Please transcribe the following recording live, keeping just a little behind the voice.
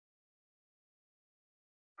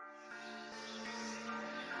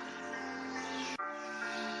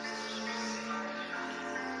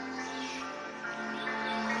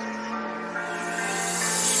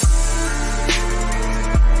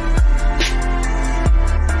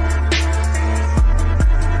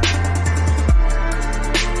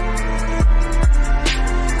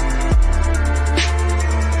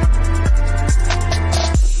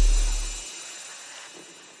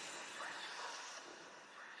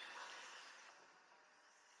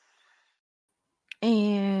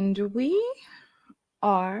And we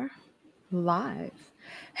are live.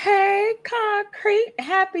 Hey, Concrete.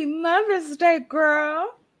 Happy Mother's Day,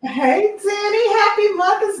 girl. Hey, Danny, happy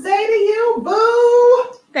Mother's Day to you,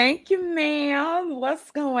 boo. Thank you, ma'am.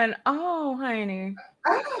 What's going on, honey?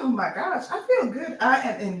 Oh my gosh, I feel good. I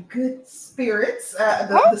am in good spirits.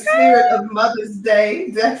 The spirit Okay. of Mother's Day,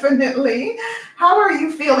 definitely. How are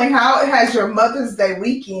you feeling? How has your Mother's Day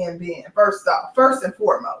weekend been? First off, first and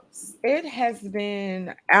foremost. It has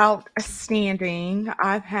been outstanding.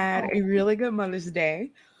 I've had Oh, a really good Mother's Day.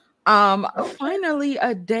 okay. Finally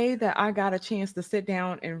a day that I got a chance to sit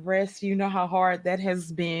down and rest. You know how hard that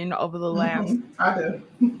has been over the last I do.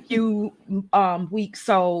 few weeks.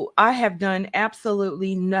 So I have done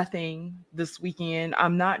absolutely nothing this weekend.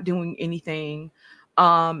 I'm not doing anything.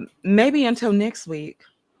 Maybe until next week.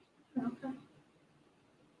 Okay.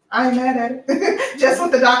 I ain't mad at it. Just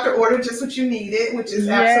what the doctor ordered, just what you needed, which is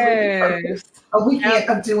absolutely perfect. Yes. A weekend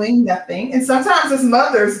of doing nothing. And sometimes as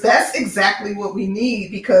mothers, that's exactly what we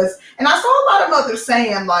need because, and I saw a lot of mothers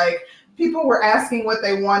saying, like, people were asking what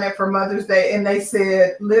they wanted for Mother's Day, and they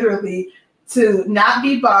said literally to not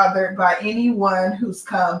be bothered by anyone who's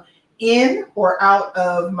come in or out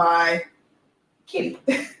of my kitty.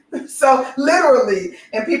 So literally,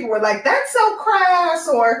 and people were like, "That's so crass,"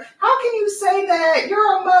 or "How can you say that?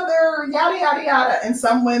 You're a mother," yada yada yada. And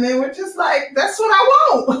some women were just like, "That's what I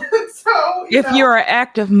want." So If you're an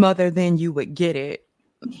active mother, then you would get it.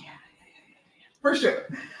 yeah, for sure.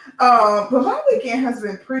 But my weekend has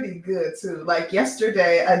been pretty good too. Like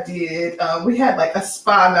yesterday, I did. We had like a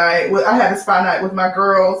spa night. I had a spa night with my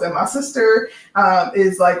girls, and my sister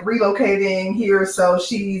is like relocating here, so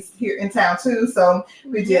she's here in town too. So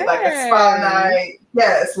we did like a spa Yes. night.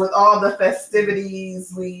 Yes, with all the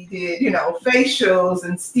festivities, we did, facials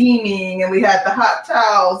and steaming, and we had the hot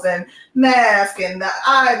towels and mask and the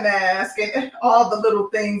eye mask and all the little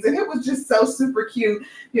things, and it was just so super cute.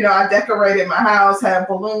 I decorated my house, had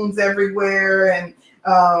balloons everywhere, and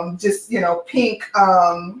just pink.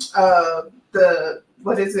 The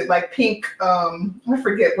what is it like pink? I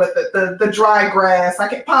forget what the dry grass.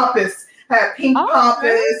 Like it pampas had pink Okay.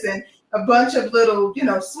 pampas and a bunch of little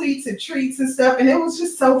sweets and treats and stuff, and it was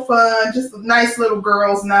just so fun. Just a nice little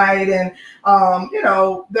girls' night, and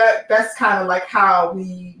that's kind of like how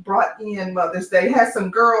we brought in Mother's Day. Had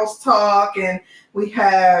some girls talk and we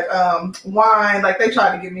had wine. Like they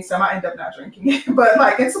tried to give me some. I end up not drinking it, but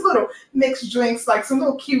like it's a little mixed drinks, like some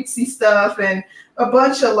little cutesy stuff, and a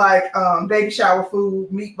bunch of like baby shower food,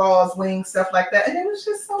 meatballs, wings, stuff like that. And it was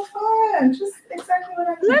just so fun. Just exactly what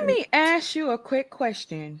I Let needed. me ask you a quick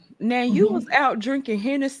question. Now you was Mm-hmm. out drinking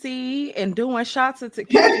Hennessy and doing shots of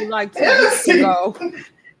tequila like 2 weeks Hennessy ago. and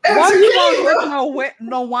Why you won't drink tequila.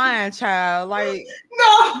 no wine, child? Like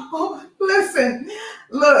No, listen,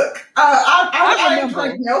 look, I I ain't drink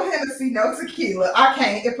remember. no Hennessy, no tequila. I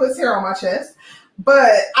can't. It puts hair on my chest.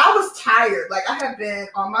 But I was tired. Like I have been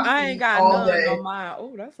on my I ain't feet got all none on day. mine.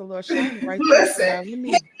 Oh, that's a little shiny right there, Listen, child. Let me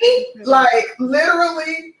Henny, put that up. like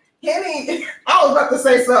literally, Henny. I was about to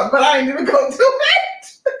say something, but I ain't even gonna do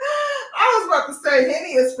it. I was about to say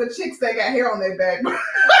Henny is for chicks that got hair on their back.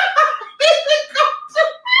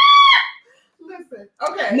 Listen,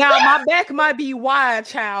 okay. Now my back might be wide,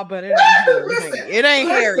 child, but it ain't hairy, honey. listen, It ain't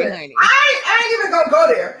hairy, listen. honey. I ain't even gonna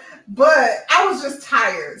go there. But I was just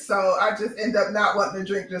tired, so I just end up not wanting to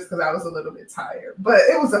drink just because I was a little bit tired. But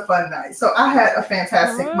it was a fun night, so I had a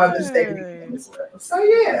fantastic Mother's Day weekend Good. as well. So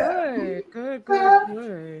yeah, Good, good, good, uh,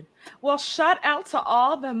 good. Well, shout out to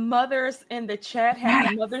all the mothers in the chat.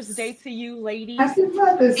 Happy Mother's Day yes. to you, ladies. Happy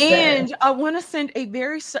Mother's Day. And I want to send a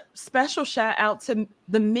very special shout out to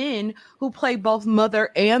the men who play both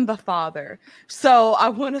mother and the father. So I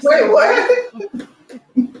want to send Wait, a very, what?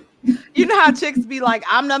 you know how chicks be like,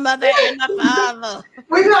 I'm the mother and the father.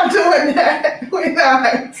 We're not doing that. We're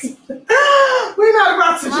not. We're not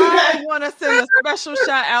about to do I that. want to send a special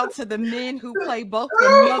shout out to the men who play both the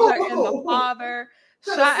mother and the Oh, father. to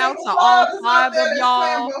the Shout out single to all fathers out five there of that's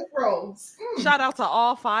playing y'all. both roles. Mm. Shout out to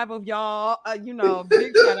all five of y'all.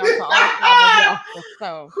 Big shout out to all five of y'all.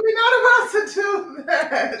 So, We're not about to do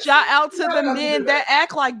that. shout out We're to not the about to do men that that.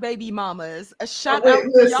 act like baby mamas. A shout Wait, out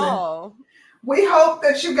to listen. y'all. We hope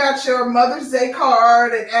that you got your Mother's Day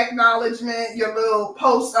card and acknowledgement, your little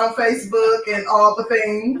post on Facebook and all the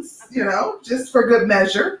things, just for good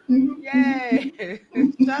measure. Yay.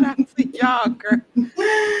 Shout out to y'all, girl.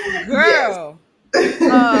 Yes. Girl.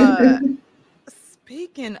 Uh,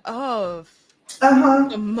 Speaking of Uh-huh.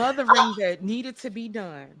 the mothering that needed to be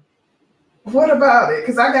done. What about it?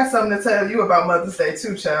 Because I got something to tell you about Mother's Day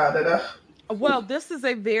too, child. Well, this is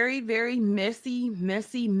a very, very messy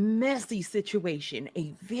situation.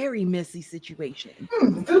 A very messy situation.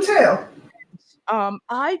 Do tell.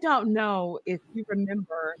 I don't know if you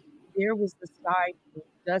remember, there was this guy named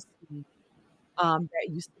Dusty, that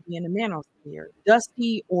used to be in the Manosphere,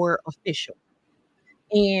 Dusty or Official.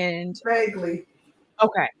 And Vaguely.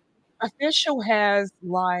 okay, Official has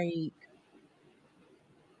like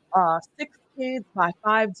 6 kids by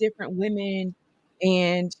 5 different women,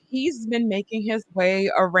 and he's been making his way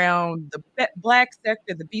around the black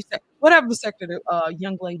sector, the B sector, whatever sector the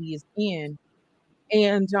young lady is in,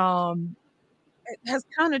 and it has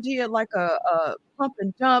kind of did like a pump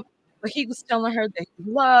and dump. But he was telling her that he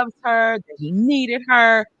loves her, that he needed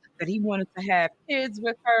her, that he wanted to have kids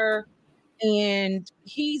with her, and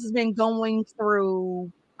he's been going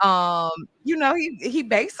through um he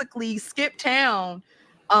basically skipped town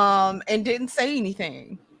and didn't say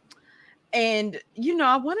anything. And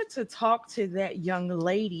I wanted to talk to that young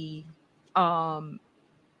lady um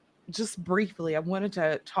just briefly. I wanted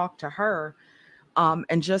to talk to her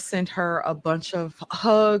and just send her a bunch of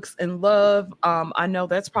hugs and love. I know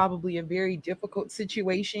that's probably a very difficult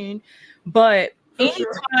situation, but For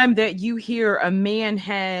sure. anytime that you hear a man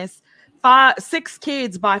has 6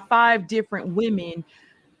 kids by 5 different women,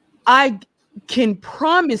 I can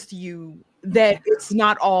promise you that it's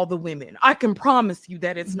not all the women. I can promise you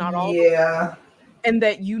that it's not all the Yeah. women, and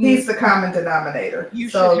that He's the common denominator. you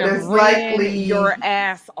should So have there's ran likely. your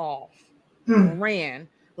ass off. Hmm, Ran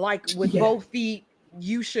like with yeah. both feet.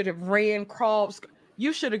 You should have ran, crawled.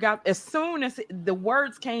 You should have got, as soon as the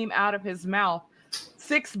words came out of his mouth,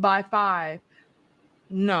 6 by 5.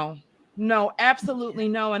 No, no, absolutely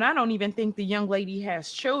no. And I don't even think the young lady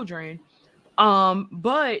has children.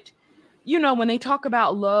 But when they talk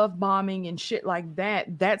about love bombing and shit like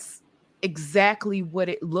that, that's exactly what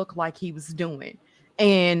it looked like he was doing.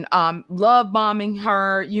 And love bombing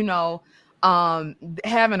her,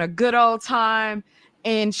 having a good old time.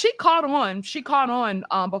 And she caught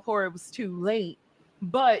on before it was too late.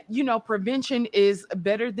 But prevention is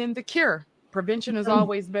better than the cure. Prevention is Hmm,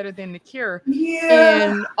 always better than the cure. yeah.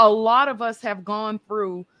 And a lot of us have gone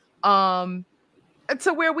through um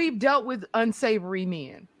to where we've dealt with unsavory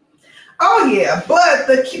men. Oh yeah, but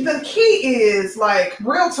the key is like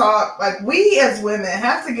real talk. Like we as women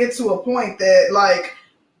have to get to a point that like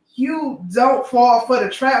you don't fall for the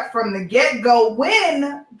trap from the get go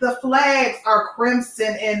when the flags are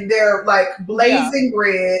crimson and they're like Yeah. blazing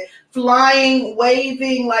red, flying,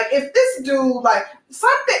 waving. Like if this dude like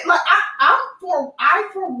something like I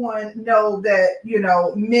for one know that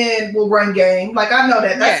men will run game. Like I know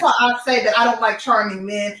that. That's why Yes. I say that I don't like charming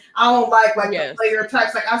men. I don't like the Yes. player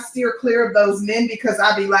types. Like I steer clear of those men because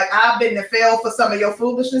I be like I've been to fail for some of your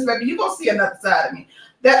foolishness, baby. You gonna see another side of me.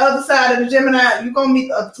 That other side of the Gemini, you're gonna meet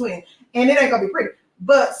the other twin, and it ain't gonna be pretty.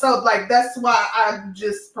 But so like that's why I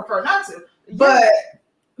just prefer not to. Yeah. But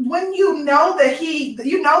when you know that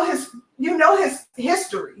his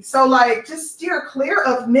history, so like just steer clear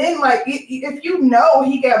of men. Like if you know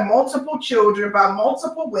he got multiple children by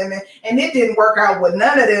multiple women and it didn't work out with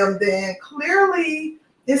none of them, then clearly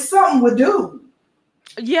it's something with dude.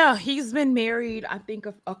 Yeah, he's been married, I think,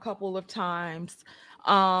 a couple of times.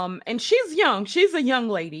 And she's young. She's a young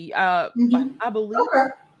lady. Mm-hmm. I believe Okay.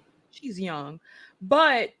 she's young.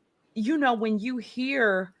 But when you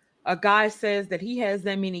hear a guy says that he has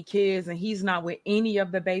that many kids and he's not with any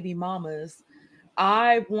of the baby mamas,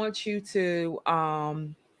 I want you to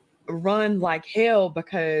run like hell,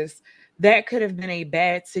 because that could have been a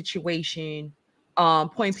bad situation.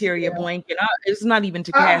 Point period Yeah. blank. And it's not even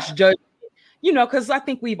to Uh, cast judgment, because I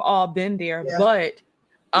think we've all been there. yeah. But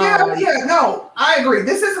Yeah, um, yeah, no, I agree.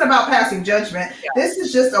 This isn't about passing judgment. yeah, This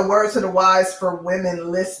is just a word to the wise for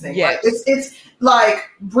women listening. Like it's yes, it's like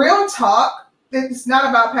real talk. It's not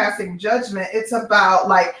about passing judgment. It's about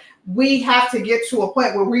like we have to get to a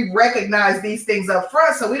point where we recognize these things up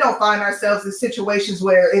front so we don't find ourselves in situations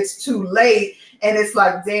where it's too late and it's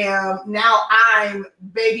like, damn, now I'm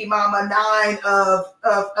baby mama nine of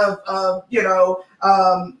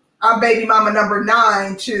I'm baby mama number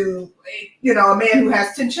nine to a man who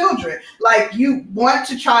has 10 children. Like you want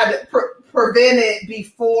to try to prevent it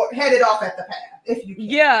before head it off at the path if you can.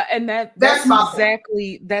 yeah, and that That's that's my point.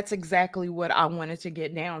 exactly that's exactly what I wanted to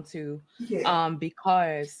get down to. Yeah,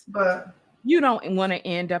 Because but you don't want to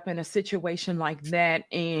end up in a situation like that.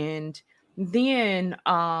 And then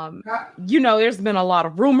I, there's been a lot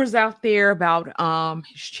of rumors out there about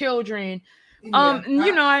his children. yeah,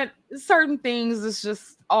 And certain things is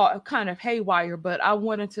just all kind of haywire. But I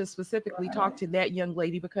wanted to specifically talk to that young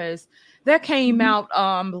lady because that came mm-hmm, out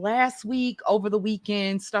last week, over the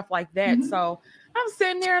weekend, stuff like that. mm-hmm, So I'm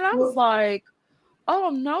sitting there and I was Well, like, oh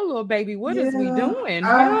no, little baby, what is we yeah, doing?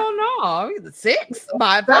 Hell no. Either 6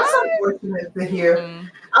 by 5. that's unfortunate to hear. Mm-mm.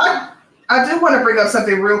 I I do want to bring up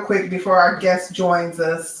something real quick before our guest joins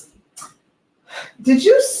us. Did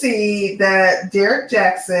you see that Derek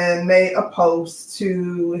Jackson made a post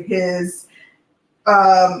to his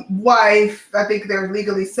wife? I think they're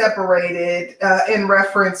legally separated in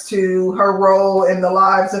reference to her role in the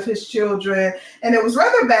lives of his children. And it was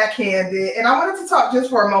rather backhanded. And I wanted to talk just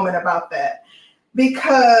for a moment about that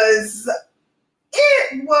because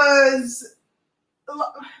it was,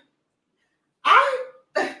 I,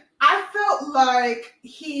 I felt like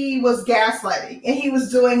he was gaslighting and he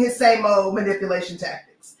was doing his same old manipulation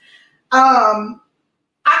tactics. Um,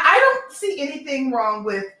 I don't see anything wrong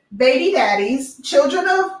with baby daddies, children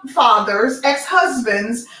of fathers,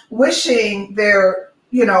 ex-husbands wishing their,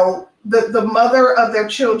 the mother of their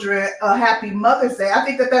children a happy Mother's Day. I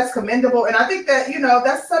think that that's commendable, and I think that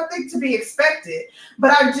that's something to be expected.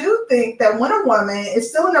 But I do think that when a woman is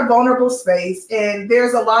still in a vulnerable space and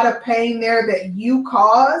there's a lot of pain there that you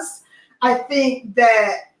caused, I think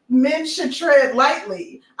that men should tread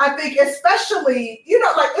lightly. I think, especially,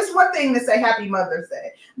 like it's one thing to say Happy Mother's Day,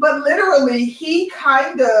 but literally, it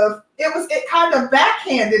kind of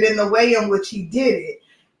backhanded in the way in which he did it.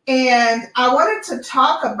 And I wanted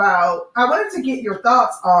to get your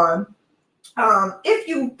thoughts on if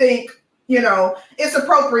you think, it's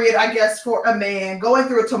appropriate, I guess, for a man going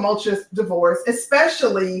through a tumultuous divorce,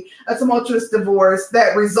 especially a tumultuous divorce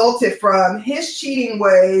that resulted from his cheating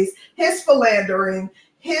ways, his philandering,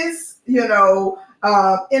 his,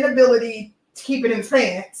 inability to keep it in his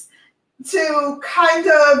pants, to kind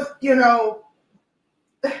of,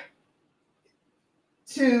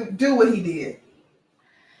 to do what he did.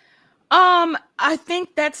 I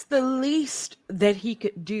think that's the least that he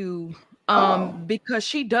could do. Oh, Because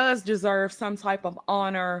she does deserve some type of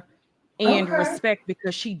honor and okay. respect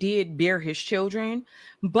because she did bear his children.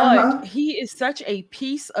 Uh But huh. he is such a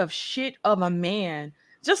piece of shit of a man.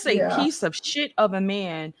 Just a Yeah. piece of shit of a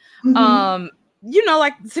man. Mm-hmm. Um,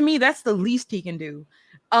 like to me, that's the least he can do.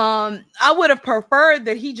 I would have preferred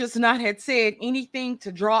that he just not had said anything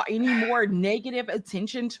to draw any more negative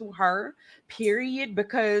attention to her, period,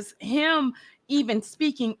 because him even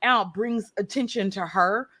speaking out brings attention to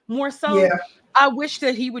her more so. Yeah. I wish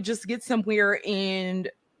that he would just get somewhere and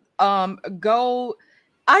go.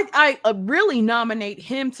 I really nominate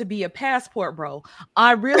him to be a passport bro.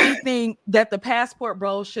 I really think that the passport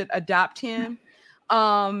bro should adopt him.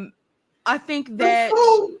 Um I think The that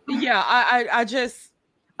fool. yeah, I just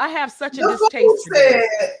I have such a The fool distaste for Derek.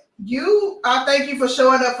 said, I thank you for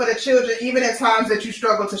showing up for the children, even at times that you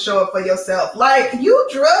struggle to show up for yourself. Like, you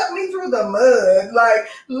drug me through the mud. Like,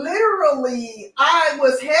 literally, I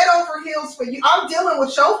was head over heels for you. I'm dealing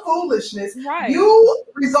with your foolishness. Right. You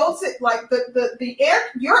resulted, like,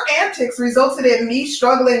 your antics resulted in me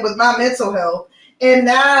struggling with my mental health. And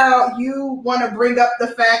now you want to bring up the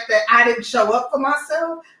fact that I didn't show up for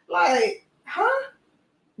myself? Like, huh?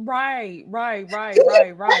 Right, right, right, You right,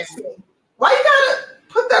 didn't right. text me. Why you gotta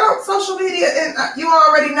put that on social media? And you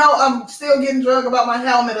already know I'm still getting drunk about my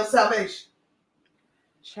helmet of salvation.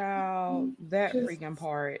 Child, that Just freaking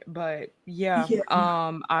part. But yeah, yeah,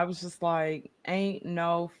 I was just like, ain't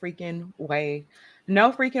no freaking way.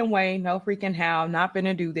 No freaking way, no freaking how. Not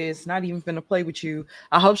gonna do this, not even gonna play with you.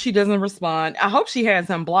 I hope she doesn't respond. I hope she has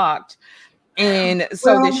him blocked and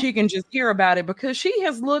so that well, she can just hear about it because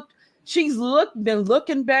been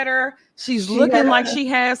looking better. She's she looking like had she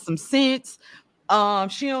has some sense.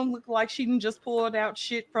 She don't look like she done just pulled out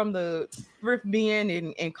shit from the thrift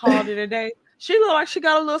bin and called it a day. She look like she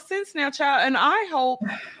got a little sense now, child. And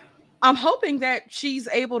I'm hoping that she's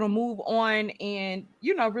able to move on and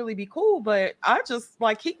really be cool. But I just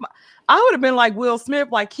like I would have been like Will Smith,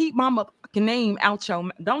 like keep my motherfucking name out your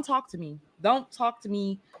don't talk to me. Don't talk to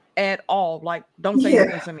me at all. Like, don't say yeah.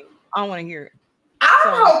 nothing to me. I don't want to hear it. I'm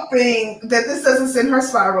So hoping that this doesn't send her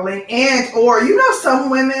spiraling, and or some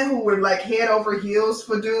women who were like head over heels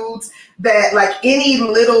for dudes that like any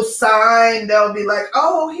little sign they'll be like,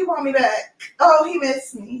 oh, he want me back, oh, he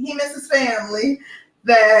missed me, he misses family.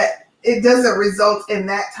 That it doesn't result in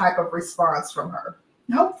that type of response from her.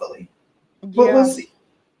 Hopefully, but we'll yeah, see.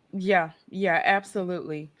 yeah,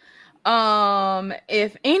 absolutely.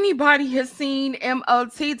 If anybody has seen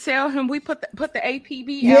MOT, tell him we put the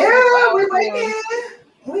APB out as Yeah, well we for him. waiting.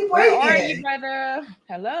 We Where are you, waiting. brother?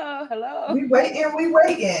 Hello, hello. We waiting. We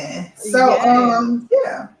waiting. So,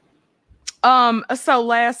 Yes. yeah. So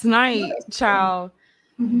last What night, else? child,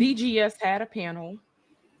 Mhm. BGS had a panel.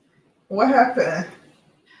 What happened?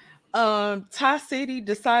 Ty City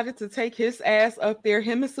decided to take his ass up there,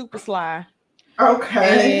 him and Super Sly.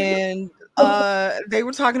 Okay. and they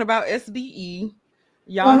were talking about SBE.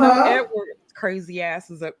 Y'all know Uh-huh. Edward's crazy ass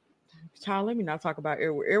is a child. Let me not talk about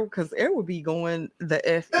Edward. Edward, because Edward be going the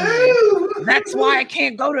F in. That's why I Ooh.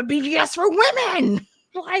 can't go to BDS for women.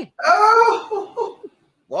 Like, Oh.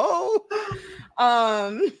 whoa.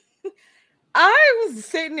 Um, I was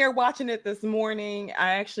sitting there watching it this morning.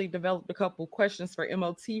 I actually developed a couple questions for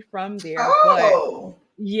MOT from there, but Oh.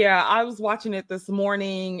 yeah, I was watching it this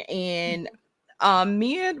morning, and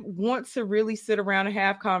men want to really sit around and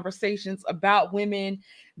have conversations about women.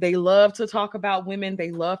 They love to talk about women.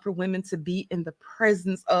 They love for women to be in the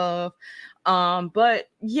presence of. But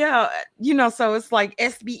yeah, so it's like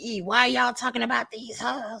SBE. Why y'all talking about these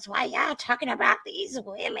hoes? Why y'all talking about these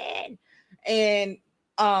women? And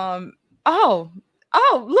um, oh,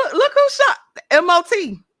 look who shot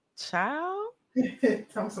MOT. Child,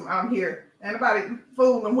 Tell me some, I'm here. Anybody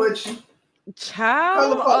fooling with you?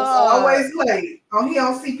 Color child, folks always late. Oh, he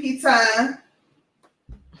on CP time.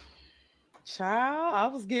 child, I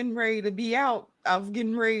was getting ready to be out. I was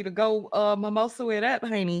getting ready to go mimosa with that,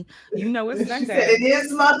 honey. You know it's She said it Sunday.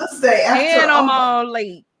 is Mother's Day after And I'm all. all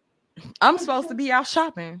late. I'm supposed to be out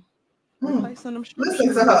shopping, Hmm. replacing them Listen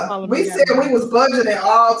shoes to that her. follow me We said we everywhere. was budgeting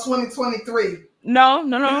all 2023. No,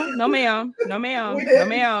 no, no, no, ma'am. No, We ma'am. No, didn't.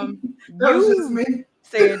 ma'am. That was just You me.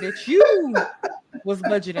 said that you was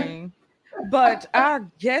budgeting. But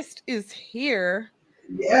our guest is here.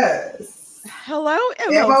 Yes. Hello,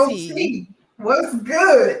 MOT. MOT. What's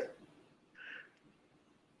good?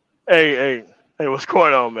 Hey, what's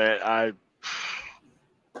going on, man?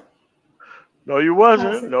 No, you How's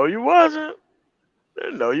wasn't. it? No, you wasn't.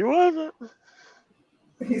 No, you wasn't.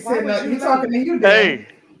 He Why said, was no, you he talking late? to you, Danny.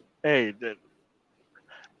 Hey, hey,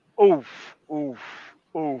 oof, oof,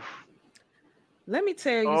 oof. Let me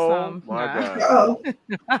tell you Oh something. my Nah. God. Oh,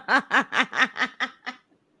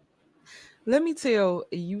 Let me tell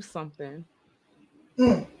you something.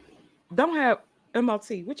 mm. Don't have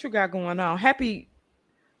MLT. What you got going on?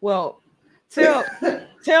 Well, tell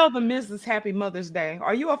tell the Mrs. Happy Mother's Day.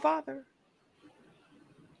 Are you a father?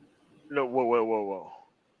 No, whoa.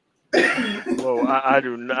 I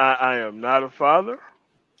do not. I am not a father.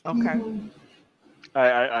 Okay. Mhm.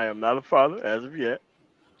 I am not a father as of yet.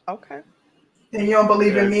 Okay. And you don't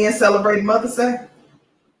believe in And men celebrating Mother's Day?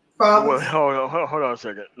 well, Fathers? hold on a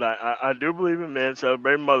second. Like I do believe in men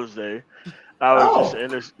celebrating Mother's Day. I was just Oh,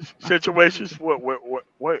 in this situations.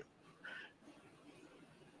 What?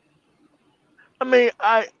 I mean,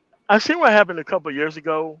 I seen what happened a couple years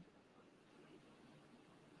ago.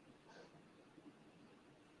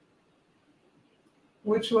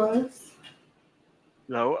 which was?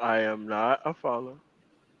 No, I am not a father.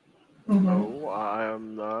 Hmm. No, I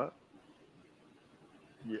am not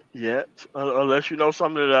yet. Unless you know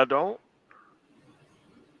something that I don't.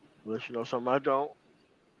 Unless you know something I don't.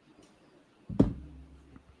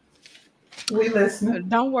 We listening.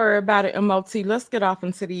 Don't worry about it, MOT. Let's get off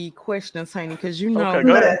into the questions, honey, because Okay,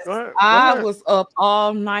 go ahead. Go Let's. ahead. Go I ahead. was up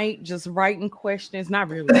all night just writing questions. Not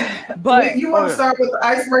really, We, but you Oh want to yeah. start with the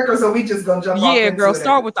icebreakers, or we just gonna jump off yeah, into girl, it?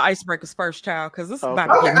 start with the icebreakers first, child, because this is about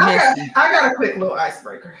to Okay. Okay, get messy. I got a quick little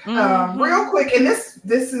icebreaker. Real Mm-hmm. quick, and this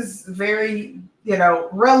is very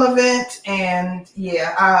relevant, and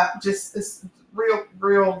yeah, just this real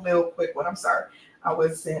quick one. I'm sorry, I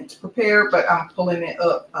wasn't prepared, but I'm pulling it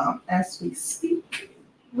up as we speak,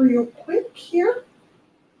 real quick here.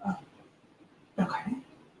 Uh, okay,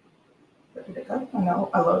 where did it go? I know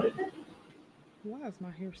I loaded it. Why is my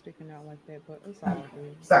hair sticking out like that? But it's Okay, all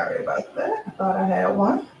good. sorry about that. I thought I had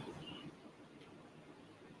one.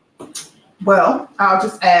 Well, I'll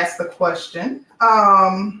just ask the question.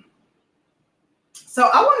 So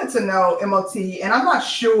I wanted to know, MOT, and I'm not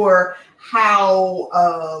sure how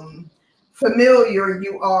familiar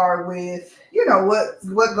you are with,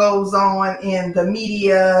 what goes on in the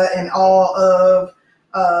media and all of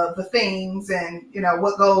the things, and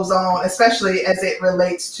what goes on, especially as it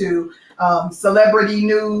relates to celebrity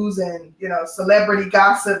news and celebrity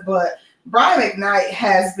gossip. But Brian McKnight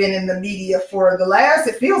has been in the media for the last,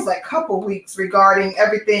 it feels like, couple weeks regarding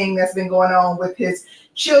everything that's been going on with his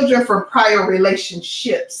children from prior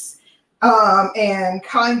relationships. And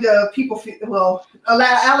kind of people feel, well,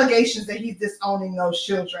 allow allegations that he's disowning those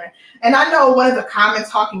children. And I know one of the common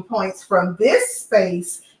talking points from this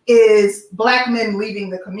space is Black men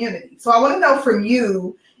leaving the community. So I want to know from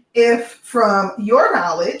you, if from your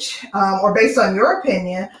knowledge, or based on your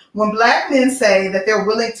opinion, when Black men say that they're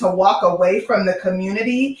willing to walk away from the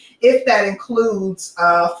community, if that includes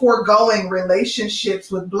foregoing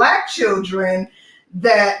relationships with Black children,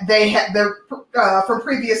 that they had their from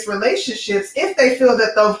previous relationships if they feel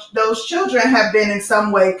that those children have been in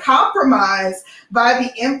some way compromised by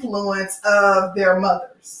the influence of their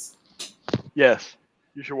mothers. Yes,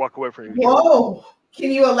 you should walk away from your children. Whoa.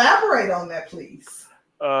 Can you elaborate on that, please?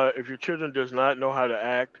 If your children does not know how to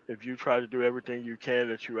act, if you try to do everything you can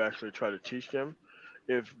that you actually try to teach them,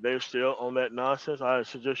 if they're still on that nonsense, I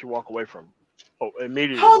suggest you walk away from them. Oh,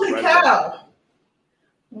 immediately, Holy right away. cow.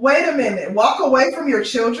 Wait a Yeah, minute. Walk away from your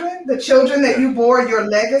children, the children that yes, you bore your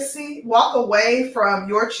legacy. Walk away from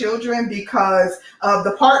your children because of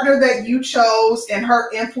the partner that you chose and her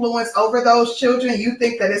influence over those children. You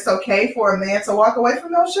think that it's okay for a man to walk away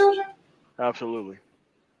from those children? absolutely.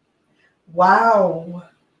 Wow.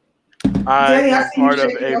 I Danny, I am see you part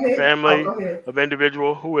of shaking a your head. Oh, family go ahead. of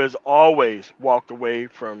individual who has always walked away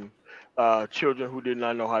from children who did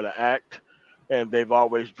not know how to act, and they've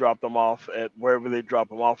always dropped them off at wherever they drop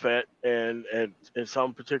them off at. And at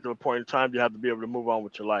some particular point in time, you have to be able to move on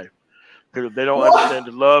with your life. Because if they don't Whoa. understand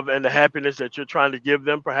the love and the happiness that you're trying to give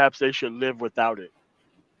them, perhaps they should live without it.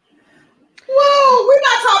 Whoa, we're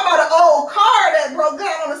not talking about an old car that broke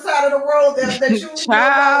down on the side of the road that you might as well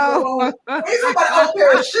Child. own. We're talking about an old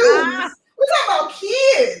pair of shoes. We're talking about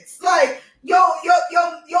kids. Like yo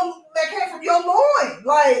that came from your loin.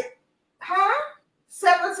 Like, huh?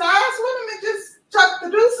 Separate ties with them and just chuck the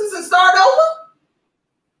deuces and start over?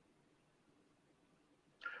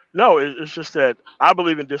 No, it's just that I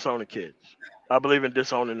believe in disowning kids. I believe in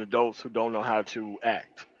disowning adults who don't know how to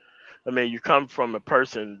act. I mean, you come from a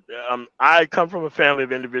person. I come from a family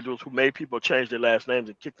of individuals who made people change their last names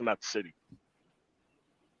and kick them out the city.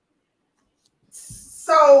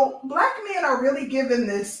 So black men are really giving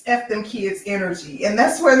this F them kids energy. And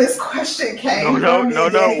that's where this question No, came no, from. Me no,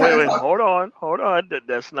 and no. Danny Wait, kind of wait. talked. Hold on.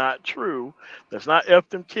 That's not true. That's not F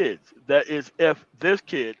them kids. That is F this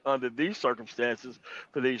kid under these circumstances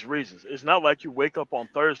for these reasons. It's not like you wake up on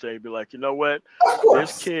Thursday and be like, you know what? Of This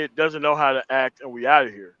course. kid doesn't know how to act and we out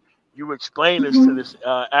of here. You explain this to Mhm. this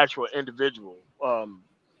actual individual.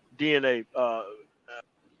 DNA.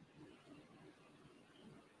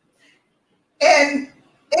 And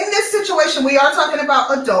in this situation, we are talking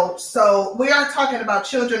about adults, so we aren't talking about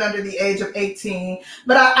children under the age of 18.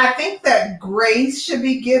 But I think that grace should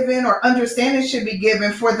be given or understanding should be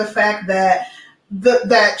given for the fact that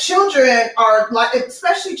that children are like,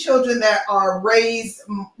 especially children that are raised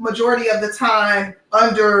majority of the time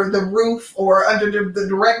under the roof or under the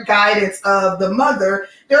direct guidance of the mother.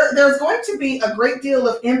 There's going to be a great deal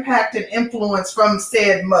of impact and influence from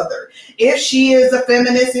said mother. If she is a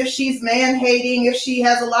feminist, if she's man hating, if she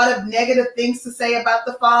has a lot of negative things to say about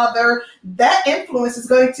the father, that influence is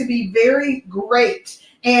going to be very great.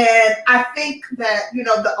 And I think that,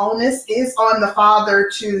 the onus is on the father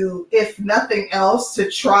to, if nothing else,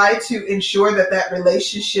 to try to ensure that that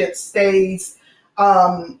relationship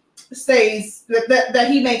that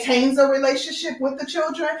he maintains a relationship with the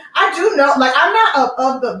children. I do know, like, I'm not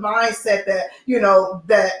of the mindset that,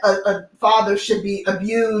 that a father should be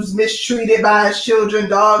abused, mistreated by his children,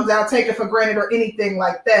 dogs out, taken for granted, or anything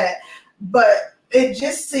like that. But it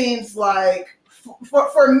just seems like,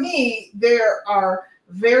 for me, there are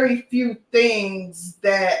very few things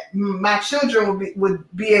that my children would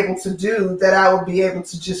be able to do that I would be able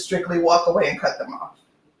to just strictly walk away and cut them off.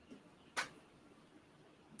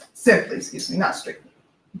 Simply, excuse me, not strictly.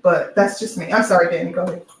 But that's just me. I'm sorry, Danny. Go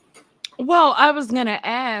ahead. Well, I was gonna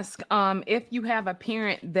ask, if you have a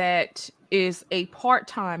parent that is a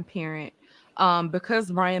part-time parent,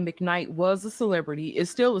 because Ryan McKnight was a celebrity, is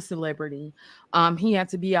still a celebrity. He had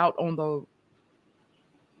to be out on the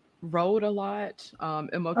road a lot. Uh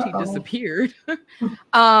MOT oh. disappeared.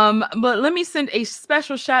 But let me send a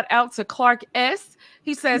special shout out to Clark S.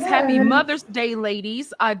 He says, Happy Yes. Mother's Day,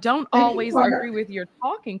 ladies. I don't Thank you, always agree Clark. with your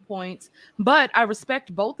talking points, but I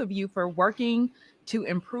respect both of you for working to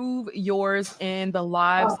improve yours and the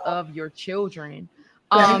lives Oh, of your children.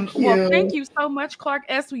 thank Well, thank you. you so much, Clark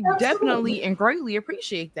S. We Absolutely. definitely and greatly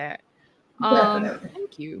appreciate that. Definitely.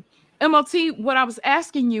 Thank you. MLT, what I was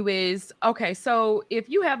asking you is, okay, so if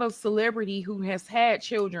you have a celebrity who has had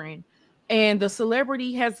children and the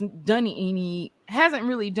celebrity hasn't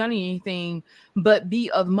really done anything but be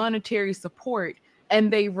of monetary support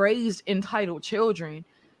and they raised entitled children,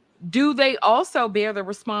 do they also bear the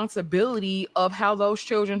responsibility of how those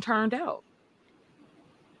children turned out?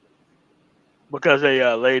 Because they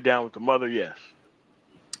laid down with the mother, yes.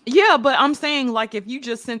 Yeah, but I'm saying, like, if you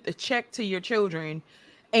just sent the check to your children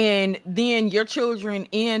and then your children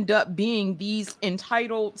end up being these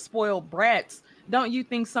entitled, spoiled brats, don't you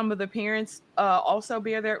think some of the parents also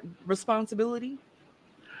bear their responsibility?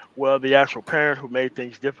 Well, the actual parent who made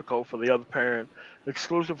things difficult for the other parent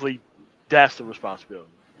exclusively, that's the responsibility.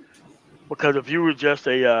 Because if you were just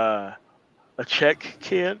a check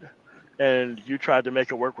kid and you tried to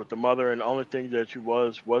make it work with the mother, and the only thing that you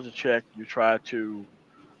was a check, you tried to.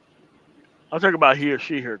 I'm talking about he or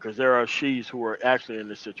she here because there are she's who are actually in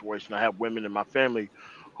this situation. I have women in my family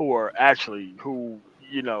who are actually who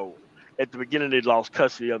at the beginning they lost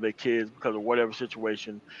custody of their kids because of whatever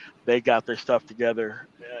situation. They got their stuff together,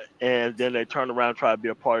 and then they turned around and tried to be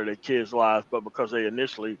a part of their kids' lives, but because they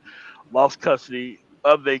initially lost custody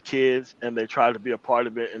of their kids and they tried to be a part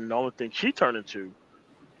of it, and the only thing she turned into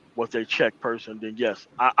was a check person, then yes,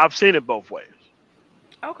 I've seen it both ways.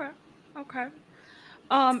 Okay. Okay.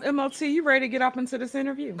 MOT, you ready to get up into this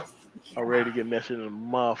interview? I'm ready to get messy in the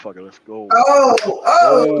motherfucker. Let's go. Oh,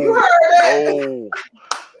 oh, you Go. heard that? Go.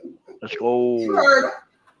 Let's You go. heard.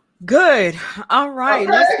 Good. All right.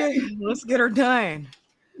 Okay, Let's get her done.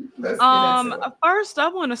 let's get into it. First, I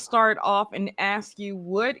want to start off and ask you,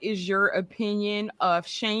 what is your opinion of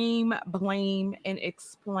shame, blame, and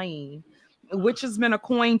explain, which has been a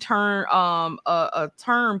coin term, a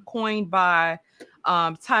term coined by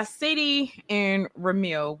Ty City and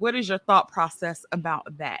Ramil. What is your thought process about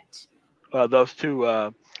that? Those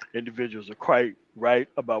two individuals are quite right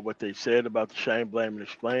about what they said about the shame, blame, and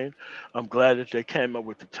explain. I'm glad that they came up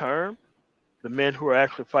with the term. The men who are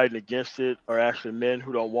actually fighting against it are actually men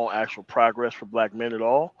who don't want actual progress for black men at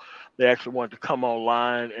all. They actually want to come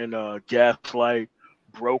online and gaslight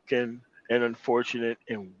broken and unfortunate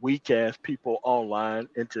and weak ass people online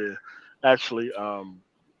into actually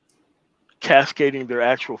cascading their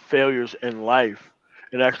actual failures in life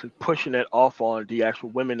and actually pushing it off on the actual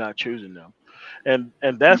women not choosing them. And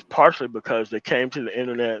that's partially because they came to the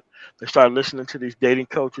internet, they started listening to these dating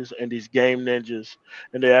coaches and these game ninjas,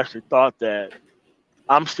 and they actually thought that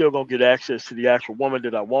I'm still gonna get access to the actual woman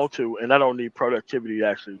that I want to, and I don't need productivity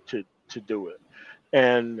actually to do it.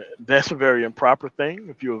 And that's a very improper thing.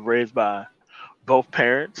 If you were raised by both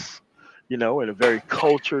parents, in a very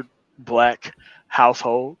cultured black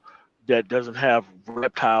household that doesn't have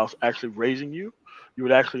reptiles actually raising you, you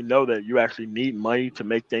would actually know that you actually need money to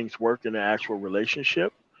make things work in an actual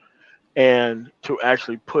relationship, and to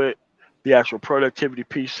actually put the actual productivity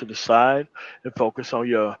piece to the side and focus on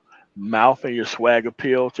your mouth and your swag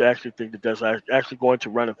appeal to actually think that that's actually going to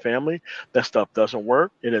run a family. That stuff doesn't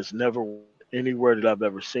work. It has never worked anywhere that I've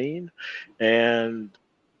ever seen. And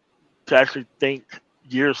to actually think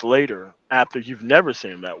years later, after you've never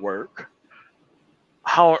seen that work,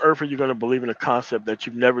 how on earth are you going to believe in a concept that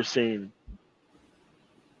you've never seen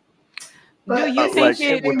Do But you isn't think like it?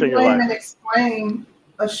 shaming, within your blame, life? and explain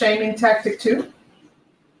a shaming tactic too?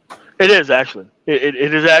 It is actually. It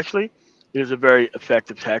is actually. It is a very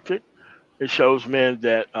effective tactic. It shows men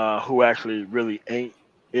that who actually really ain't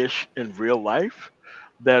ish in real life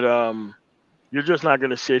that you're just not going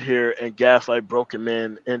to sit here and gaslight broken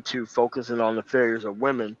men into focusing on the failures of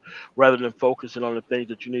women rather than focusing on the things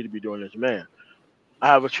that you need to be doing as a man. I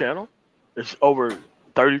have a channel. It's over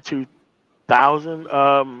 32,000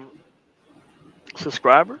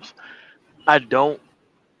 subscribers. I don't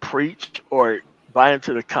preach or buy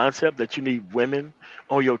into the concept that you need women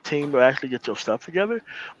on your team to actually get your stuff together,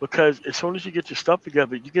 because as soon as you get your stuff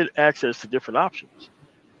together, you get access to different options.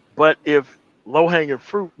 But if low hanging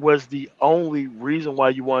fruit was the only reason why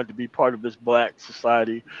you wanted to be part of this black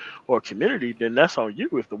society or community, then that's on you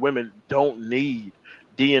if the women don't need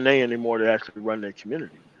DNA anymore to actually run their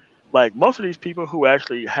community. Like most of these people who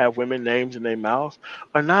actually have women names in their mouths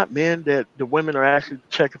are not men that the women are actually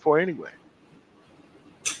checking for anyway.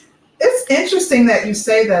 It's interesting that you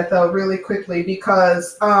say that though, really quickly,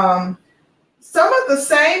 because some of the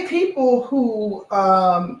same people who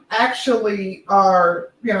actually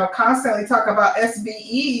are, constantly talk about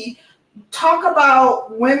SBE talk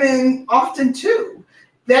about women often too.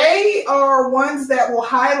 They are ones that will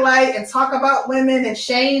highlight and talk about women and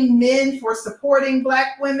shame men for supporting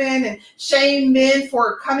black women and shame men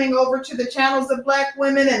for coming over to the channels of black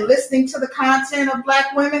women and listening to the content of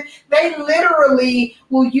black women. They literally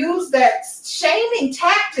will use that shaming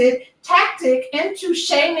tactic into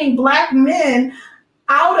shaming black men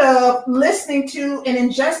out of listening to and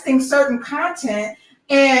ingesting certain content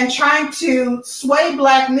and trying to sway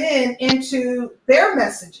black men into their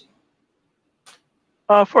messaging.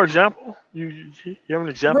 For example, you have an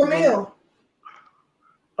example, Ramil?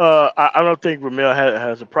 Ramil, I don't think Ramil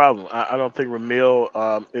has a problem. I don't think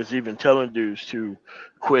Ramil is even telling dudes to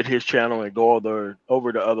quit his channel and go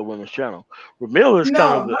over to other women's channel. Ramil is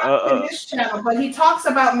kind no, of the not in his channel, but he talks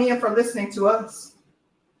about men for listening to us.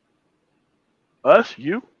 us,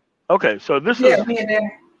 you. Okay, so this Yeah, is me and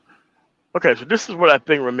Dan. Okay, so this is what I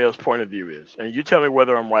think Ramil's point of view is, and you tell me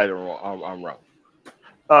whether I'm right or wrong. I'm wrong.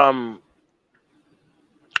 Um,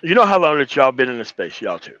 you know how long that y'all been in the space,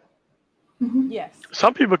 y'all too. Mhm. Yes.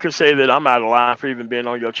 Some people could say that I'm out of line for even being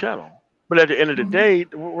on your channel, but at the end of the Mhm. day,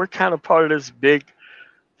 we're kind of part of this big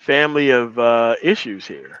family of issues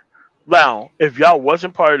here. Now, if y'all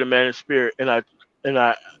wasn't part of the Man of Spirit, and I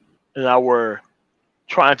and I were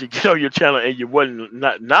trying to get on your channel and you wasn't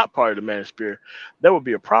not part of the Man of Spirit, that would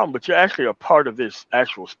be a problem. But you're actually a part of this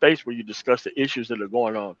actual space where you discuss the issues that are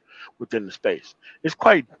going on within the space. It's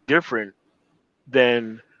quite different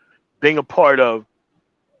than being a part of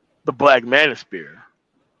the Black Manosphere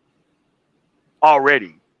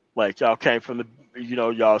already. Like y'all came from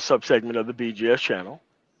y'all subsegment of the BGS channel.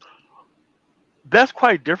 That's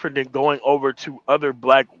quite different than going over to other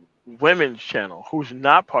Black women's channel who's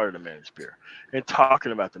not part of the Manosphere and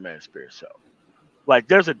talking about the Manosphere itself. Like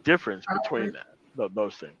there's a difference I between agree.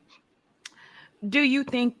 those things. Do you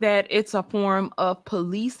think that it's a form of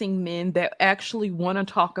policing men that actually want to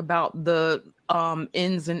talk about the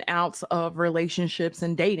ins and outs of relationships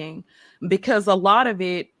and dating? Because a lot of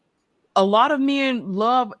men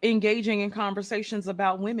love engaging in conversations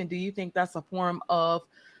about women. Do you think that's a form of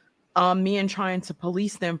men trying to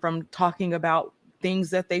police them from talking about things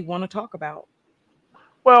that they want to talk about?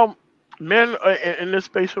 Well, men in this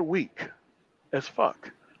space are weak as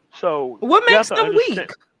fuck. So What you have makes to them understand.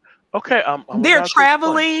 weak? Okay, I'm They're about to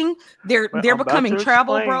explain. traveling, Well, they're I'm about becoming to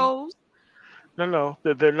travel explain. bros. No, no,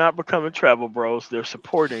 they're not becoming travel bros. They're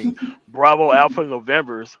supporting Bravo Alpha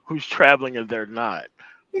Novembers who's traveling and they're not.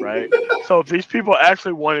 Right? So if these people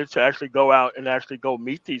actually wanted to actually go out and actually go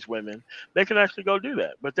meet these women, they can actually go do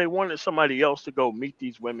that. But they wanted somebody else to go meet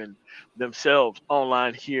these women themselves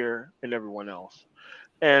online here and everyone else.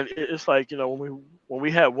 And it's like when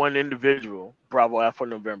we had one individual, Bravo Alpha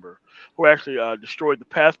November, who actually destroyed the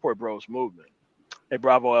Passport Bros movement, a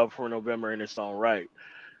Bravo Alpha November in its own right.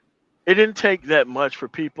 It didn't take that much for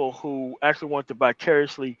people who actually want to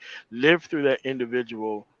vicariously live through that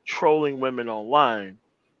individual trolling women online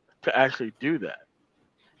to actually do that.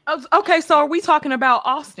 Okay, so are we talking about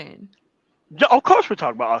Austin? Yeah, of course, we're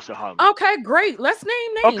talking about Austin Hollywood. Okay, great. Let's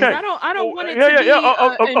name names. Okay. I don't Oh, want it yeah, to yeah, yeah. be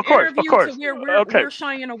an Of course, of interview to course. where Okay, we're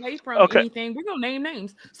shying away from okay. anything. We're gonna name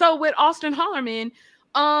names. So with Austin Hollerman,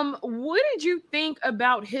 what did you think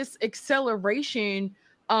about his acceleration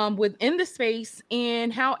within the space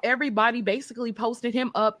and how everybody basically posted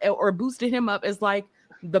him up or boosted him up as like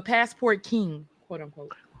the passport king, quote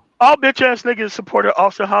unquote? All bitch ass niggas supported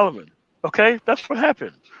Austin Holloman. Okay, that's what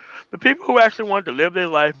happened. The people who actually wanted to live their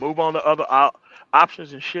life, move on to other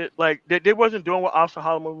options and shit, like they wasn't doing what Austin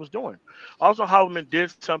Holloman was doing. Austin Holloman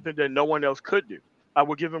did something that no one else could do. I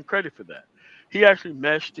will give him credit for that. He actually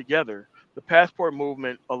meshed together the passport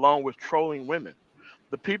movement along with trolling women.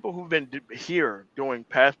 The people who've been here doing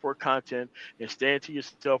passport content and staying to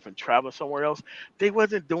yourself and traveling somewhere else, they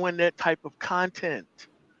wasn't doing that type of content.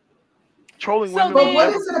 Trolling So women was But what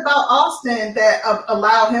then, never. is it about Austin that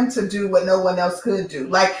allowed him to do what no one else could do?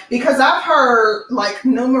 Like, because I've heard like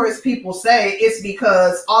numerous people say it's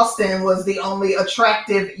because Austin was the only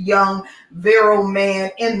attractive young virile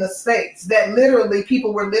man in the space. That literally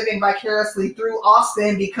people were living vicariously through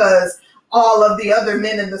Austin because all of the other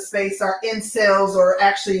men in the space are incels or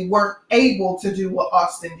actually weren't able to do what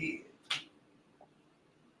Austin did.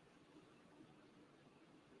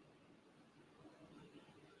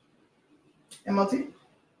 MLT,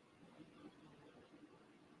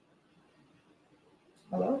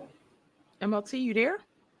 hello, MLT, you there?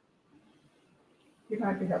 you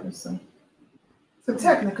might be having some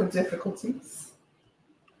technical difficulties.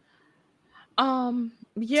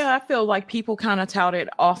 Yeah, I feel like people kind of touted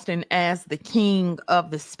Austin as the king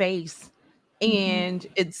of the space. Mm-hmm. And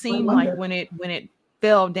it I seemed like wonder. when it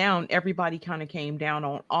fell down, everybody kind of came down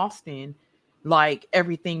on Austin, like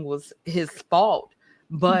everything was his fault.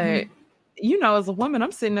 But Mm-hmm. as a woman,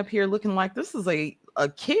 I'm sitting up here looking like this is a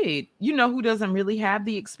kid, who doesn't really have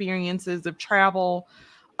the experiences of travel.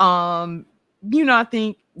 Um, I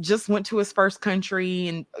think just went to his first country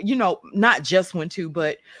and not just went to,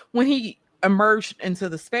 but when he emerged into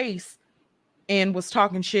the space and was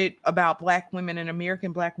talking shit about black women and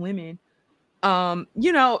American black women, um,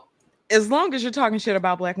 you know, as long as you're talking shit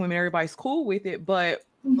about black women, everybody's cool with it. But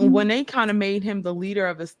when Mm-hmm. they kind of made him the leader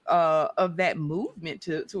of that movement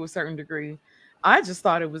to a certain degree, I just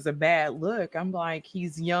thought it was a bad look. I'm like,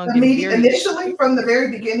 he's young and very Initially, from the very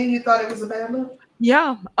beginning, you thought it was a bad look.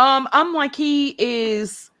 yeah. I'm like he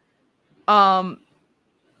is um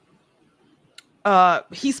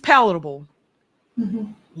he's palatable.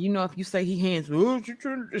 Mm-hmm. If you say he hands,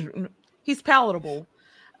 he's palatable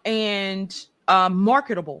and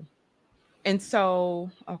marketable. And so,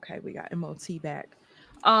 okay, we got MOT back.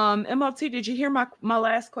 MOT, did you hear my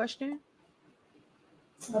last question?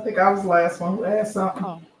 I think I was the last one who asked something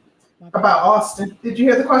Oh, my bad. about Austin. Did you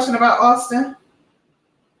hear the question about Austin?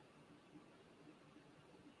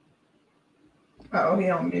 Oh, he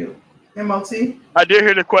on mute. MOT? I did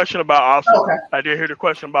hear the question about Austin. Okay. I did hear the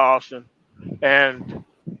question about Austin, and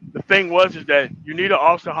the thing was is that you need an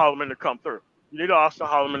Austin Holloman to come through. You need an Austin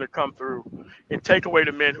Holloman to come through and take away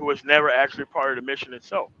the men who was never actually part of the mission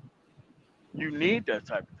itself. You need that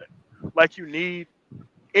type of thing. Like you need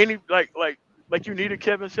any like you needed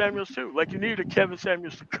Kevin Samuels too. Like you needed a Kevin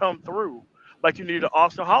Samuels to come through. Like you needed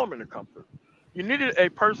Austin Holloman to come through. You needed a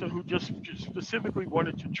person who just specifically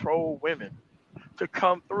wanted to troll women to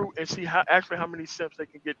come through and see how many simps they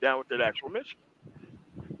can get down with that actual mission.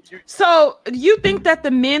 You So, you think that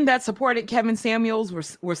the men that supported Kevin Samuels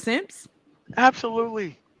were simps?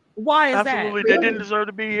 absolutely, Why is that? absolutely, they didn't Really? deserve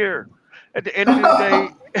to be here. At the end of the day,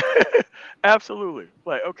 absolutely.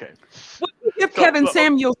 Like okay, Would you give so Kevin look,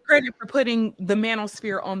 Samuels credit for putting the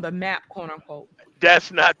manosphere on the map, quote unquote?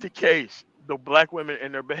 that's not the case. The black women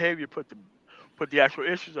and their behavior put the actual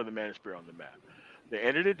issues of the manosphere on the map. At the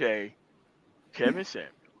end of the day, Kevin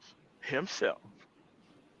Samuels himself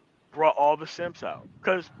brought all the simps out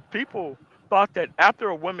because people thought that after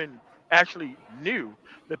a woman actually knew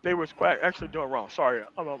that they was quite actually doing wrong. Sorry,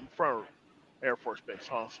 I'm in front of Air Force Base.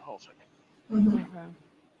 Hold a second. Mhm. Okay.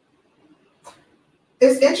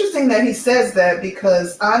 It's interesting that he says that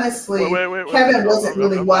because honestly, Wait. Kevin wasn't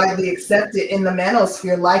really I'm not done. widely accepted in the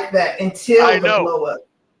manosphere like that until I the know, blow up.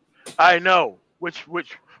 I know.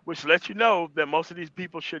 Which lets you know that most of these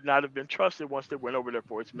people should not have been trusted once they went over there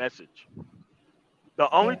for its message. The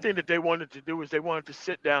only Yeah. thing that they wanted to do is they wanted to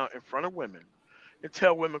sit down in front of women and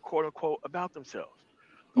tell women, quote unquote, about themselves.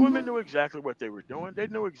 The women Mhm. knew exactly what they were doing. They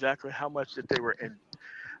knew exactly how much that they were in,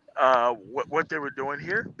 what they were doing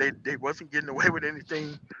here. They wasn't getting away with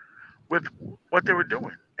anything with what they were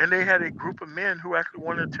doing, and they had a group of men who actually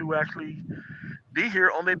wanted to actually be here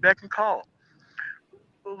on their beck and call.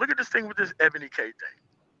 Look at this thing with this Ebony K thing.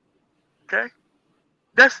 Okay,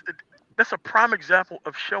 that's that's a prime example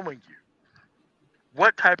of showing you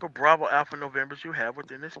what type of Bravo Alpha Novembers you have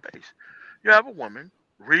within this space. You have a woman,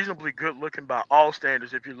 reasonably good looking by all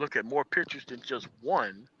standards, if you look at more pictures than just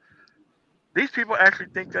one. These people actually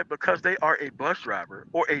think that because they are a bus driver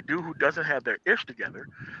or a dude who doesn't have their ish together,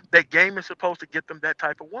 that game is supposed to get them that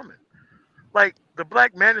type of woman. Like the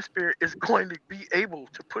black manosphere is going to be able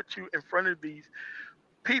to put you in front of these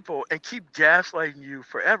people and keep gaslighting you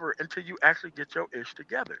forever until you actually get your ish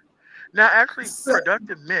together. Now, actually, So,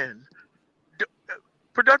 d-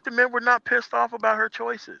 productive men were not pissed off about her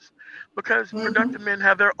choices because mhm. productive men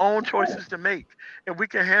have their own choices to make, and we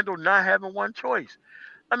can handle not having one choice.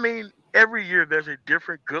 I mean, every year there's a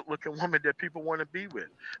different good looking woman that people want to be with.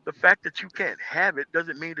 The fact that you can't have it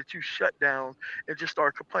doesn't mean that you shut down and just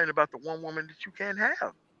start complaining about the one woman that you can't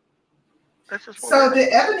have. That's just what we're So saying.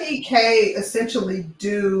 did Ebony K essentially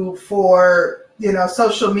do for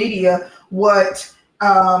social media what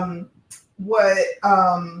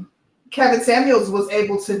Kevin Samuels was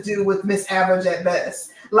able to do with Miss Average at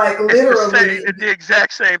Best? Like It's the same, literally, the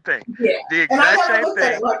exact same thing. yeah. The And I exact never same looked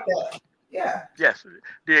at it thing. like that. Yeah. Yes,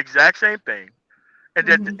 the exact same thing. And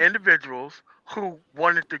that the Hmm. individuals who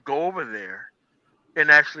wanted to go over there and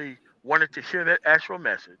actually wanted to hear that actual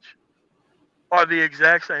message are the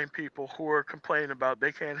exact same people who are complaining about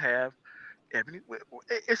they can't have Ebony.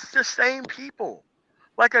 It's the same people.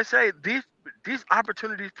 Like I say, these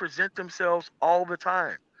opportunities present themselves all the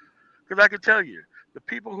time. Because I can tell you, the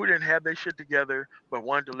people who didn't have their shit together but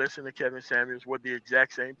wanted to listen to Kevin Samuels were the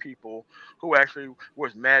exact same people who actually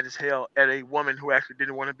was mad as hell at a woman who actually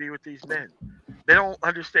didn't want to be with these men. They don't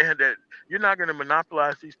understand that you're not going to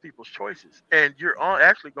monopolize these people's choices, and you're all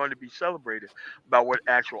actually going to be celebrated about what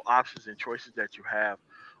actual options and choices that you have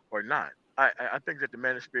or not. I think that the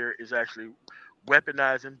Manosphere is actually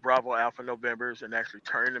weaponizing Bravo Alpha Novembers and actually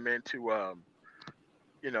turning them into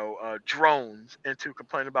drones into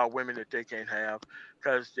complaining about women that they can't have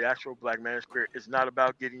because the actual black manosphere is not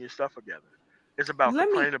about getting your stuff together. It's about Let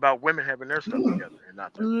me complaining about women having their stuff Mm. together and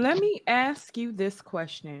not theirs. let me ask you this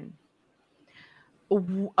question.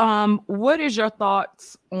 What is your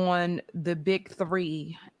thoughts on the big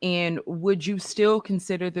three, and would you still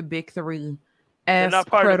consider the big three They're as not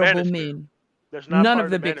part of the credible manosphere. men? That's not None part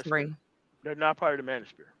of of the the big manosphere. three. They're not part of the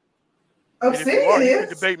manosphere. And if you Obsidian are, you can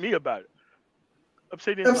is. debate me about it.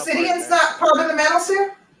 Obsidian's not part of the Obsidian's not manosphere. part of the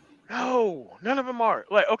Manosphere? No, none of them are.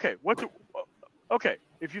 Like, okay, okay,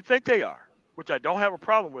 if you think they are, which I don't have a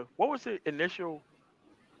problem with, what was the initial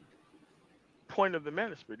point of the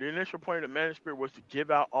manosphere. The initial point of the manosphere was to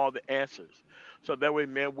give out all the answers, so that way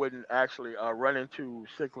men wouldn't actually run into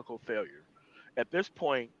cyclical failure. At this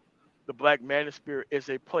point, the black manosphere is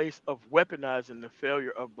a place of weaponizing the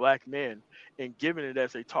failure of black men and giving it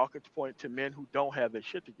as a talking point to men who don't have their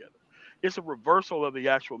shit together. It's a reversal of the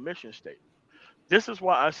actual mission statement. This is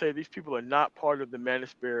why I say these people are not part of the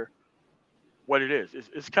manosphere. What it is,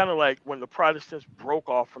 it's kind of like when the Protestants broke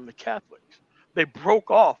off from the Catholics. They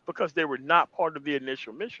broke off because they were not part of the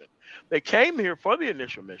initial mission. They came here for the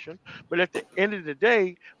initial mission, but at the end of the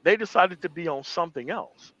day, they decided to be on something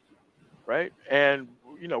else, right? And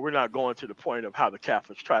we're not going to the point of how the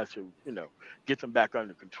Catholics try to, get them back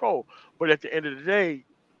under control. But at the end of the day,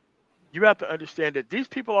 you have to understand that these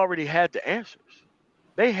people already had the answers.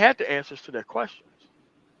 They had the answers to their questions.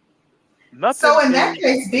 So Nothing in that is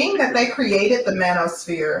case, being that they created the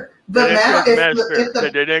manosphere, They the didn't man create the if manosphere. They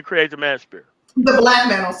didn't create the manosphere. the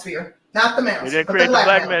black manosphere, not the They manosphere, didn't but the create the black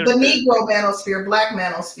black the manosphere. Negro manosphere, black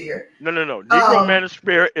manosphere. No, no, no. Negro Um,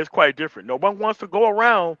 manosphere is quite different. No one wants to go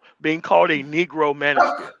around being called a Negro of,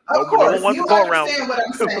 manosphere. of No one course, wants to you go around understand what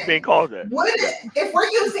I'm being saying. called that. Would Yeah. it, if we're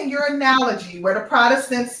using your analogy where the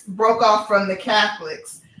Protestants broke off from the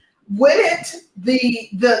Catholics, wouldn't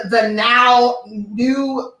the now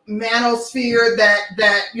new manosphere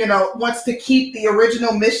that wants to keep the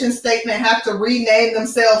original mission statement have to rename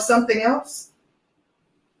themselves something else?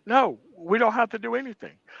 No, we don't have to do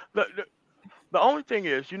anything. The only thing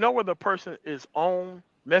is, whether a person is on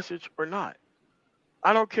message or not.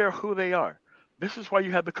 I don't care who they are. This is why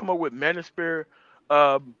you have to come up with Manosphere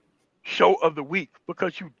um, show of the week,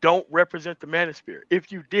 because you don't represent the Manosphere.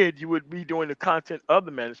 If you did, you would be doing the content of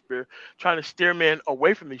the Manosphere, trying to steer men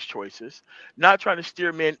away from these choices, not trying to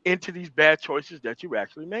steer men into these bad choices that you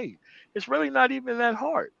actually made. It's really not even that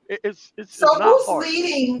hard. So It's not who's hard.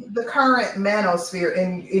 leading the current manosphere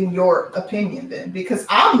in your opinion then? Because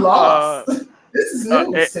I'm Uh, lost. This is uh,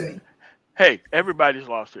 eh, news to me. hey, everybody's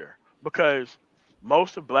lost here because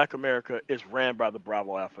most of Black America is ran by the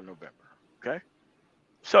Bravo Alpha November. Okay,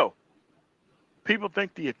 so people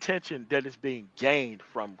think the attention that is being gained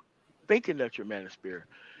from thinking that you're manosphere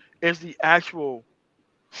is the actual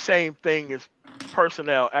same thing as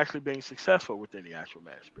personnel actually being successful within the actual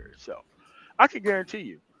manosphere itself. I can guarantee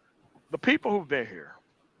you, the people who've been here,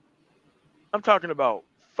 I'm talking about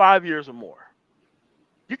 5 years or more.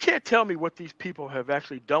 You can't tell me what these people have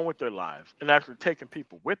actually done with their lives and actually taken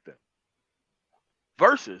people with them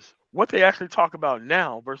versus what they actually talk about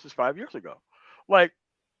now versus 5 years ago. Like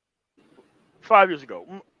 5 years ago,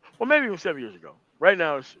 well, maybe even 7 years ago. Right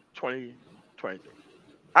now it's 2023.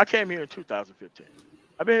 I came here in 2015.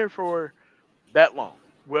 I've been here for that long.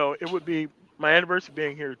 Well, it would be my anniversary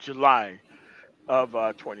being here July of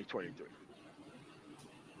 2023.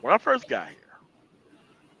 When I first got here,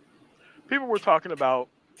 people were talking about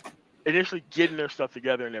initially getting their stuff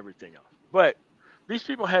together and everything else. But these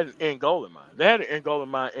people had an end goal in mind. They had an end goal in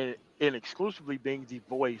mind in exclusively being the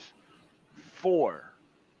voice for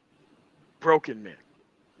broken men.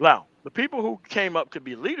 Now, the people who came up to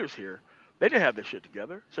be leaders here, they didn't have their shit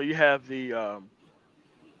together. So you have the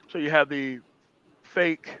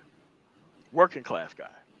fake working class guy.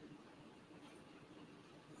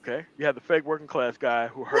 Okay, you have the fake working class guy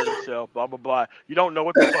who hurt himself, blah blah blah. You don't know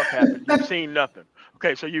what the fuck happened. You've seen nothing.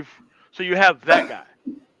 Okay, so you have that guy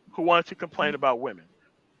who wanted to complain about women.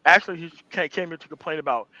 Actually, he came here to complain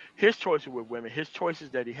about his choices with women, his choices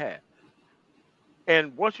that he had.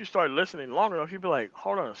 And once you start listening long enough, you'd be like,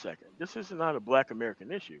 hold on a second. This is not a Black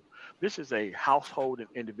American issue. This is a household and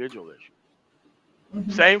individual issue.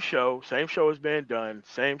 Mhm. Same show is being done.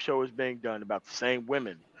 Same show is being done about the same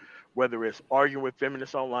women. Whether it's arguing with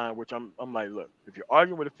feminists online, which I'm like, look, if you're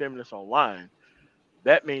arguing with a feminist online,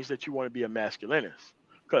 that means that you want to be a masculinist,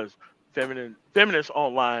 because feminists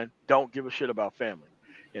online don't give a shit about family,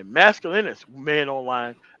 and masculinist men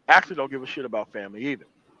online actually don't give a shit about family either.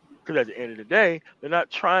 Because at the end of the day, they're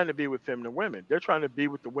not trying to be with feminine women. They're trying to be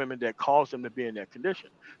with the women that cause them to be in that condition,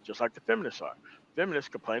 just like the feminists are. Feminists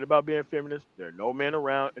complain about being feminists. There are no men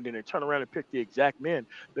around, and then they turn around and pick the exact men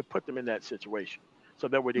that put them in that situation. So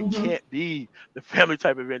that way they Mhm. can't be the family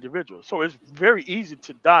type of individual. So it's very easy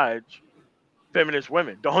to dodge feminist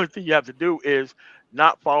women. The only thing you have to do is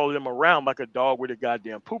not follow them around like a dog with a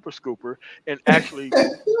goddamn pooper scooper, and actually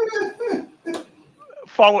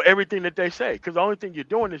follow everything that they say. Because the only thing you're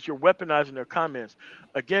doing is you're weaponizing their comments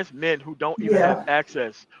against men who don't even have Yeah.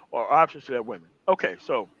 access or options to that women. Okay,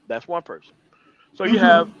 so that's one person. So you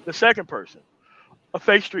have Mhm. the second person, a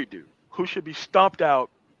fake street dude who should be stomped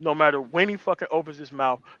out no matter when he fucking opens his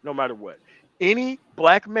mouth, no matter what. Any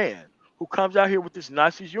black man who comes out here with this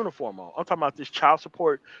Nazis uniform on, I'm talking about this child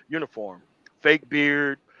support uniform, fake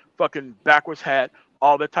beard, fucking backwards hat,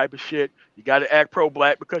 all that type of shit. You got to act pro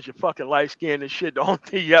black because you're fucking light skinned and shit. The only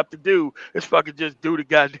thing you have to do is fucking just do the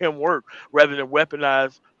goddamn work rather than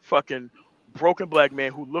weaponize fucking broken black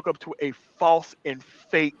men who look up to a false and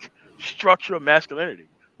fake structure of masculinity,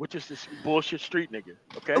 which is this bullshit street nigga.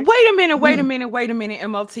 Okay. Wait a minute, wait a Mhm. minute, wait a minute,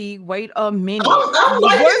 MOT. Wait a minute. I'm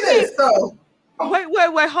liking Wasn't this though. Oh,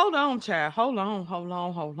 wait, hold on, child. Hold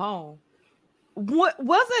on. What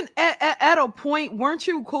wasn't at a point, weren't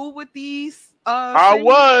you cool with these I saying?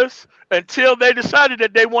 was until they decided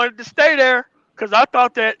that they wanted to stay there because I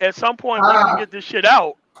thought that at some point once we ah, get this shit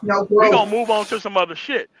out, no we gonna move growth. on to some other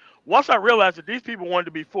shit. Once I realized that these people wanted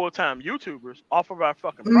to be full time YouTubers off of our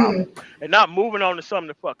fucking Mm, problem and not moving on to something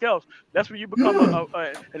the fuck else, that's when you become mm.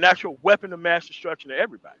 an actual weapon of mass destruction to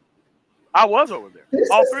everybody. I was over there, This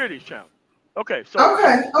all is three of these channels. Okay,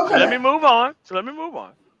 okay. so let me Okay. move on.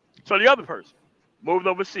 So the other person moved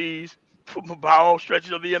overseas by all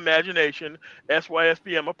stretches of the imagination,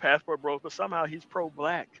 SYSBM, a passport bros, but somehow he's pro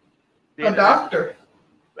black. A Then it happens. doctor.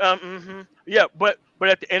 Yeah, but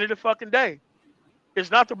at the end of the fucking day,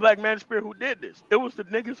 it's not the black manosphere who did this. It was the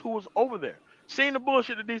niggas who was over there. Seeing the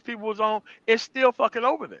bullshit that these people was on, it's still fucking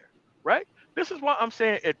over there. Right? This is why I'm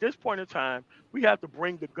saying at this point in time, we have to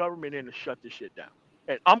bring the government in to shut this shit down.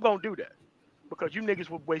 And I'm gonna do that. Because you niggas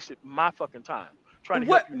would wasted my fucking time trying to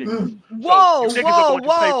help What? you niggas. Mm. So you niggas are going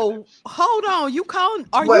to pay for Whoa. this. Hold on. You calling?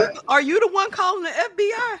 What Are you the one calling the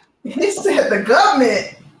FBI? he said? The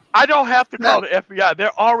government. I don't have to call Not, the FBI.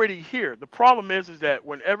 They're already here. The problem is that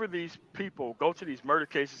whenever these people go to these murder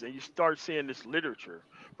cases and you start seeing this literature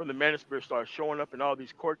from the manosphere start showing up in all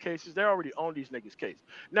these court cases, they're already on these niggas' case.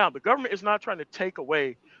 Now, the government is not trying to take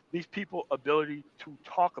away these people's ability to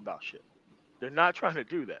talk about shit. They're not trying to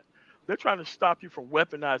do that. They're trying to stop you from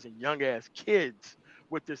weaponizing young ass kids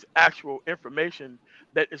with this actual information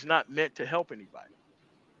that is not meant to help anybody.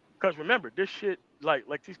 Because remember, this shit, like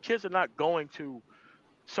these kids are not going to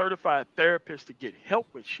certified therapists to get help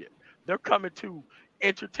with shit. They're coming to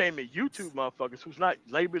entertainment YouTube motherfuckers who's not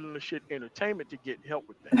labeling the shit entertainment to get help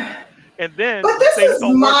with things. And then but when this things is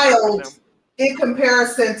don't work out for mild them, in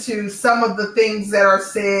comparison to some of the things that are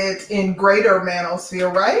said in greater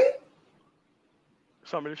manosphere, right?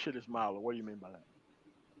 some of this shit is milder. What do you mean by that?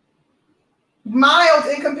 Mild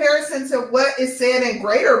in comparison to what is said in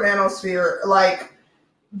greater manosphere. Like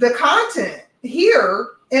the content here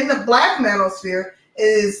in the black manosphere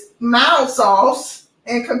is mild sauce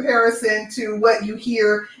in comparison to what you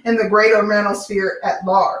hear in the greater manosphere at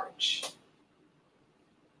large.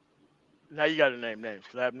 Now you got to name names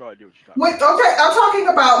because I have no idea what you're talking With, okay, I'm talking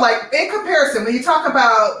about like in comparison when you talk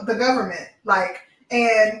about the government, like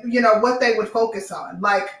and what they would focus on,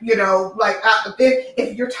 like like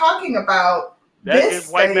if you're talking about about. That this is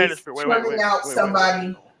white space manosphere. turning out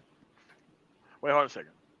somebody. Wait, hold on a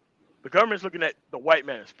second. The government's looking at the white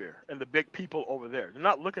manosphere and the big people over there. They're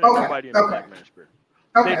not looking at Okay, nobody in the okay, black manosphere.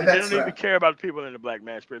 okay, They that's don't even right. care about the people in the black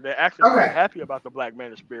manosphere. They're actually very Okay, happy about the black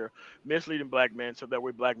manosphere misleading black men so that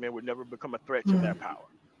way black men would never become a threat to their mm, power.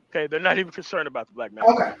 Okay, they're not even concerned about the black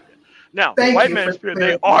okay. manosphere yet. Now, the Thank white you for manosphere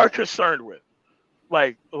they clarifying. are concerned with.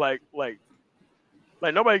 Like, like, like,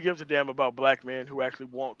 like nobody gives a damn about black men who actually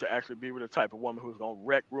want to actually be with a type of woman who's gonna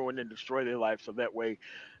wreck, ruin, and destroy their life so that way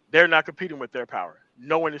they're not competing with their power.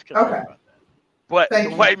 No one is concerned Okay, about that. But the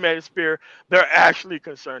thank you. white manosphere, they're actually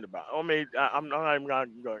concerned about. I mean, I'm not even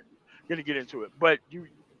gonna get into it, but you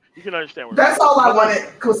can understand what I'm That's saying. all I Nobody,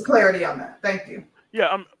 wanted was clarity on that. Thank you.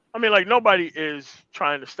 yeah, I mean, like nobody is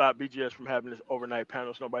trying to stop BGS from having this overnight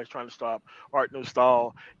panels. Nobody's trying to stop Art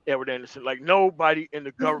Nostal, Edward Anderson. Like nobody in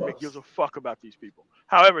the Of government gives course. a fuck about these people.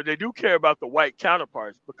 However, they do care about the white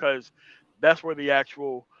counterparts because that's where the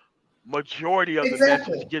actual majority of the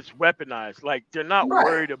message Exactly. gets weaponized. Like they're not Right.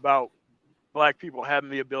 worried about black people having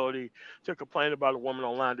the ability to complain about a woman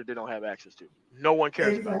online that they don't have access to. No one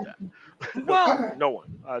cares about that. Exactly. No, Well, Okay. no one.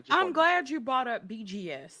 I just I'm wanted to say glad you brought up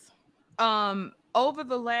BGS. Over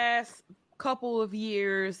the last couple of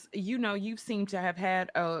years, you seem to have had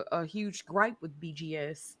a huge gripe with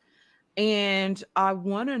BGS. And I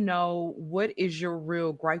want to know, what is your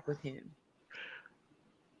real gripe with him?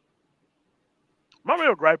 my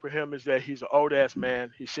real gripe with him is that he's an old ass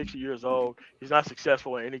man. He's 60 years old. He's not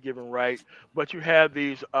successful in any given right. But you have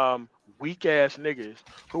these weak ass niggas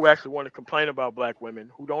who actually want to complain about black women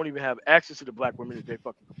who don't even have access to the black women that they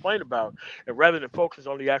fucking complain about. And rather than focus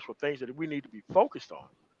on the actual things that we need to be focused on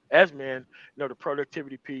as men, the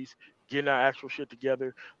productivity piece, getting our actual shit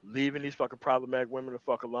together, leaving these fucking problematic women the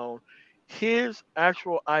fuck alone. His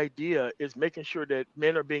actual idea is making sure that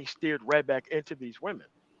men are being steered right back into these women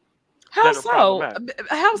How that are so? problematic.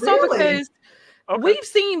 How so? Really? Because Okay. we've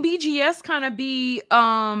seen BGS kind of be,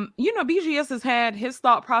 BGS has had his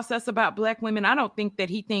thought process about black women. I don't think that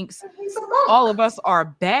he thinks He's a monk. all of us are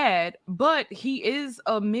bad, but he is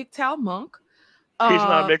a MGTOW monk. He's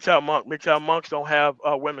not a Uh, MGTOW monk. MGTOW monks don't have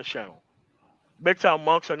a women's channel. MGTOW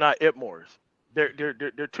monks are not Itmores. They're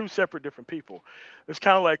two separate different people. It's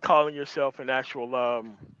kind of like calling yourself an actual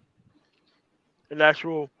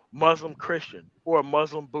Muslim Christian or a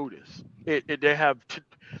Muslim Buddhist. They have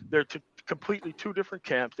they're completely two different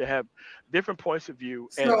camps. They have different points of view,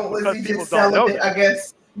 and So is because he people just don't know celibate? that, I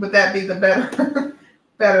guess would that be the better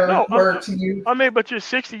better no, word to use? I mean, but you're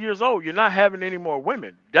 60 years old. You're not having any more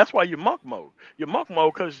women. That's why you're monk mode. You're monk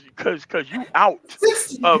mode because you out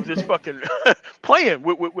 60. of this fucking playing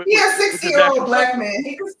He a with 60 this year old actual black substance. man.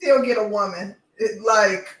 He can still get a woman.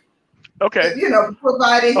 Okay,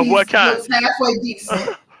 Provided of he what kind? looks halfway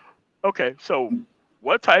decent. Okay, so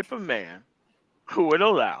what type of man who would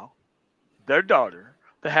allow their daughter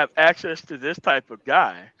to have access to this type of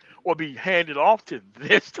guy or be handed off to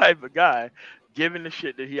this type of guy, given the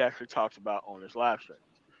shit that he actually talks about on his live streams?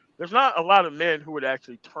 There's not a lot of men who would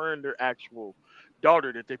actually turn their actual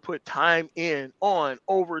daughter that they put time in on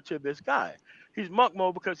over to this guy. He's monk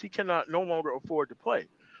mode because he cannot no longer afford to play.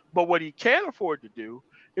 But what he can afford to do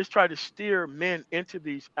is try to steer men into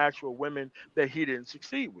these actual women that he didn't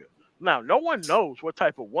succeed with. Now, no one knows what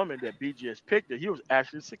type of woman that BGS picked that he was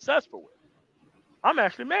actually successful with. I'm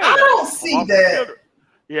actually mad I at him. don't I'm see off the that. field.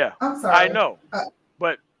 Yeah, I'm I sorry. know. Uh,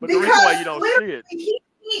 But the reason why because you don't literally see it, he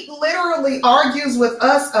literally argues with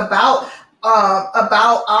us about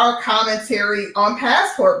our commentary on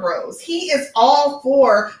Passport Bros. He is all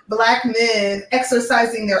for black men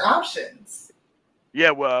exercising their options.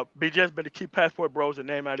 yeah, well, BJ's better keep Passport Bros'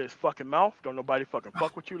 name out of his fucking mouth. Don't nobody fucking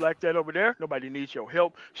fuck with you like that over there. Nobody needs your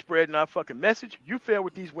help spreading our fucking message. You fail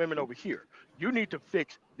with these women over here. You need to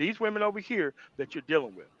fix these women over here that you're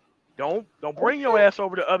dealing with. Don't bring your Okay. ass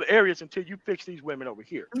over to other areas until you fix these women over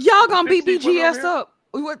here. y'all When you gonna fix beat these women over BGS here, up.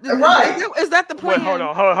 What Right. is that the well, hold plan?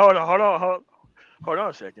 on, hold on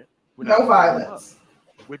a second. We're not No gonna beat him up. violence.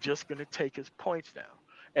 We're just going to take his points down.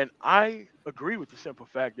 And I agree with the simple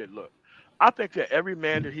fact that, look, I think that every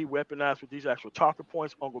man that he weaponized with these actual talking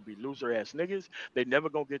points are going to be loser ass niggas. They never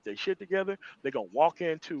going to get their shit together. They're going to walk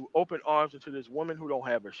into open arms into this woman who don't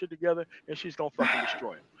have her shit together, and she's going to fucking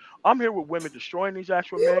destroy him. I'm here with women destroying these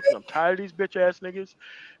actual men because I'm tired of these bitch ass niggas.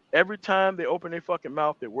 Every time they open their fucking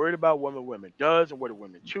mouth, they're worried about what a woman does and what a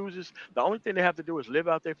woman chooses. The only thing they have to do is live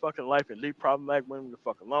out their fucking life and leave problematic women the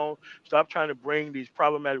fuck alone. Stop trying to bring these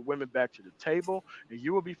problematic women back to the table, and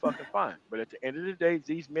you will be fucking fine. But at the end of the day,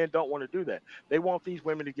 these men don't want to do that. They want these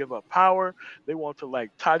women to give up power. They want to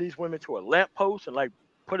like tie these women to a lamppost and like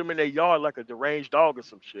put them in their yard like a deranged dog or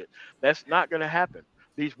some shit. That's not gonna happen.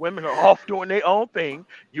 These women are off doing their own thing.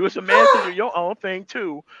 You as a man can do your own thing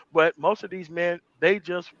too, but most of these men, they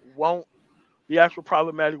just want the actual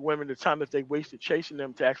problematic women the time that they wasted chasing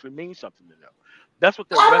them to actually mean something to them. That's what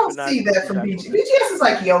they're I don't see weaponizing with that these from actual BG. men. BGS is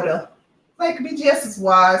like Yoda. Like BGS is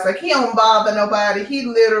wise. Like he don't bother nobody. He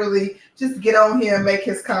literally just get on here and make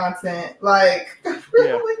his content. Like Yeah,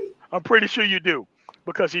 really? I'm pretty sure you do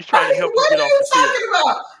because he's trying to Like, help you what get are off you the field. talking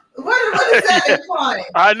about? What is that Yeah, implying?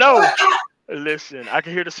 I know. What Listen, I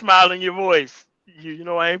can hear the smile in your voice. You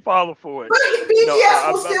know I ain't falling for it. But No, BGS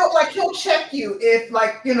will I'm still like he'll check you if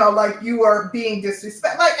like you are being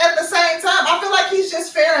disrespectful. Like at the same time, I feel like he's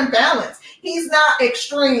just fair and balanced. He's not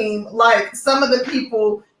extreme like some of the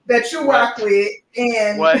people that you rock what? with,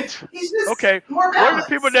 and What? he's just Okay. more What are the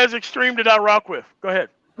people balanced. that's extreme that I rock with? Go ahead.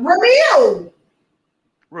 Ramil,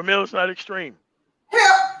 Ramil's not extreme.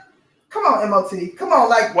 hell, come on, MOT, come on,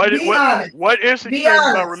 like What be what honest, what is be extreme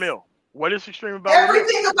about honest. Ramil? What is extreme about Ramil?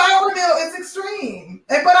 Everything about Ramil is extreme,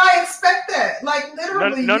 but I expect that. Like No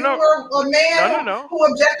literally, no you no were a man no no who, no. who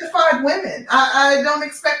objectified women. I don't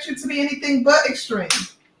expect you to be anything but extreme.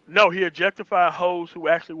 No, he objectified hoes who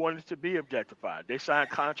actually wanted to be objectified. They signed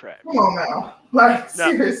Come contracts. on now, like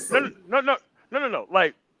Now, no, seriously. no.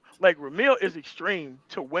 Like Ramil is extreme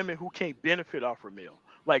to women who can't benefit off Ramil.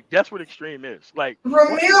 Like that's what extreme is. Like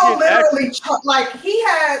once you Ramil get access, literally like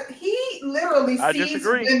he literally I sees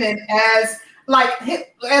disagree. women as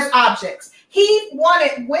as objects. He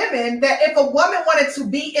wanted women that if a woman wanted to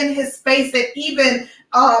be in his space and even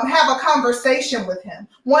have a conversation with him,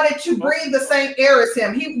 wanted to Oh, breathe the same air as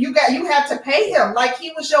him, you had to pay him like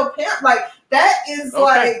he was your pimp. Like that is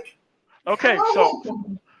okay, like come okay. So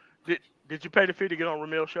on. did did you pay the fee to get on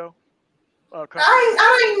Ramil's show? Country.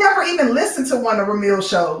 I ain't never even listened to one of Ramil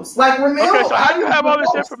shows. Like Okay, Ramil, so how I you don't have all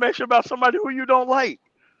this know. information about somebody who you don't like?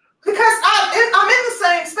 Because I'm in the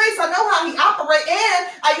same space. I know how he operates,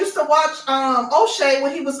 and I used to watch O'Shea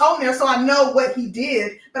when he was on there, so I know what he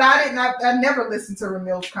did. But I didn't. I never listened to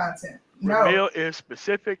Ramil's content. No. Ramil is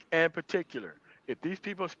specific and particular. If these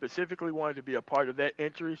people specifically wanted to be a part of that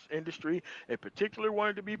industry, in particular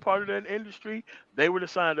wanted to be part of that industry, they would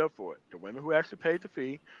have signed up for it. The women who actually paid the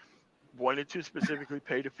fee wanted to specifically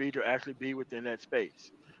pay the fee to actually be within that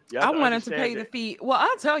space. You have I to wanted to pay understand the that. fee. Well,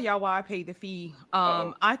 I'll tell y'all why I paid the fee. Uh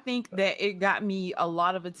oh. I think that it got me a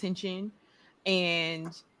lot of attention,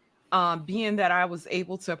 and being that I was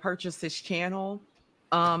able to purchase this channel,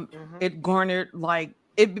 Hmm. it garnered like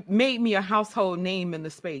it made me a household name in the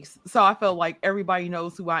space. So I felt like everybody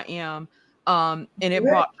knows who I am. And it Yeah.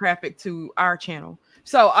 brought traffic to our channel.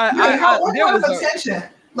 So Yeah. What there kind was of a attention?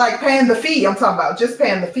 Like paying the fee? I'm talking about just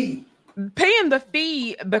paying the fee. paying the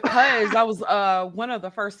fee because I was one of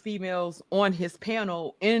the first females on his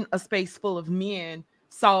panel in a space full of men.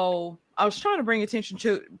 So I was trying to bring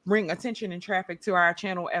attention and traffic to our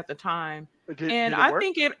channel at the time. And Did it I work?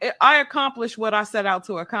 think I accomplished what I set out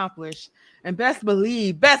to accomplish. And best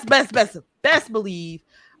believe, best believe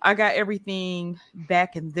I got everything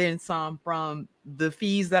back and then some from the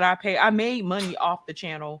fees that I pay. I made money off the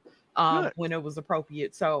channel Good. when it was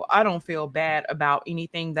appropriate. So I don't feel bad about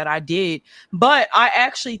anything that I did. But I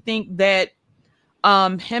actually think that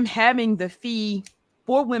him having the fee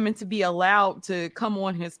for women to be allowed to come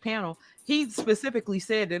on his panel, he specifically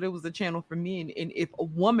said that it was a channel for men. And if a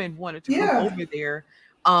woman wanted to come Yeah. over there,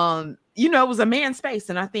 it was a man space.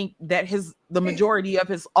 And I think that the Right. majority of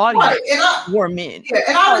his And audience were men.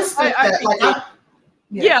 I So respect I that. think Like that,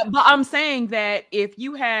 yeah. yeah, but I'm saying that if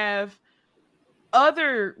you have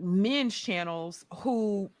other men's channels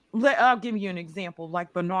I'll give you an example,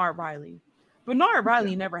 like Bernard Riley. Bernard Yeah.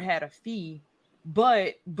 Riley never had a fee,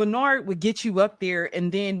 but Bernard would get you up there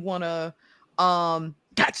and then wanna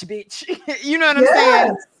gotcha bitch. You know what I'm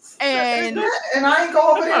saying? Yes. And And I ain't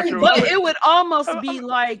go over That's there not and true. but get it. it would almost I'm, be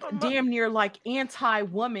like I'm, damn near like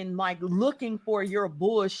anti-woman, like looking for your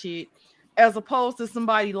bullshit, as opposed to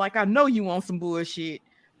somebody like, I know you want some bullshit.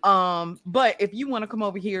 But if you want to come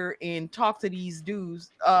over here and talk to these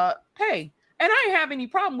dudes, hey, and I ain't have any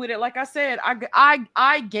problem with it. Like I said,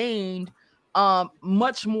 I gained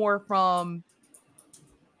much more from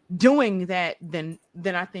doing that than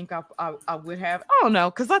I think I would have. I don't know,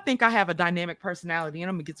 because I think I have a dynamic personality, and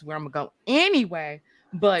I'm gonna get to where I'm gonna go anyway.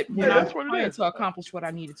 But when Hey, I Yeah. was that's what it trying is. to accomplish what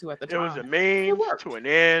I needed to at the It was time, a it means to worked. an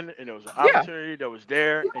end, and it was an Yeah, opportunity that was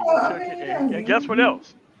there, and you Yeah, I took it. And guess what mean,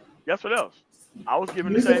 else? Guess what else? I was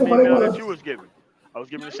given the use it for same what it email that you was. was given. I was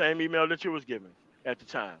given the same email that you was given at the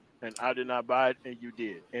time, and I did not buy it, and you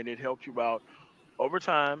did, and it helped you out over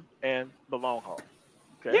time and the long haul.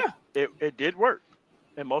 Okay, yeah. it did work,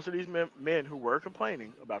 and most of these men who were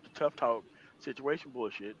complaining about the tough talk situation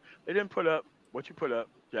bullshit, they didn't put up what you put up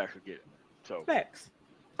to actually get it. So Facts.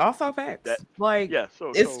 Also that, facts. Like yeah.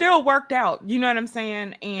 So it so still worked out. You know what I'm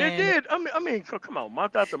saying? it And did. I mean, come on,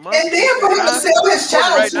 month after month, And then week for at a him to time. sell his According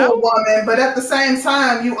channel right to a now, woman, but at the same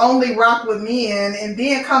time you only rock with men, and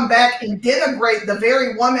then come back and denigrate the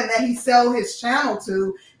very woman that he sell his channel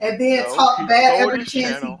to, and then no, talk he bad sold every his chance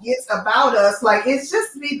he channel. gets about us. Like it's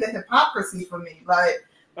just be the hypocrisy for me. Like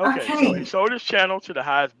I Okay, so he can't. sold his channel to the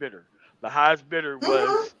highest bidder. The highest bidder Hmm.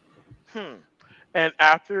 was And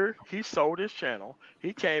after he sold his channel,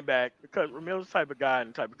 he came back because Ramil's the type of guy and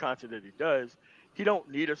the type of content that he does. He don't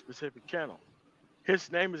need a specific channel.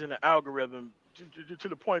 His name is in the algorithm to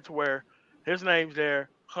the point to where his name's there,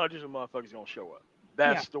 hundreds of motherfuckers gonna show up.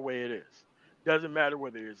 yeah. That's the way it is. Doesn't matter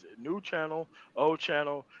whether it's a new channel, old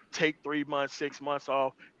channel, take 3 months, 6 months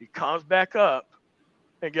off. He comes back up,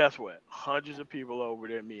 and guess what? Hundreds of people over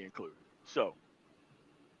there, me included. So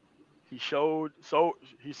he sold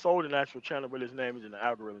an actual channel, but his name is in the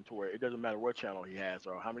algorithm to where it doesn't matter what channel he has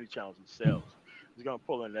or how many channels he sells. He's gonna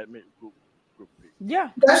pull in that group of people. Yeah.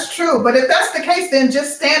 That's true. But if that's the case, then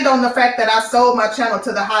just stand on the fact that I sold my channel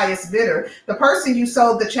to the highest bidder. The person you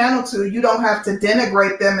sold the channel to, you don't have to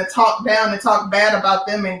denigrate them and talk down and talk bad about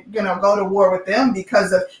them and go to war with them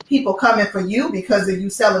because of people coming for you because of you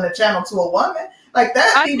selling the channel to a woman. Like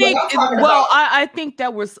that I be what think I'm talking well, about. I think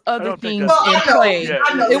there was I other don't think things Well, that's in play. yeah.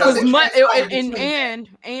 I know It there's was a much transpire between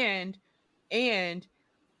that. and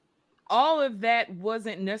all of that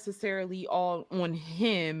wasn't necessarily all on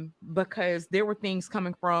him, because there were things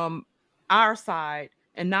coming from our side,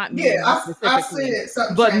 and not me Yeah, and you I specifically, said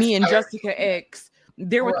something but me and transpired. Jessica X.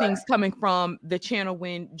 There were Right. things coming from the channel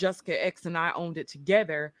when Jessica X and I owned it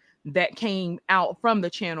together that came out from the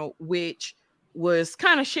channel, which was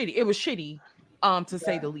kind of shitty. It was shitty, to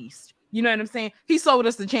say Yeah. the least. You know what I'm saying? He sold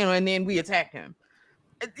us the channel and then we attacked him.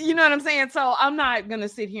 You know what I'm saying? So I'm not gonna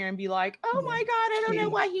sit here and be like, oh Yeah. my God, I don't know She.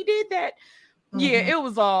 why he did that. Yeah, Hmm. it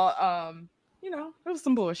was all it was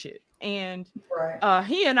some bullshit. And Right.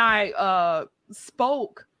 he and I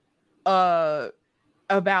spoke uh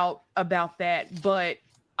about that, but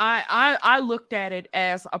I looked at it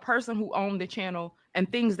as a person who owned the channel and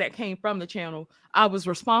things that came from the channel I was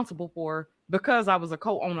responsible for because I was a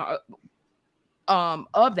co-owner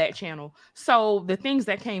of that channel. So the things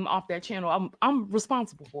that came off that channel I'm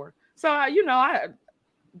responsible for. So I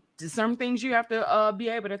some things you have to be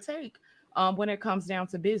able to take when it comes down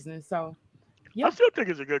to business. So I yeah. still think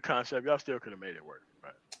it's a good concept. Y'all still could have made it work.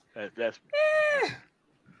 Right? That's me. That's Eh, me.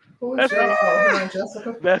 Who is That's me. your? Oh, her and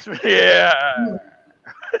Jessica. That's me. Yeah. Hmm.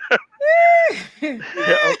 eh.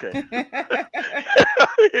 Yeah. Okay.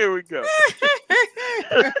 Here we go.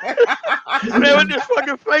 Man, with this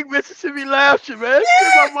fucking fake Mississippi laugh shit, man.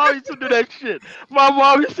 Shit, my mom used to do that shit. My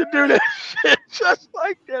mom used to do that shit just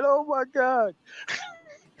like that. Oh my god.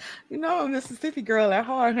 I'm a Mississippi girl at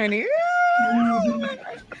heart, honey. Mhm.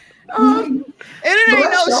 Um, and it ain't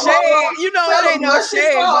Bless no your shade, heart. it Tell ain't them no bless his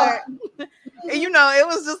shade, heart. but it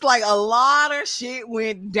was just like a lot of shit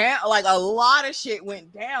went down, like a lot of shit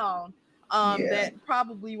went down. Yeah. That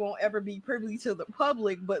probably won't ever be privy to the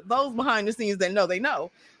public, but those behind the scenes that know, they know.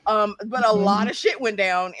 But a lot Mhm. of shit went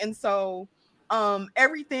down, and so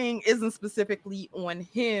everything isn't specifically on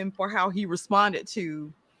him for how he responded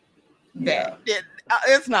to that. Yeah.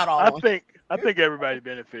 It's not all I on think I think everybody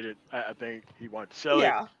benefited. I think he wanted to him. sell it.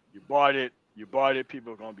 Yeah. You bought it. You bought it.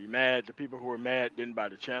 People are gonna be mad. The people who were mad didn't buy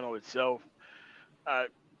the channel itself. I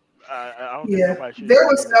I don't think Yeah. nobody should There even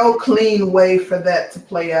was be no mad. clean way for that to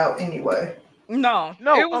play out anyway. No,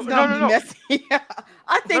 No, it was no, gonna no, be no, messy.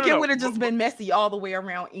 I no, think no, it no. would have just been messy all the way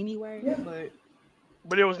around anyway. Yeah.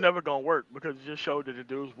 But it was never gonna work because it just showed that the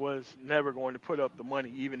dudes was never going to put up the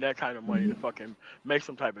money, even that kind of money, to Mhm. fucking make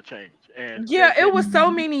some type of change. And Yeah, they it was so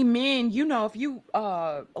Mhm. many men. If you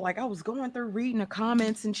like, I was going through reading the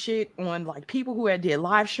comments and shit on like people who had did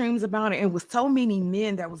live streams about it. And it was so many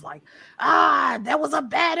men that was like, that was a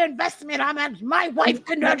bad investment. My wife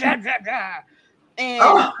can da, da, da, da. And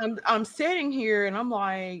Oh, I'm sitting here and I'm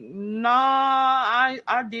like, nah,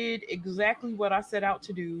 I did exactly what I set out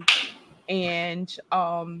to do. And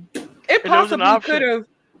it and it was an possibly could option. have,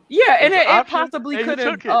 yeah, It and was an it option, possibly and you could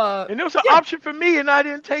have took it. And it was an yeah. option for me, and I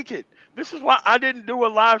didn't take it. This is why I didn't do a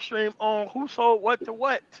live stream on who sold what to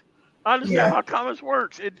what. I understand yeah. how commerce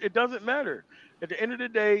works. It doesn't matter. At the end of the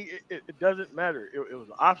day, it doesn't matter. It was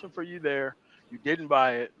an option for you there. You didn't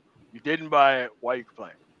buy it. You didn't buy it. Why you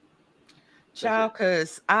complaining? That's it. Child,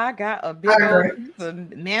 cause I got a I big old agree. piece of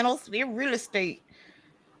manosphere real estate.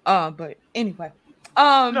 But anyway,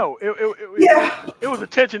 um, No, Yeah. it was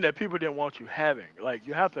attention that people didn't want you having. Like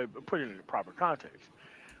you have to put it in the proper context.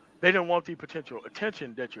 They didn't want the potential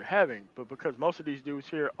attention that you're having, but because most of these dudes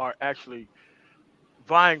here are actually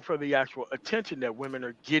vying for the actual attention that women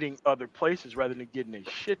are getting other places rather than getting their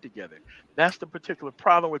shit together. That's the particular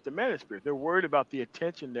problem with the manosphere. They're worried about the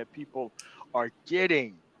attention that people are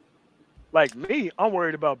getting. Like me, I'm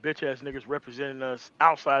worried about bitch ass niggas representing us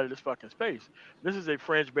outside of this fucking space. This is a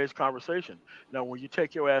fringe based conversation. Now, when you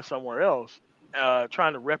take your ass somewhere else,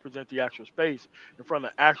 trying to represent the actual space in front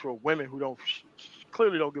of actual women who don't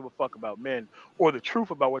clearly don't give a fuck about men or the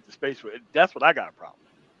truth about what the space was, that's what I got a problem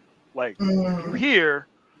with. Like, you Mm. here,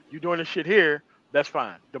 you doing this shit here, that's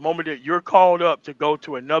fine. The moment that you're called up to go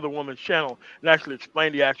to another woman's channel and actually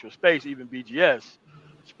explain the actual space, even BGS,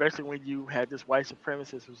 especially when you had this white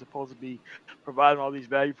supremacist who's supposed to be providing all these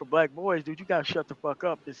value for black boys, dude, you gotta shut the fuck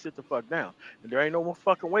up and sit the fuck down. And there ain't no more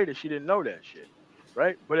fucking way that she didn't know that shit,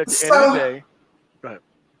 right? But at the end of the So, day, go ahead.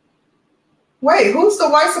 wait, who's the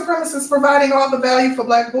white supremacist providing all the value for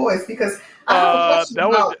black boys? Because I have a Uh, question that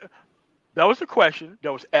was about. That was the question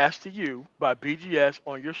that was asked to you by BGS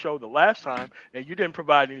on your show the last time, and you didn't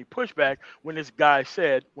provide any pushback when this guy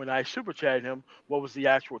said, when I super chatted him, what was the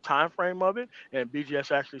actual time frame of it, and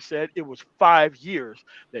BGS actually said it was 5 years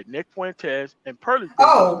that Nick Fuentes and Pearly Thing was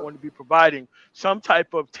Oh, going to be providing some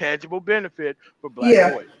type of tangible benefit for black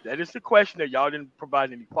yeah. boys. That is the question that y'all didn't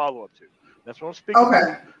provide any follow up to. That's what I'm speaking to Okay.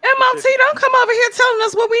 MLT, don't specifically. come over here telling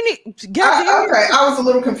us what we need. God damn Okay. it. I was a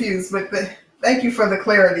little confused, but thank you for the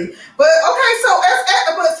clarity. But okay, so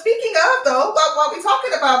but speaking of though, while we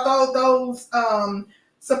talking about those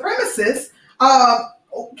supremacists, um,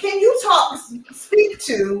 can you speak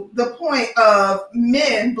to the point of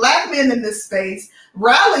black men in this space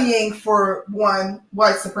rallying for one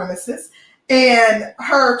white supremacist and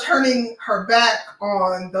her turning her back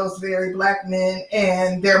on those very black men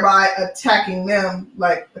and thereby attacking them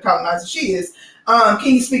like the colonizer she is? Can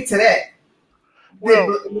you speak to that? did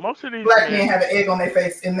Well, most of these black men men. have an egg on their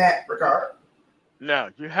face in that regard. Now,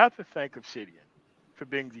 you have to thank Obsidian for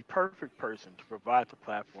being the perfect person to provide the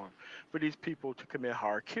platform for these people to commit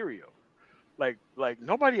harakiri. Like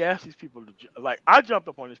nobody asked these people to like. I jumped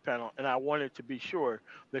up on this panel and I wanted to be sure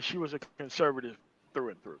that she was a conservative through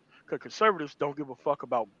and through. Because conservatives don't give a fuck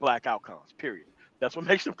about black outcomes. Period. That's what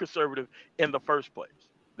makes them conservative in the first place.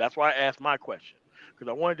 That's why I asked my question because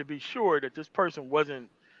I wanted to be sure that this person wasn't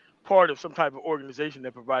part of some type of organization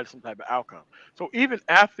that provided some type of outcome. So even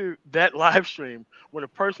after that live stream, when a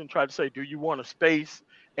person tried to say, "Do you want a space?"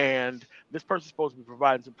 and this person's supposed to be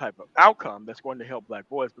providing some type of outcome that's going to help black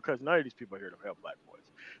boys, because none of these people are here to help black boys.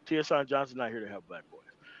 T.S. Johnson not here to help black boys.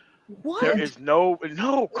 There What? is no,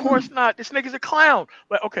 of course not. This nigga's a clown.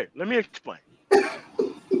 Like, okay, let me explain.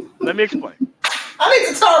 Let me explain. I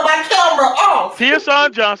need to turn my camera off. T.S.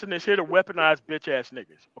 Johnson is here to weaponize bitch ass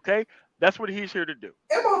niggas. Okay, that's what he's here to do.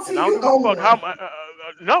 MOT, And I don't you give a own fuck how one. much.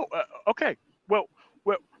 No, okay. Well,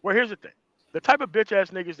 well. Here's the thing: the type of bitch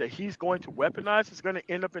ass niggas that he's going to weaponize is going to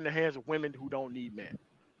end up in the hands of women who don't need men.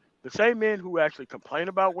 The same men who actually complain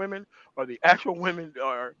about women are the actual women,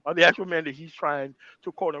 are the actual men that he's trying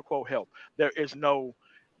to quote unquote help. There is no.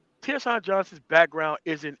 T.S. Johnson's background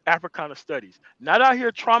is in Africana studies, not out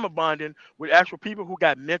here trauma bonding with actual people who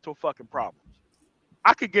got mental fucking problems.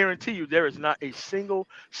 I could guarantee you there is not a single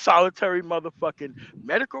solitary motherfucking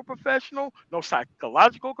medical professional, no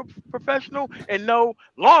psychological professional, and no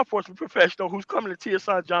law enforcement professional who's coming to T.S.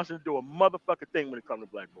 Johnson to do a motherfucking thing when it comes to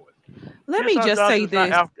black boys. Let me T.S. just Johnson say is not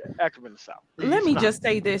this. active in the South. Let He's me not. just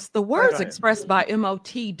say this. The Go words ahead. expressed by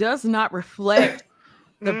MOT does not reflect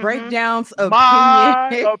the Mm-hmm. breakdowns opinion. My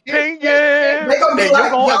They opinion. gonna be Then you're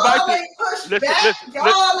like, gonna invite y'all the ain't pushed listen, back, listen,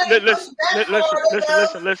 y'all ain't pushed back hard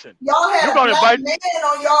enough. listen. Y'all You're had gonna black invite. men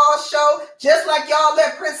on y'all show, just like y'all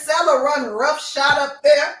let Priscilla run roughshod up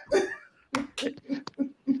there.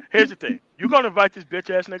 Here's the thing. You're gonna invite this bitch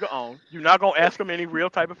ass nigga on. You're not gonna ask him any real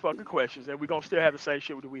type of fucking questions, and we're gonna still have the same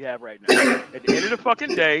shit that we have right now. At the end of the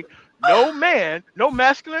fucking day, no man, no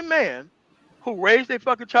masculine man who raised their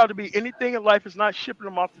fucking child to be anything in life is not shipping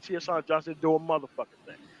them off to T.S. Johnson to do a motherfucking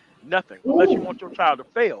thing. Nothing. Unless you Ooh. want your child to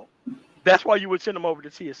fail. That's why you would send them over to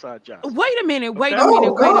T.S. Johnson. Wait a minute, wait Okay? a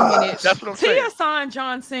minute, Oh wait a minute. gosh. That's what I'm saying. T.S.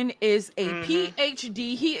 Johnson is a Mm-hmm.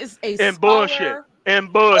 PhD. He is a And bullshit. scholar.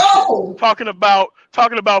 And bullshit. Oh, Talking about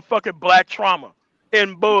fucking black trauma.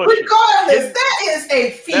 And bullshit. regardless, Getting that is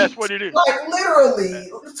a That's feat. what it is. Like literally.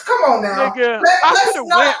 Come on now. Nigga, Let's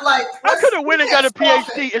not like I could have we went and can't got a scoff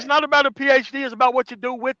at. PhD. It's not about a PhD, it's about what you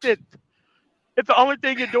do with it. If the only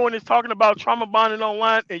thing you're doing is talking about trauma bonding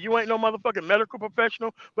online and you ain't no motherfucking medical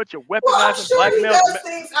professional, but you're Well, I'm weaponizing black sure he males. does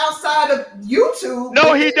things outside of YouTube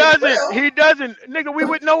No, with he it as doesn't. well. He doesn't. Nigga, we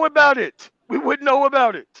would know about it. We would know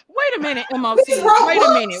about it. Wait a minute, He's MOT. wrote Wait a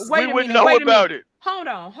minute, books. We wait a would minute, know wait a minute. about it. Hold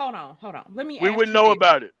on, hold on, hold on. Let me We ask would you know this.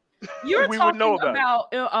 about it. You're We would know talking about it.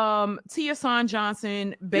 about T.S.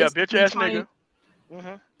 Johnson Yeah, bitch basically ass trying nigga.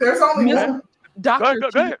 Mm-hmm. There's only Go Miss ahead. one. Dr. Go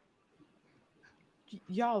T. ahead.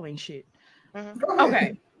 Y'all ain't shit. Mm-hmm. Go Okay.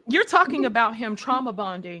 ahead. You're talking about him trauma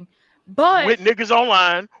bonding, but With niggas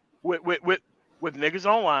online, with niggas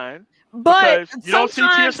online, but because you don't see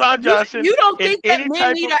sometimes T.S. you Johnson you don't in think that any men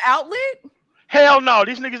type need of an outlet? hell no.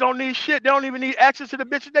 These niggas don't need shit. They don't even need access to the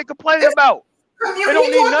bitches they complaining It's about. They don't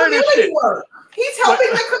he's need doing none of this community shit. work. He's What? helping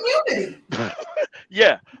the community.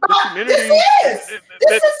 Yeah, the This community. is.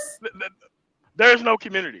 This is There's no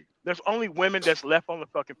community. There's only women that's left on the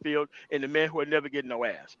fucking field and the men who are never getting no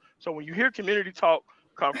ass. So when you hear community talk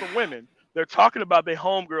come from women, they're talking about their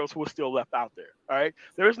homegirls who are still left out there. All right.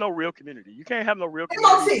 There is no real community. You can't have no real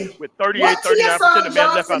community MOT. with What 38, 39% TSI of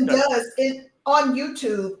men left out Johnson there. does on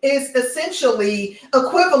YouTube is essentially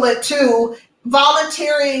equivalent to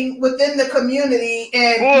volunteering within the community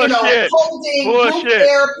and Bullshit. holding group Bullshit.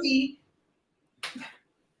 therapy.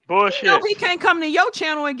 Bullshit. He can't come to your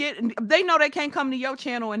channel and they know they can't come to your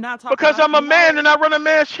channel and not talk Because about I'm you a man know. and I run a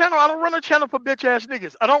man's channel. I don't run a channel for bitch ass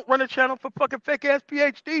niggas. I don't run a channel for fucking fake ass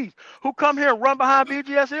PhDs who come here and run behind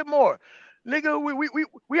BGS and more. Nigga,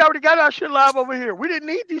 we already got our shit live over here. We didn't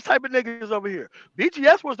need these type of niggas over here.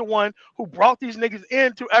 BGS was the one who brought these niggas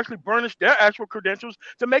in to actually burnish their actual credentials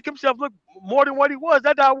to make himself look more than what he was.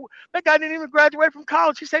 That guy didn't even graduate from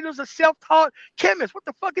college. He said he was a self-taught chemist. What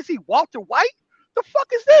the fuck is he, Walter White? The fuck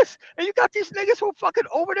is this? And you got these niggas who fucking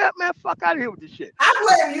over that, man. Fuck out of here with this shit.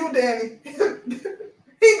 I blame you, Danny.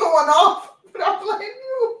 He going off, but I blame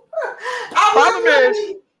you. I Problem blame is,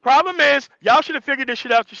 you. Problem is, y'all should have figured this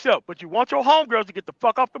shit out yourself. But you want your homegirls to get the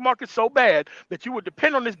fuck off the market so bad that you would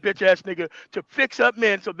depend on this bitch ass nigga to fix up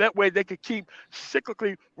men so that way they could keep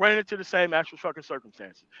cyclically running into the same actual fucking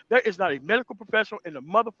circumstances. There is not a medical professional in the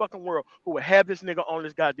motherfucking world who would have this nigga on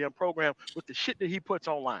this goddamn program with the shit that he puts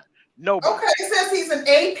online. Nobody. Okay, it says he's an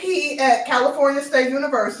AP at California State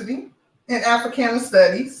University in Africana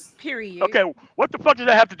Studies. Period. Okay, what the fuck does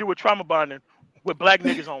that have to do with trauma bonding with black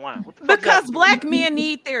niggas online? What the fuck does that have Because to do with black it? men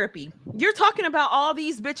need therapy. You're talking about all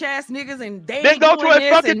these bitch ass niggas and they Then ain't go to doing a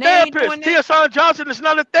this fucking and they ain't therapist. doing that. T.S. Johnson is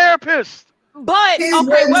not a therapist. But He's okay,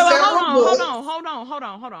 written well, several books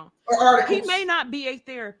hold on. or He may articles. not be a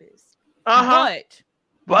therapist, Uh-huh. but,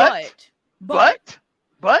 But, but,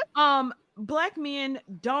 but, black men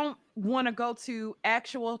don't want to go to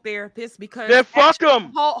actual therapists because then fuck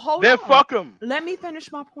them. hold Then on. fuck them. Let me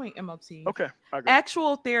finish my point, MOT. Okay, I agree.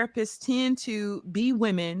 Actual therapists tend to be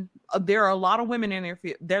women. There are a lot of women in their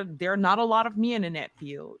field. There are not a lot of men in that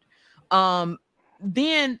field.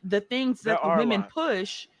 Then the things There that the are a women lot.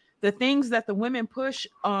 push, they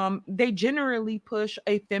generally push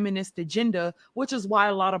a feminist agenda, which is why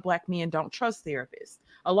a lot of black men don't trust therapists.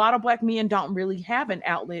 A lot of black men don't really have an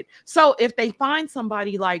outlet. So if they find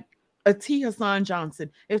somebody like a T.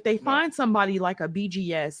 Johnson, if they No, find somebody like a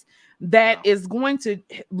BGS that no. is going to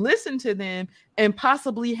listen to them and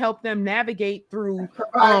possibly help them navigate through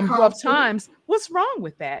Provide rough counsel times, what's wrong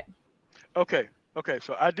with that? Okay,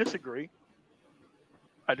 so I disagree.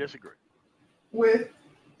 with.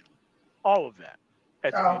 All of that.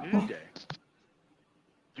 At the end of Oh, the day,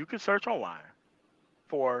 you can search online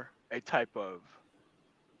for a type of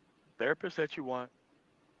therapist that you want.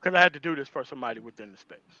 Because I had to do this for somebody within the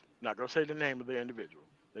space. Not gonna say the name of the individual.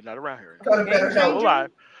 They're not around here go anymore. to Game better They're still help. changer.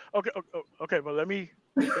 alive. Okay, but let me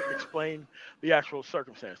explain the actual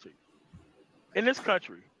circumstance to you. In this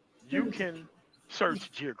country, you can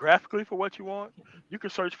search geographically for what you want. You can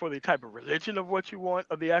search for the type of religion of what you want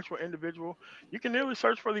of the actual individual. You can nearly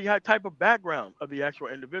search for the type of background of the actual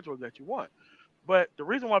individual that you want. But the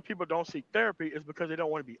reason why people don't seek therapy is because they don't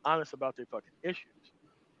want to be honest about their fucking issues.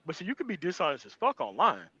 But see, you can be dishonest as fuck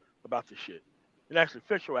online about this shit and actually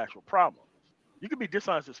fix your actual problems. You can be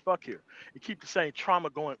dishonest as fuck here and keep the same trauma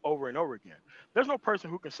going over and over again. There's no person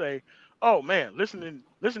who can say, "Oh man, listening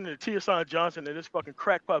to T.S. Johnson and this fucking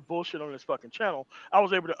crackpot bullshit on this fucking channel, I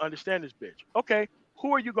was able to understand this bitch." Okay,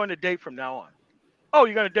 who are you going to date from now on? Oh,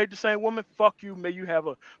 you're going to date the same woman? Fuck you. May you have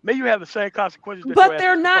the same consequences that your But ass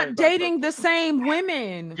they're was complaining not about in the first dating the place. same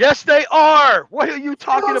women. Yes, they are. What are you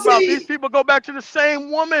talking about? These MOT, people go back to the same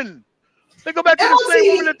woman. They go back to the same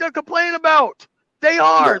woman that MOT. they're complaining about. They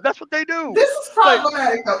are. That's what they do. This is Like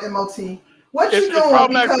problematic though, MOT. What you it's doing?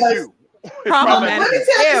 problematic for Because you. It's problematic for Problematic let me you. as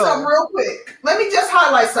tell you something hell. real quick. Let me just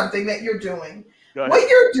highlight something that you're doing. Go What ahead.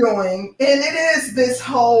 you're doing, and it is this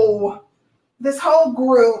whole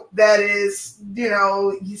group that is,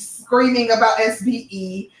 screaming about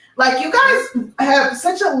SBE. Like you guys have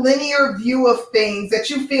such a linear view of things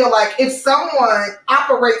that you feel like if someone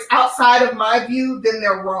operates outside of my view, then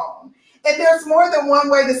they're wrong. And there's more than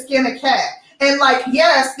one way to skin a cat. And like,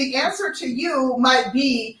 yes, the answer to you might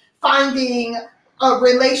be finding a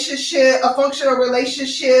relationship, a functional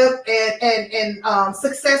relationship, and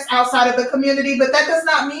success outside of the community. But that does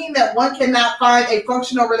not mean that one cannot find a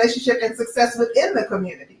functional relationship and success within the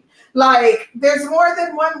community. Like, there's more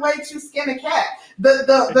than one way to skin a cat. The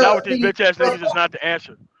the It's not the with these the, bitch ass niggas. It's the not the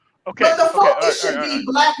answer. but Okay. the Okay. All focus right. All right. should All right. be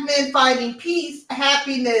black men finding peace,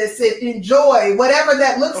 happiness, and joy, whatever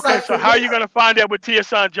that looks Okay. like So for how them. are you gonna find that with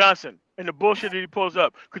T.S. Johnson and the bullshit that he pulls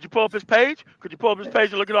up? Could you pull up his page? Could you pull up his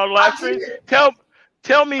page and look at all the live I streams? did.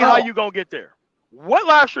 Tell me how Oh, you gonna get there. What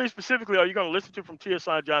live stream specifically are you gonna listen to from T.S.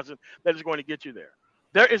 Johnson that is going to get you there?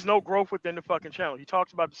 There is no growth within the fucking channel. He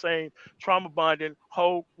talks about the same trauma bonding,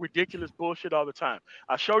 whole ridiculous bullshit all the time.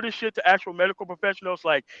 I show this shit to actual medical professionals.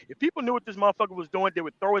 Like, if people knew what this motherfucker was doing, they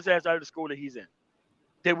would throw his ass out of the school that he's in.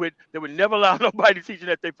 They would never allow nobody teaching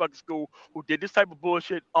at their fucking school who did this type of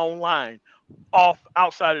bullshit online off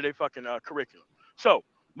outside of their fucking curriculum. So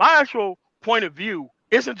my actual point of view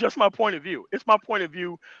isn't just my point of view. It's my point of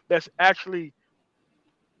view that's actually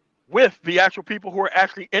with the actual people who are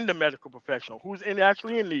actually in the medical professional, who's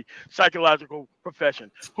actually in the psychological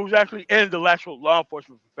profession, who's actually in the actual law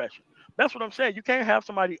enforcement profession. That's what I'm saying. You can't have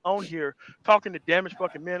somebody on here talking to damaged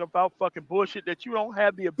fucking men about fucking bullshit that you don't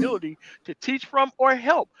have the ability to teach from or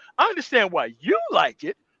help. I understand why you like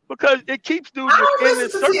it because it keeps dudes I within don't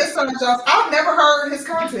this listen to circle. T.S. Johnson. I've never heard his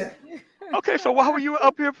content. Okay, so why were you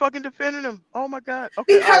up here fucking defending him? Oh my God.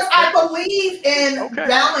 Okay, all Because right. I believe in Okay.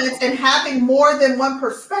 balance and Okay. having more than one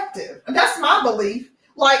perspective. That's my belief.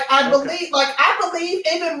 Okay. Like I believe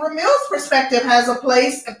even Ramil's perspective has a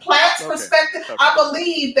place, Platt's Okay. perspective. Okay. I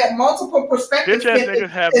believe that multiple Bitch perspectives ass can niggas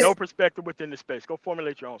have no is perspective within the space. Go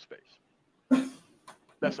formulate your own space.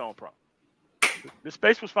 That's the only problem. The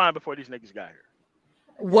space was fine before these niggas got here.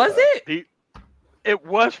 Was it? The It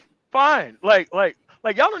was fine.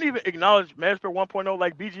 Like y'all don't even acknowledge Mansphere 1.0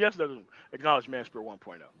 like BGS doesn't acknowledge Mansphere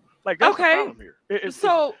 1.0. Like that's the Okay. problem here. It's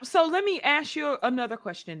So let me ask you another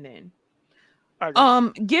question then. I go.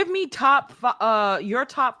 Give me your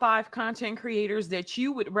top 5 content creators that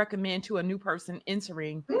you would recommend to a new person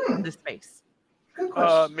entering hmm, the space. good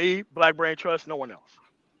question. Me, Black Brain Trust, no one else.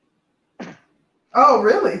 Oh,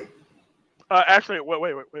 really? Actually,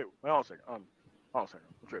 wait, hold on a second. Hold on a second.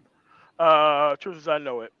 I'm tripping. Truth as I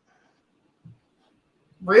know it,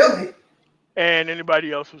 Really? and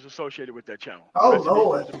anybody else who's associated with that channel. The Oh rest of these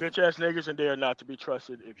Lord. dudes are bitch ass niggas, and they are not to be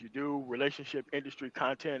trusted. If you do relationship industry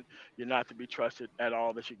content, you're not to be trusted at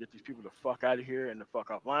all. They should get these people the fuck out of here and the fuck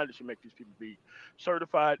offline. They should make these people be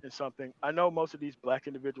certified in something. I know most of these black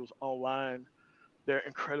individuals online, they're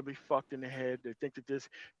incredibly fucked in the head. They think that this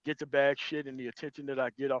get the bag shit and the attention that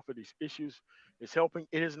I get off of these issues is helping.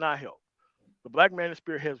 It is not help. The Black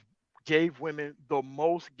Manosphere has gave women the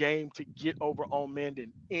most game to get over on men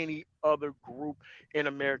than any other group in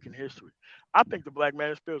American history. I think the Black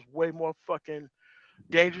Manosphere is way more fucking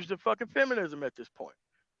dangerous than fucking feminism at this point.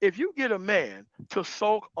 If you get a man to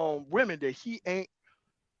sulk on women that he ain't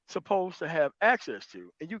supposed to have access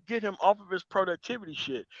to, and you get him off of his productivity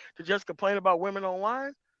shit to just complain about women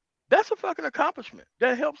online, that's a fucking accomplishment.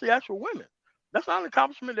 That helps the actual women. That's not an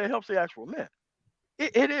accomplishment that helps the actual men.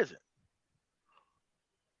 It isn't.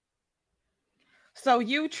 So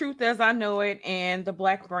you, Truth as I Know It, and the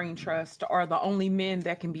Black Brain Trust are the only men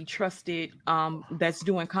that can be trusted that's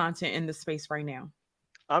doing content in the space right now.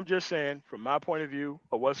 I'm just saying, from my point of view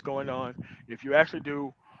of what's going on, if you actually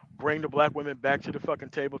do bring the black women back to the fucking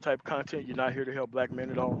table type content, you're not here to help black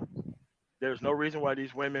men at all. There's no reason why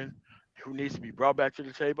these women who needs to be brought back to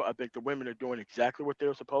the table. I think the women are doing exactly what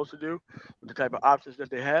they're supposed to do with the type of options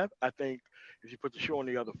that they have. I think if you put the shoe on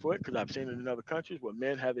the other foot, because I've seen it in other countries where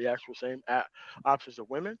men have the actual same options of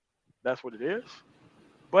women, that's what it is.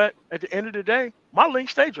 But at the end of the day, my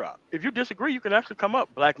links stay dropped. If you disagree, you can actually come up.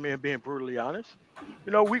 Black men being brutally honest.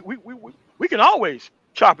 You know, we can always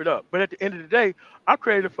chop it up. But at the end of the day, I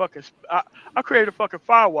created a fucking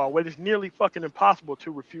firewall where it's nearly fucking impossible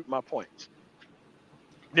to refute my points.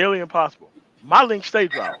 Nearly impossible. My links stay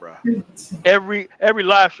dropped, bro. Every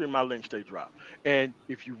live stream, my links stay dropped. And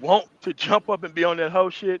if you want to jump up and be on that whole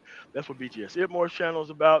shit, that's what BGS Itmore's channel is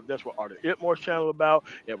about. That's what Art of Itmore's channel about.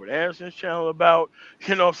 Edward Anderson's channel about.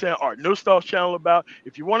 You know what I'm saying? Art Newstall's channel about.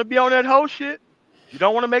 If you want to be on that whole shit, you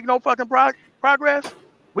don't want to make no fucking progress.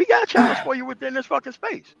 We got channels for you within this fucking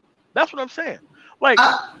space. That's what I'm saying. Like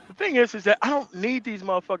the thing is that I don't need these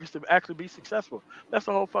motherfuckers to actually be successful. That's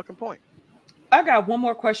the whole fucking point. I got one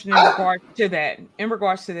more question in I, regards to that. In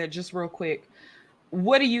regards to that, just real quick,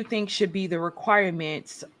 what do you think should be the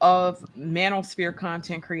requirements of manosphere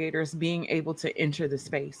content creators being able to enter the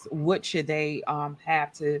space? What should they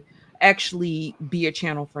have to actually be a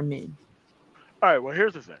channel for men? All right. Well,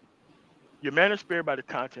 here's the thing. You're manosphere by the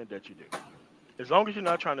content that you do. As long as you're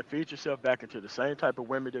not trying to feed yourself back into the same type of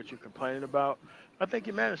women that you're complaining about, I think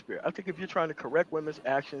you're manosphere. I think if you're trying to correct women's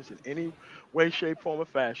actions in any way, shape, form, or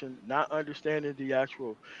fashion, not understanding the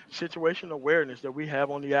actual situation awareness that we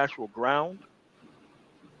have on the actual ground,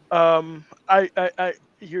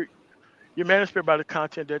 you're manosphere by the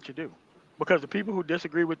content that you do. Because the people who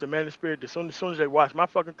disagree with the manosphere, as soon as they watch my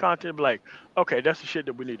fucking content, be like, okay, that's the shit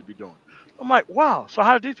that we need to be doing. I'm like, wow. So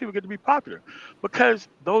how did these people get to be popular? Because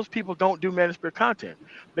those people don't do manosphere content.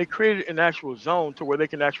 They created an actual zone to where they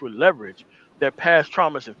can actually leverage their past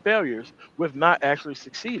traumas and failures with not actually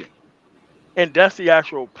succeeding. And that's the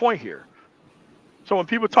actual point here. So when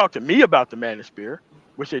people talk to me about the manosphere,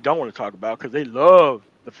 which they don't want to talk about because they love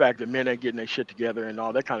the fact that men ain't getting their shit together and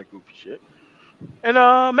all that kind of goofy shit.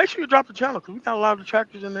 And make sure you drop the channel because we got a lot of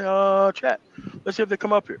detractors in the chat. Let's see if they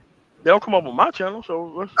come up here. They don't come up on my channel,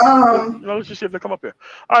 so um, let's just see if they come up here.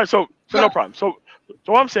 All right, so no yeah, problem. So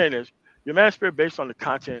what I'm saying is your man spirit based on the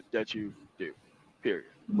content that you do. Period.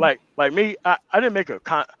 Like me, I didn't make an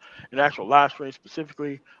actual live stream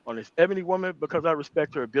specifically on this ebony woman because I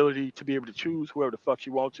respect her ability to be able to choose whoever the fuck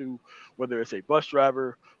she wants to, whether it's a bus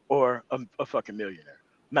driver or a fucking millionaire.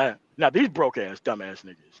 Now these broke ass dumbass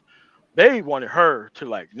niggas, they wanted her to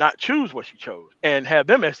like not choose what she chose and have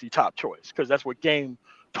them as the top choice because that's what game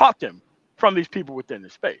taught them from these people within the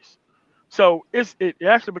space. So it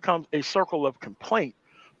actually becomes a circle of complaint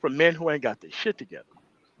for men who ain't got their shit together,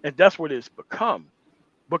 and that's what it's become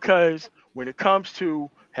because when it comes to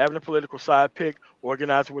having a political side pick,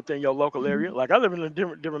 organizing within your local area, Mhm. like I live in a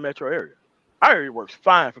different metro area. Our area works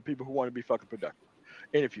fine for people who want to be fucking productive.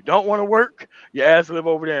 And if you don't want to work, your ass live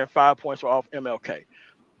over there in 5 points off MLK.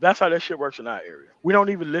 That's how that shit works in our area. We don't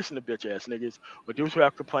even listen to bitch ass niggas or dudes who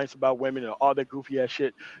have complaints about women and all that goofy ass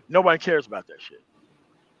shit. Nobody cares about that shit.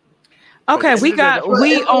 But at the Okay, end we of the day, got that's what it But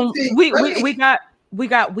is. MLT, let me. we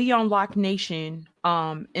got we on Lock Nation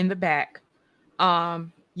in the back.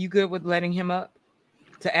 You good with letting him up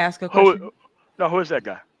to ask a Who? question? No, who is that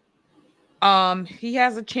guy? He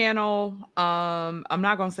has a channel. I'm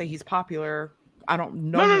not gonna say he's popular. I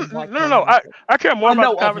don't No, know no, him no, like no, know no. him. I care more I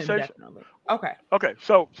about the know of him conversation. definitely. Okay. Okay,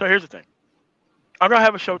 so here's the thing. I'm gonna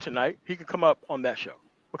have a show tonight. He can come up on that show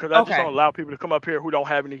because I just don't Okay. allow people to come up here who don't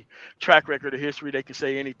have any track record or history. They can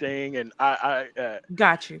say anything, and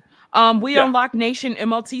Got you. We yeah. on Lock Nation.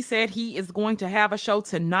 MLT said he is going to have a show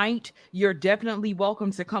tonight. You're definitely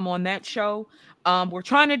welcome to come on that show. We're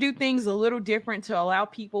trying to do things a little different to allow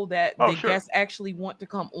people that Oh, the sure. guests actually want to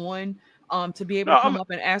come on, to be able No, to come up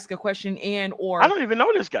and ask a question and I or don't even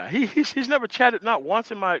know this guy. He's never chatted not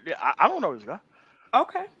once in my. I don't know this guy.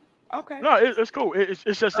 okay, okay, No, it's cool. It's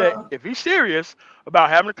just that Uh, if he's serious about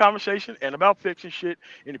having a conversation and about fixing shit,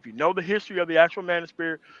 and if you know the history of the actual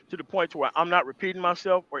manosphere to the point to where I'm not repeating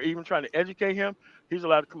myself or even trying to educate him, he's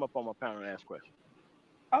allowed to come up on my panel and ask questions.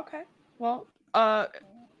 okay. Well,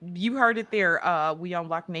 you heard it there. We on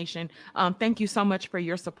Lock Nation. Thank you so much for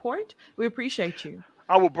your support. We appreciate you.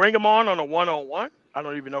 I will bring him on a one-on-one. I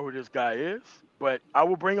don't even know who this guy is, but I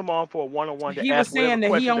will bring him on for a one-on-one to He was ask whatever saying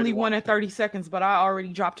that he questions that he only wants. wanted 30 seconds, but I already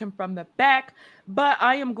dropped him from the back. But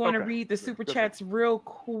I am going to Okay, read the super good for him. chats real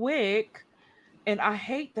quick. And I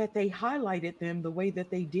hate that they highlighted them the way that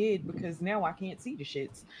they did because now I can't see the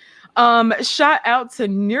shits. Shout out to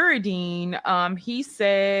Nuruddin. He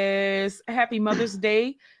says, Happy Mother's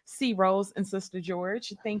Day, C Rose and Sister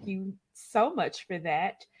George. Thank you so much for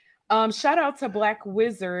that. Shout out to Black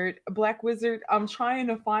Wizard. Black Wizard, I'm trying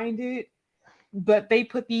to find it, but they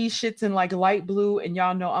put these shits in like light blue, and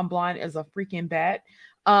y'all know I'm blind as a freaking bat.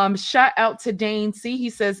 Shout out to Dane C. He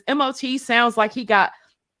says MOT sounds like he got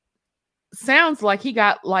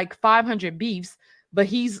like 500 beefs, but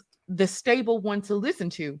he's the stable one to listen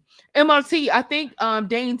to. MOT, I think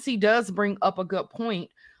Dane C does bring up a good point.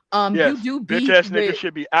 You Yes, do bitch beef ass niggas with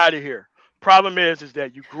should be out of here. Problem is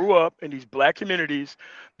that you grew up in these black communities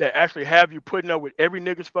that actually have you putting up with every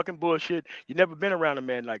nigga's fucking bullshit. You never been around a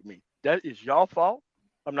man like me. That is y'all fault.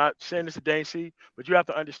 I'm not saying this to Dane C, but you have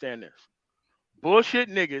to understand this. Bullshit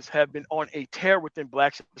niggas have been on a tear within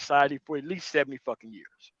black society for at least 70 fucking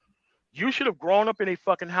years. You should have grown up in a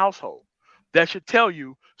fucking household that should tell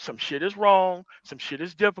you some shit is wrong, some shit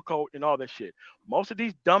is difficult, and all that shit. Most of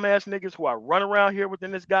these dumbass niggas who are run around here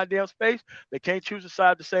within this goddamn space, they can't choose a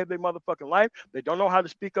side to save their motherfucking life. They don't know how to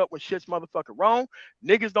speak up when shit's motherfucking wrong.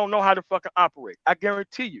 Niggas don't know how to fucking operate. I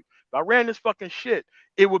guarantee you, if I ran this fucking shit,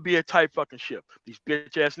 it would be a tight fucking ship. These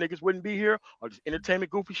bitch ass niggas wouldn't be here, or this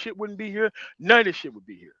entertainment goofy shit wouldn't be here. None of this shit would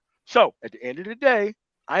be here. So at the end of the day,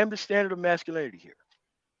 I am the standard of masculinity here.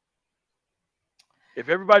 If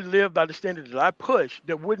everybody lived by the standards that I push,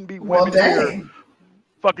 there wouldn't be well, women here dang.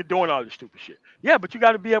 fucking doing all this stupid shit. Yeah, but you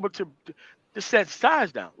got to be able to set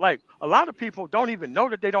size down. Like a lot of people don't even know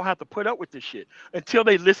that they don't have to put up with this shit until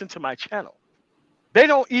they listen to my channel. They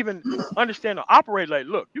don't even understand or operate like,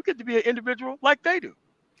 look, you get to be an individual like they do.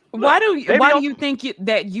 Look, they be why do on you some. think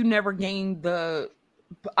that you never gained the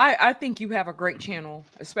I think you have a great channel,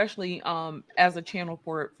 especially as a channel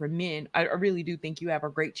for men. I really do think you have a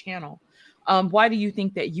great channel. Why do you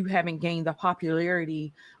think that you haven't gained the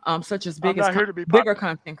popularity such as I'm not here to be bigger popular.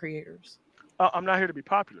 content creators? I'm not here to be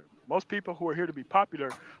popular. Most people who are here to be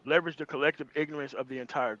popular leverage the collective ignorance of the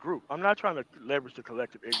entire group. I'm not trying to leverage the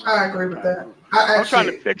collective ignorance I of the agree with entire that. group. I I'm trying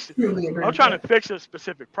to actually fix it. truly agree I'm with trying to that. fix a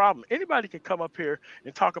specific problem. Anybody can come up here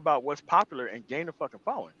and talk about what's popular and gain a fucking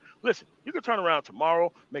following. Listen, you can turn around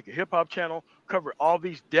tomorrow, make a hip hop channel, cover all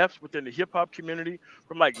these deaths within the hip hop community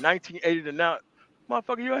from like 1980 to now.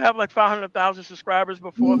 Motherfucker, you'll have like 500,000 subscribers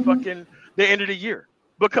before Hmm. fucking the end of the year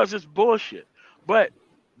because it's bullshit. But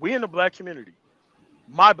we in the black community,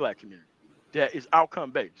 my black community, that is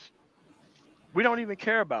outcome based. We don't even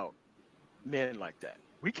care about men like that.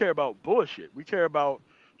 We care about bullshit. We care about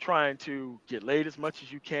trying to get laid as much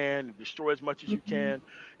as you can, and destroy as much as you Hmm. can,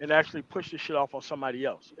 and actually push this shit off on somebody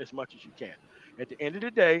else as much as you can. At the end of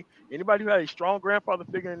the day, anybody who had a strong grandfather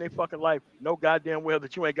figure in their fucking life, know goddamn well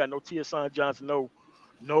that you ain't got no Tia Son Johnson, no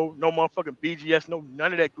motherfucking BGS, no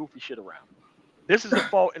none of that goofy shit around. This is a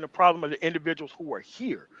fault and a problem of the individuals who are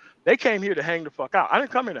here. They came here to hang the fuck out. I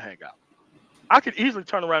didn't come here to hang out. I could easily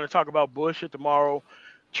turn around and talk about bullshit tomorrow,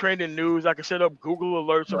 trending news. I can set up Google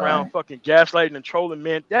alerts around Right. fucking gaslighting and trolling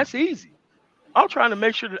men. That's easy. I'm trying to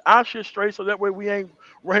make sure that our shit's straight so that way we ain't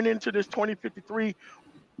running into this 2053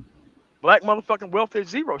 black motherfucking welfare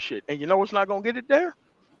zero shit. And you know what's not gonna get it there?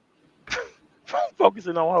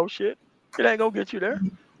 Focusing on whole shit. It ain't gonna get you there.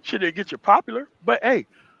 Shit, it get you popular. But hey,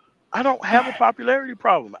 I don't have a popularity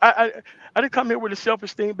problem. I didn't come here with a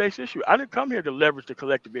self-esteem based issue. I didn't come here to leverage the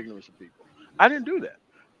collective ignorance of people. I didn't do that.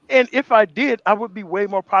 And if I did, I would be way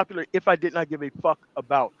more popular if I did not give a fuck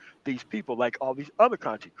about these people, like all these other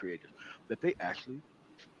content creators that they actually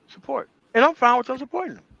support. And I'm fine with them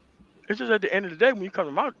supporting them. It's just at the end of the day, when you come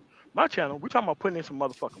to my channel, we're talking about putting in some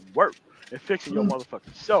motherfucking work and fixing your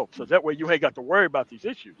motherfucking self. So that way you ain't got to worry about these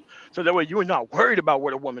issues. So that way you ain't not worried about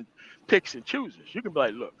what a woman picks and chooses. You can be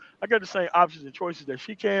like, look, I got the same options and choices that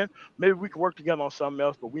she can. Maybe we can work together on something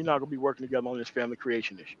else, but we're not gonna be working together on this family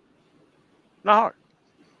creation issue. Not hard.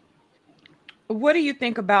 What do you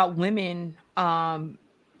think about women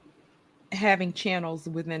having channels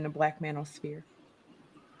within the black manosphere?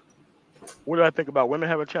 What do I think about women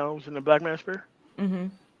having channels in the black man sphere? Hmm.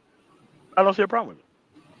 I don't see a problem with it.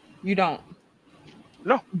 You don't.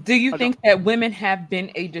 No, Do you I don't. think that women have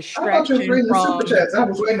been a I thought you was distraction reading the super from? chats. I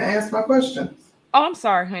was waiting to ask my question. Oh, I'm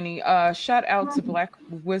sorry, honey. Shout out to Black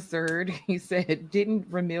Wizard. He said, "Didn't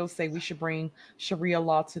Ramil say we should bring Sharia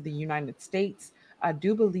law to the United States?" I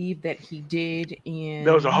do believe that he did,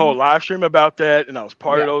 There was a whole and live stream about that, and I was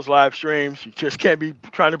part of yeah, those live streams. You just can't be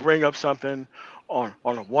trying to bring up something on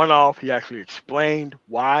a one off. He actually explained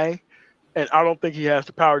why, and I don't think he has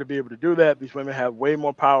the power to be able to do that. These women have way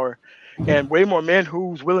more power, and way more men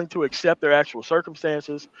who's willing to accept their actual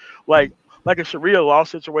circumstances. Like like a Sharia law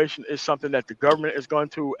situation is something that the government is going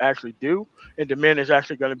to actually do, and the men is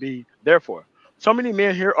actually going to be there for. So many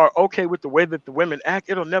men here are okay with the way that the women act.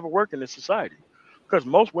 It'll never work in this society because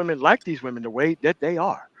most women like these women the way that they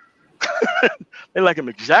are. They like them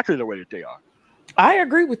exactly the way that they are. I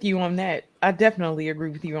agree with you on that. I definitely agree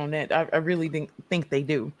with you on that. I really think they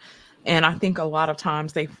do, and I think a lot of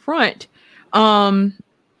times they front. Um,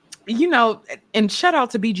 you know, and shout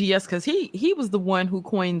out to BGS because he was the one who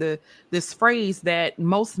coined this phrase that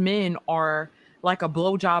most men are like a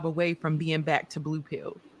blowjob away from being back to blue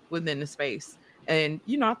pill within the space. And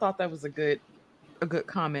I thought that was a good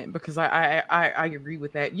comment because I agree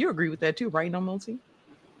with that. You agree with that too, right, No Multi?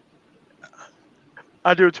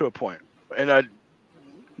 I do to a point, and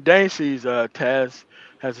Dane sees Taz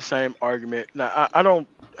has the same argument. Now I don't.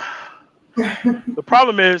 The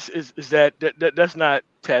problem is that that's not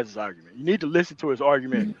Taz's argument. You need to listen to his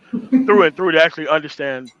argument through and through to actually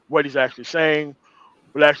understand what he's actually saying.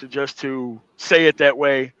 But actually, just to say it that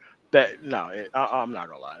way, that no, I'm not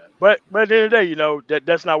gonna lie. But at the end of the day,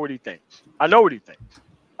 that's not what he thinks. I know what he thinks.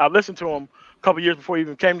 I listened to him a couple years before he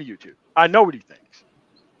even came to YouTube. I know what he thinks.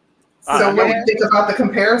 I So, know what do what he you think thinks. about the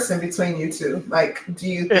comparison between you two? Like, do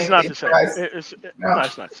you It's think not that you the same. guys? No, No,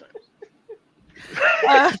 it's not the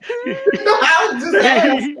Uh, same. I just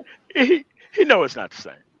asked. He know it's not the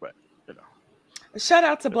same, but you know. Shout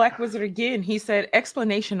out to Black Wizard again. He said,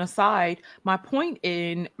 explanation aside, my point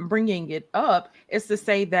in bringing it up is to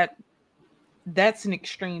say that that's an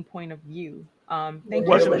extreme point of view.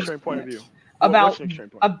 Thank you, What's an Really? Shalom. extreme point of view? What's About an extreme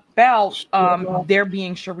point of view? about Sure. there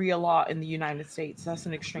being Sharia law in the United States. That's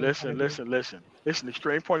an extreme point Listen, of view. listen, listen. It's an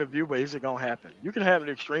extreme point of view, but is it gonna happen? You can have an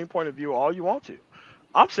extreme point of view all you want to.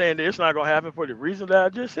 I'm saying that it's not gonna happen for the reason that I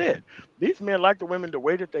just said. These men like the women the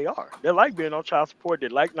way that they are. They like being on child support. They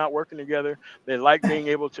like not working together. They like being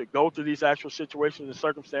able to go through these actual situations and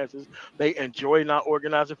circumstances. They enjoy not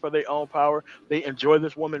organizing for their own power. They enjoy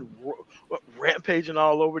this woman rampaging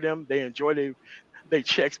all over them. They enjoy they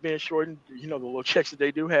checks being shortened. The little checks that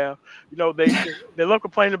they do have. They love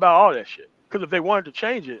complaining about all that shit. Because if they wanted to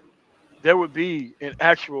change it, there would be an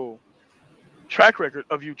actual track record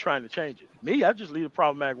of you trying to change it. Me, I just leave the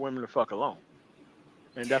problematic women the fuck alone,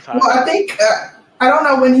 and that's how I Well, do I it. think I don't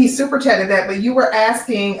know when he super chatted that, but you were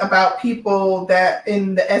asking about people that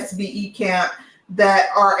in the SBE camp that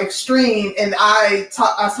are extreme, and I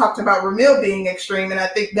talked about Ramil being extreme, and I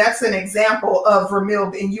think that's an example of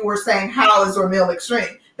Ramil. And you were saying, how is Ramil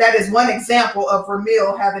extreme? That is one example of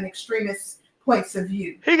Ramil having extremist points of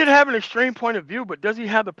view. He can have an extreme point of view, but does he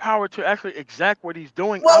have the power to actually exact what he's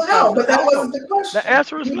doing Well, outside of no, the but that wasn't outpost? the The question.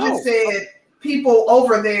 answer is You just no. said people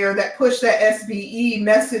over there that push that SBE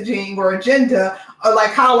messaging or agenda are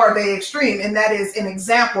like, how are they extreme? And that is an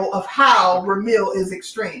example of how Okay. Ramil is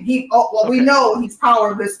extreme. Well, we Okay. know he's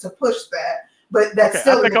powerless to push that, but that's Okay.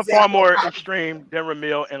 I still an think I'm far example of more how. extreme than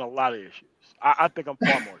Ramil in a lot of issues. I think I'm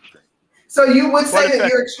far more extreme, So you would but say that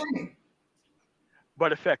you're effective. extreme.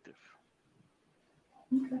 But effective.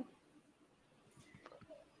 Okay.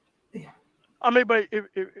 I mean, but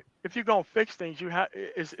if you're gonna fix things, you have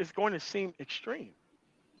it's going to seem extreme.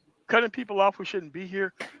 Cutting people off who shouldn't be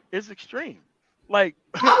here is extreme. Like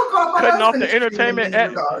I would call my cutting off husband the extreme in entertainment many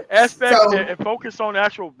regards. aspect and, So and focus on the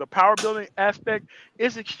actual the power building aspect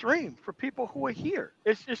is extreme for people who are here.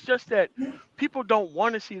 It's just that people don't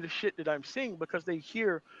want to see the shit that I'm seeing because they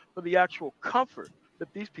here for the actual comfort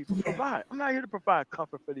that these people yeah, provide. I'm not here to provide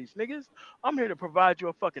comfort for these niggas. I'm here to provide you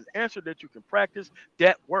a fucking answer that you can practice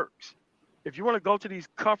that works. If you want to go to these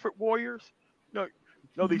comfort warriors,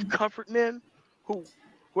 these comfort men who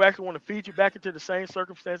who actually want to feed you back into the same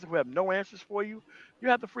circumstances, who have no answers for you, you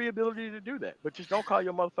have the free ability to do that. But just don't call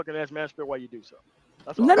your motherfucking ass man spirit while you do so.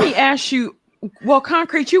 That's all Let I'm me saying. ask you. Well,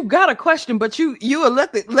 concrete, you got a question, but you will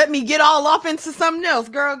let me get all off into something else,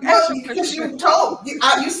 girl. Ask well, your because question. you told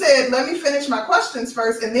you said let me finish my questions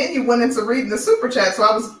first, and then you went into reading the super chat. So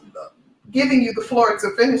I was giving you the floor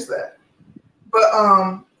to finish that. But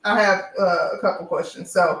I have a couple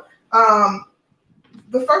questions. So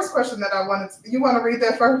the first question that I wanted to, you want to read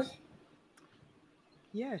that first?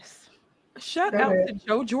 Yes. Shout Go out ahead. to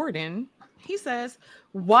Joe Jordan. He says,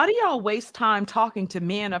 "Why do y'all waste time talking to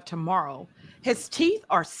men of tomorrow? His teeth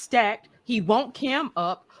are stacked. He won't cam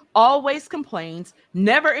up, always complains,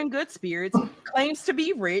 never in good spirits, claims to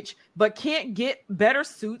be rich, but can't get better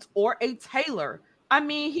suits or a tailor. I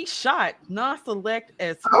mean, he shot non-select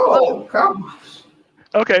as fuck." Oh gosh.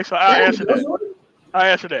 Okay, so I Damn, answer that. Jordan. I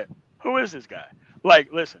answer that. Who is this guy?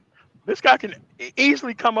 Like, listen, this guy can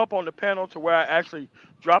easily come up on the panel to where I actually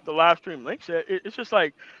drop the live stream links. It's just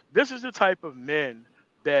like this is the type of men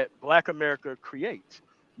that Black America creates.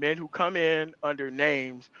 Men who come in under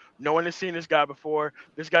names. No one has seen this guy before.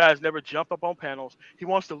 This guy has never jumped up on panels. He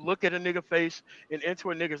wants to look at a nigga face and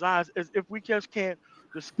into a nigga's eyes as if we just can't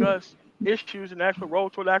discuss issues and actual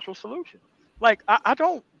road to an actual solution. Like, I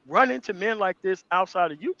don't run into men like this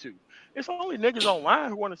outside of YouTube. It's only niggas online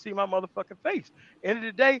who want to see my motherfucking face. End of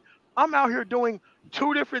the day, I'm out here doing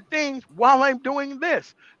two different things while I'm doing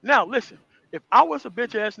this. Now, listen, if I was a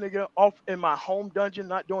bitch ass nigga off in my home dungeon,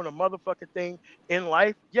 not doing a motherfucking thing in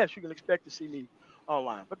life, yes, you can expect to see me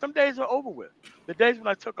online. But them days are over with. The days when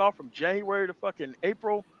I took off from January to fucking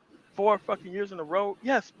April, 4 fucking years in a row,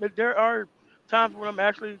 yes, there are times when I'm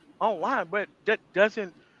actually online, but that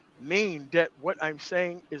doesn't mean that what I'm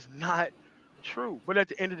saying is not true. But at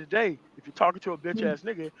the end of the day, if you're talking to a bitch ass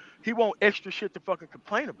nigga, he want extra shit to fucking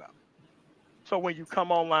complain about. So when you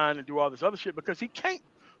come online and do all this other shit, because he can't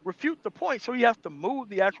refute the point, so he has to move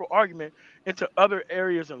the actual argument into other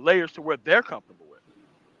areas and layers to where they're comfortable with.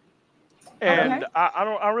 Okay. And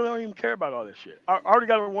I really don't even care about all this shit. I already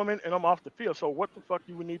got a woman and I'm off the field. So what the fuck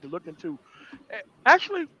do we need to look into?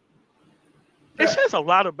 Actually, it Okay. says a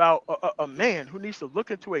lot about a man who needs to look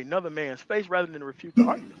into another man's face rather than refute the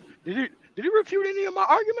arguments. Did he refute any of my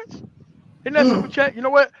arguments in that super Mm. chat? You know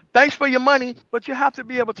what? Thanks for your money, but you have to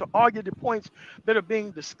be able to argue the points that are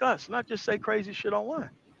being discussed, not just say crazy shit online.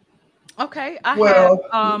 Okay, I have Well,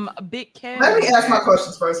 Big Kev let in me the ask my chat.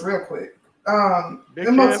 questions first, real quick. Big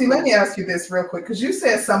Kev, MOT, let who? me ask you this real quick because you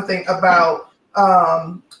said something about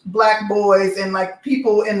black boys and like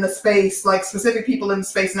people in the space, like specific people in the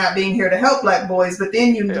space not being here to help black boys, but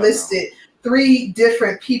then you Hell no. listed three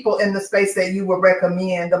different people in the space that you would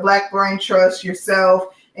recommend: the Black Brain Trust,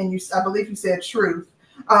 yourself, and you. I believe you said Truth.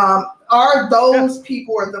 Are Yeah. those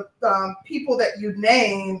people or the people that you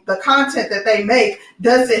name the content that they make,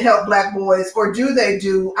 does it help black boys or do they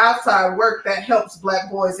do outside work that helps black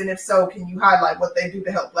boys, and if so can you highlight what they do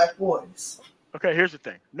to help black boys? Okay, here's the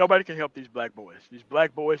thing. Nobody can help these black boys. These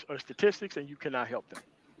black boys are statistics and you cannot help them.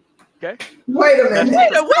 Okay? Wait a That's Wait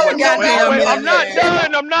minute. a wait a goddamn wait. minute. I'm not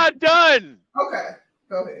done. I'm not done. Okay,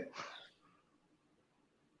 go ahead.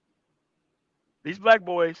 These black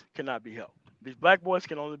boys cannot be helped. These black boys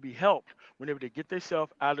can only be helped whenever they get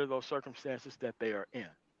themselves out of those circumstances that they are in.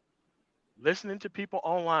 Listening to people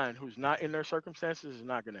online who's not in their circumstances is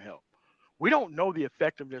not going to help. We don't know the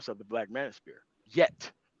effectiveness of the black manosphere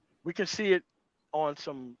yet. We can see it on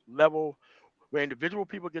some level where individual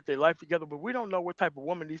people get their life together, but we don't know what type of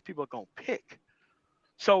woman these people are going to pick.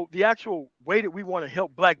 So the actual way that we want to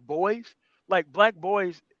help black boys, like black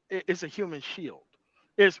boys, is a human shield.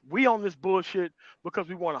 Is we on this bullshit because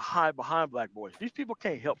we want to hide behind black boys. These people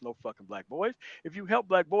can't help no fucking black boys. If you help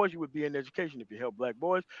black boys, you would be in education. If you help black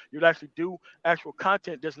boys, you'd actually do actual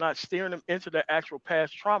content that's not steering them into their actual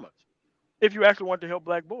past traumas. If you actually want to help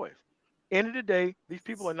black boys, end of the day, these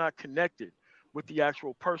people are not connected with the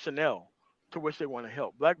actual personnel to which they want to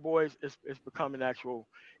help. Black boys is become an actual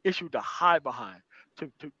issue to hide behind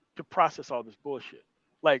to process all this bullshit.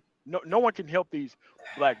 Like No one can help these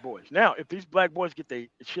black boys. Now, if these black boys get their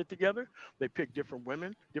shit together, they pick different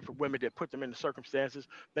women that put them in the circumstances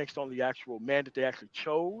based on the actual man that they actually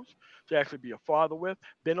chose to actually be a father with,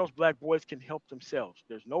 then those black boys can help themselves.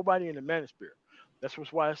 There's nobody in the manosphere.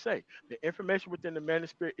 Why I say the information within the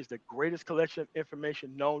manosphere is the greatest collection of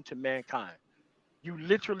information known to mankind. You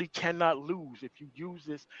literally cannot lose if you use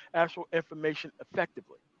this actual information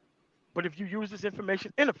effectively. But if you use this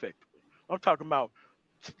information ineffectively, I'm talking about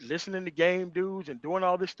listening to game dudes and doing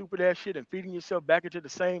all this stupid ass shit and feeding yourself back into the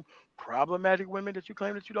same problematic women that you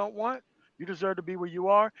claim that you don't want, you deserve to be where you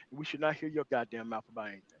are, and we should not hear your goddamn mouth about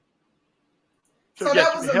anything. So So that yes,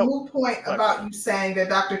 you can was a help moot point black boys. about you saying that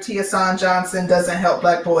Dr. T.S. Johnson doesn't help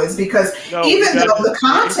black boys because No, he even though doesn't. the He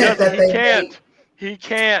content doesn't. that He they make, can't. He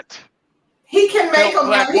can't he can make help them.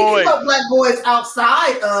 black He can help boys. black boys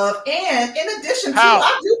outside of, and in addition to, How?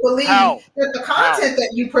 I do believe How? that the How? content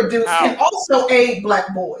that you produce can How? also aid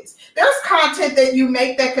black boys. There's content that you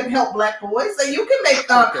make that can help black boys. So you can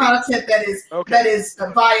make Okay. content that Okay. is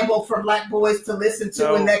viable for black boys to listen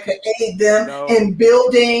to, and No. that can aid them No. in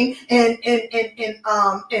building and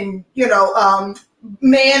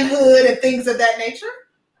manhood and things of that nature.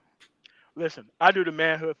 Listen, I do the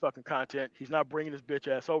manhood fucking content. He's not bringing his bitch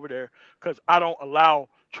ass over there because I don't allow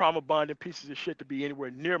trauma bonding pieces of shit to be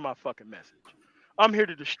anywhere near my fucking message. I'm here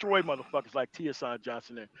to destroy motherfuckers like T.S.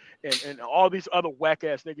 Johnson and all these other whack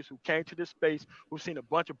ass niggas who came to this space, who've seen a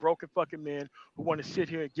bunch of broken fucking men who want to sit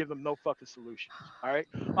here and give them no fucking solutions. All right,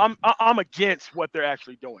 I'm against what they're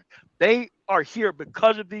actually doing. They are here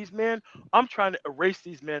because of these men. I'm trying to erase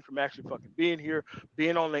these men from actually fucking being here,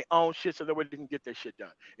 being on their own shit, so that way they can get their shit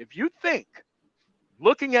done. If you think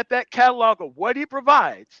looking at that catalog of what he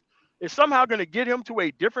provides is somehow going to get him to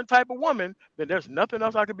a different type of woman, then there's nothing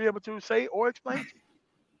else I could be able to say or explain to you.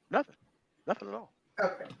 Nothing. Nothing at all.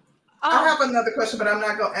 Okay. I Um, have another question, but I'm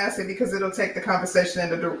not going to ask it because it'll take the conversation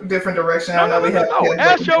in a different direction. No, I no, know no, we no, have no. kids.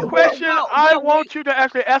 Ask your well, question. well, I well, wait, want you to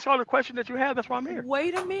actually ask all the questions that you have. That's why I'm here.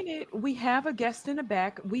 wait a minute. We have a guest in the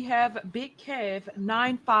back. We have Big Kev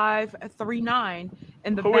 9539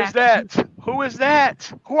 in the Who is back. that? Who is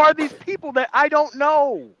that? Who are these people that I don't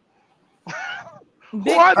know? Who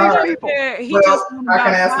Big are All these Kev right. people? said he just Well, won I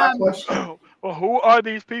can about ask my five. question. Well, who are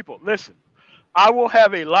these people? Listen, I will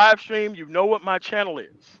have a live stream. You know what my channel is.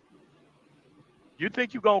 You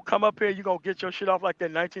think you gonna come up here, you gonna get your shit off like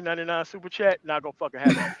that 1999 super chat? Not gonna fucking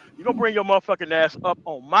happen. You gonna bring your motherfucking ass up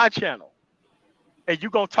on my channel and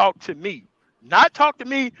you gonna talk to me. Not talk to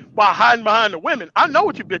me while hiding behind the women. I know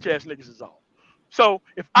what you bitch ass niggas is on. So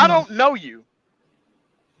if I Mm. don't know you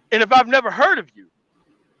and if I've never heard of you,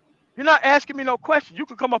 you're not asking me no questions. You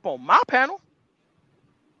can come up on my panel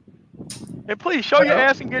and please show your Well,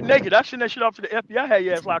 ass and get naked. I send that shit off to the FBI, had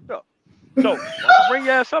your ass locked up. So why don't you bring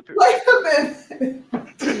your ass up here? wait a minute.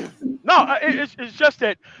 No, it's just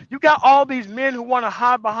that you got all these men who want to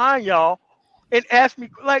hide behind y'all and ask me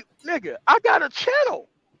like, nigga, I got a channel.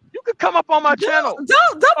 You could come up on my channel.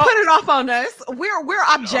 Don't Uh, put it off on us. We're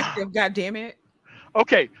objective. God damn it.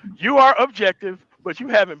 okay, you are objective, but you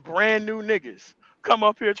having brand new niggas come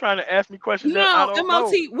up here trying to ask me questions that I No, don't know.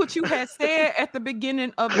 MOT, what you had said at the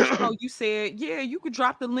beginning of the show, you said, yeah, you could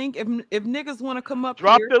drop the link if niggas want to come up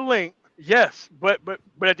Drop here. the link, yes, but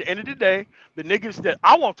at the end of the day, the niggas that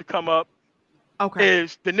I want to come up Okay.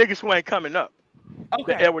 is the niggas who ain't coming up. The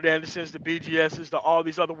Okay. Edward Andersons, the BGSs, the all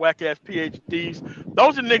these other whack ass PhDs.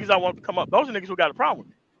 Those are the niggas I want to come up. Those are niggas who got a problem with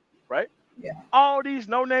me, right? Yeah. All these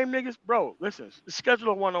no name niggas, bro. Listen, schedule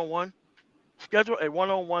a one on one. Schedule a one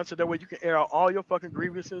on one so that way you can air out all your fucking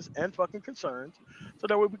grievances and fucking concerns, so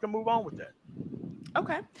that way we can move on with that.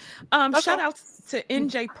 Okay. That's Shout all. out to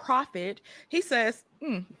NJ Profit. He says,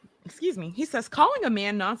 excuse me. He says calling a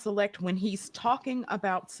man non-select when he's talking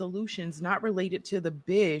about solutions not related to the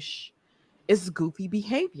bish is goofy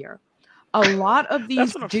behavior. A lot of That's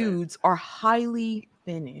these what I'm saying. dudes are highly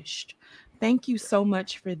finished. Thank you so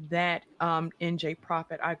much for that, NJ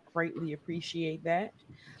Profit. I greatly appreciate that.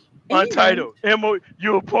 And Untitled.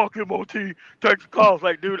 You a punk MOT text calls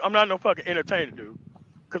like, dude, I'm not no fucking entertainer, dude.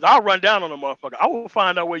 Cause I'll run down on a motherfucker. I will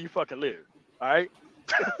find out where you fucking live. All right.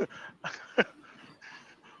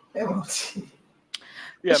 MOT.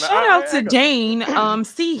 Yeah, man. shout out I to got you. Dane.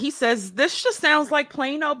 See, he says this just sounds like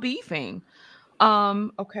plain old beefing.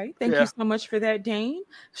 Okay, thank you Yeah. so much for that, Dane.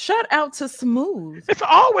 Shout out to Smooth. It's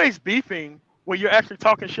always beefing when you're actually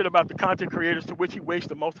talking shit about the content creators to which he wastes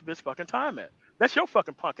the most of his fucking time at. That's your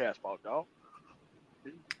fucking punk ass fault, dog.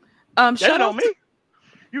 That Shout ain't on out to me.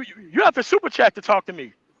 You have to super chat to talk to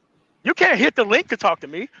me. You can't hit the link to talk to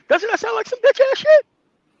me. Doesn't that sound like some bitch ass shit?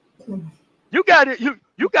 You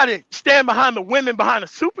got to stand behind the women behind the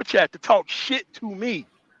super chat to talk shit to me.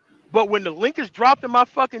 But when the link is dropped in my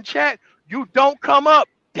fucking chat, you don't come up,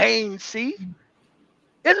 Dane C.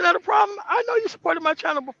 Isn't that a problem? I know you supported my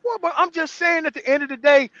channel before, but I'm just saying at the end of the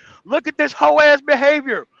day, look at this hoe ass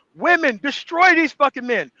behavior. Women, destroy these fucking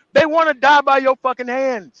men. They want to die by your fucking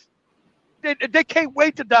hands. They can't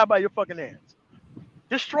wait to die by your fucking hands.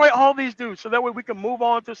 Destroy all these dudes so that way we can move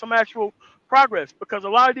on to some actual progress because a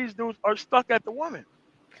lot of these dudes are stuck at the woman.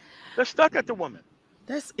 They're stuck at the woman.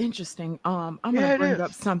 That's interesting. I'm gonna Yeah, it bring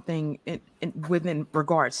up is. something within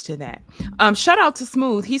regards to that. Shout out to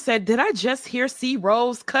Smooth. He said, "Did I just hear C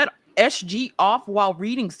Rose cut SG off while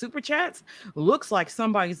reading super chats? Looks like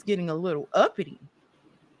somebody's getting a little uppity."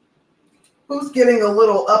 Who's getting a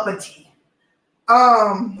little uppity?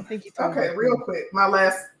 I think he's talking Okay, about real you. quick. My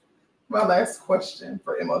last question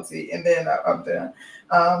for MOT, and then I'm done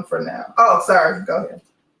for now. Oh, sorry. Go ahead.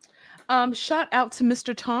 Shout out to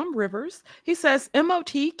Mr. Tom Rivers. He says,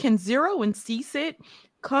 "MOT, can Zero and C-Sit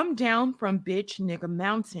come down from bitch nigga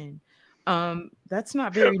mountain?" That's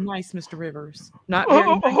not very nice, Mr. Rivers. Not very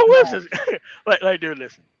nice Who at is all. this? Dude,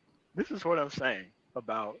 listen. This is what I'm saying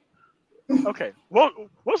about. Okay, well,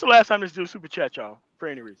 what's the last time this dude super chat y'all for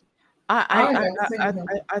any reason? I I I ain't I never I seen him.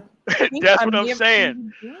 I, I think That's I what I'm may have saying.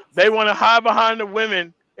 seen him They once. want to hide behind the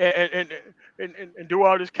women and do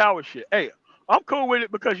all this coward shit. Hey, I'm cool with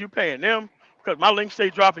it because you paying them. Because my link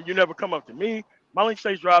stays dropping, you never come up to me. My link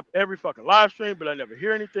stays dropped every fucking live stream, but I never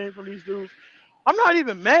hear anything from these dudes. I'm not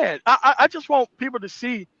even mad. I just want people to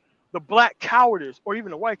see the black cowardice, or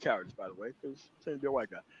even the white cowardice, by the way, because seems to be a white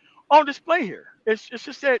guy, on display here. It's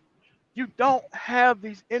just that you don't have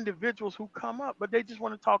these individuals who come up, but they just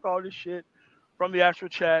want to talk all this shit from the actual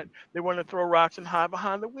chat. They want to throw rocks and hide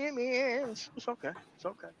behind the women. It's okay. It's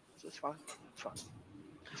okay. It's fine. It's fine.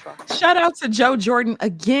 It's fine. Shout out to Joe Jordan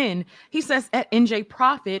again. He says at NJ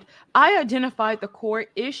Profit, "I identified the core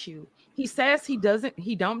issue. He says he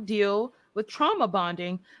don't deal with trauma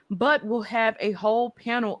bonding, but will have a whole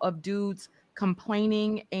panel of dudes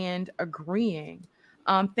complaining and agreeing."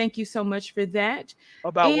 Thank you so much for that.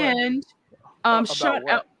 About what? And About shout out.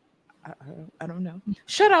 what? I don't know.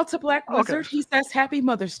 Shout out to Black Okay. Wizard. He says, "Happy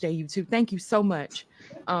Mother's Day, YouTube." Thank you so much.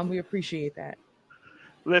 We appreciate that.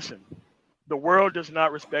 Listen, the world does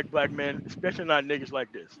not respect black men, especially not niggas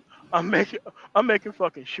like this. I'm making I'm making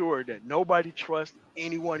fucking sure that nobody trusts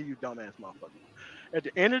any one of you dumbass motherfuckers. At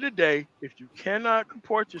the end of the day, if you cannot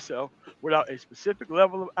comport yourself without a specific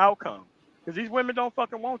level of outcome, because these women don't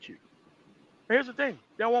fucking want you. Here's the thing,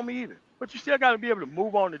 they don't want me either. But you still got to be able to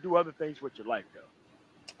move on and do other things with your life,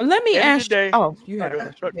 though. Let me End of the ask. day, Oh, you no, had a go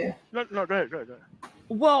ahead. question. Yeah, No, no, go ahead, go ahead, go ahead.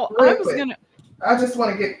 Well, I real was quick. gonna. I just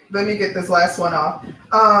want to let me get this last one off.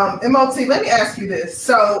 MOT, let me ask you this.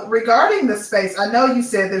 So, regarding the space, I know you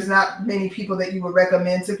said there's not many people that you would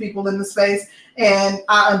recommend to people in the space, and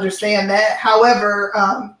I understand that. However,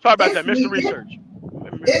 Sorry about that, if Mr. we get Research.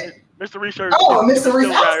 it, Mr. Research, oh, if Mr. he's Research.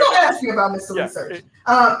 still I was around here, going to Mr. ask you about Mr. Yeah, Research.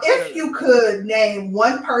 no, If you could name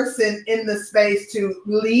one person in the space to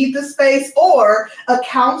lead the space, or a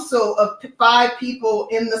council of five people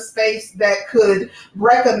in the space that could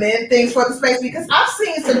recommend things for the space, because I've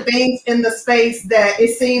seen some things in the space that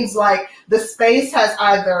it seems like the space has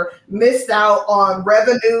either missed out on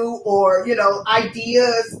revenue or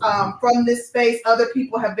ideas from this space other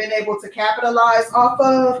people have been able to capitalize off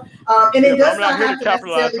of. And yeah, it but I'm does not not here to have to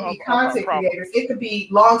capitalize necessarily be off our content creators. problems. It could be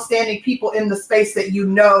long-standing people in the space that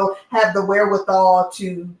have the wherewithal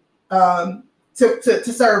to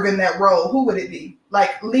serve in that role. Who would it be?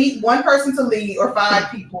 Like, lead one person to lead, or five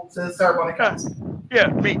people to serve on the Yeah, council. yeah,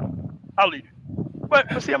 me, I'll lead it.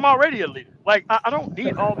 But see, I'm already a leader. Like I don't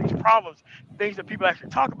need all these problems, things that people actually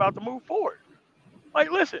talk about to move forward. Like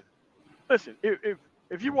listen,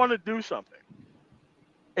 if you want to do something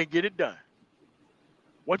and get it done,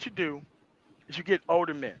 what you do is you get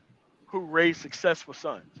older men who raise successful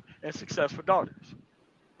sons and successful daughters.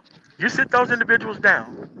 You sit those individuals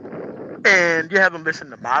down and you have them listen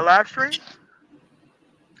to my live streams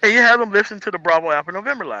and you have them listen to the Bravo Alpha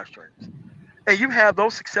November live streams. And you have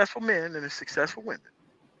those successful men and the successful women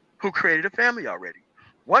who created a family already.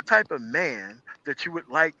 What type of man that you would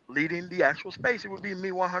like leading the actual space? It would be me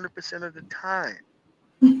 100% of the time.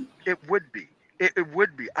 It would be. It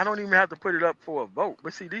would be. I don't even have to put it up for a vote.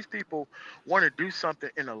 But see, these people want to do something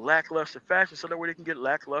in a lackluster fashion so that way they can get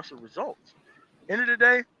lackluster results. End of the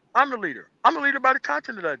day, I'm the leader. I'm the leader by the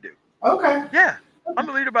content that I do. Okay, Yeah, I'm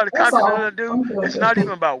the leader by the that's content that I all. do. I'm good It's not then.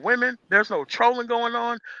 even about women. There's no trolling going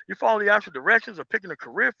on. You follow the actual directions of picking a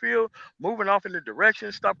career field, moving off in the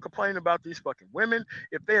direction. Stop complaining about these fucking women.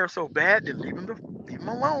 If they are so bad, then leave them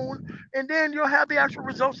alone, and then you'll have the actual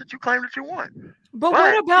results that you claim that you want. But what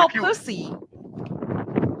But if about you pussy?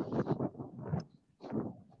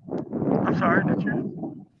 sorry. Did you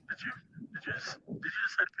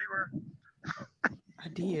just say the p word? I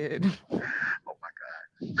did. Oh my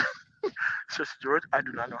god, Sister George, I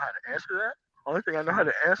do not know how to answer that. Only thing I know how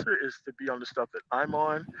to answer is to be on the stuff that I'm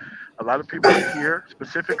on. A lot of people are here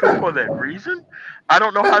specifically for that reason. I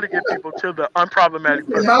don't know how to get people to the unproblematic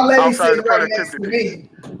My person lady outside of the sitting right next productivity to piece.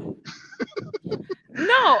 me.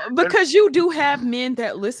 No, And because you do have men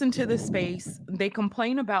that listen to the space, they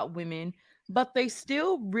complain about women, but they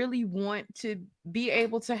still really want to be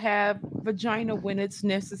able to have vagina when it's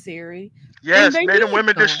necessary, and yes, they men and need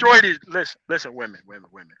women some. destroy these. Listen, women.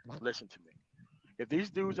 Listen to me. If these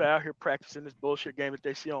dudes are out here practicing this bullshit game that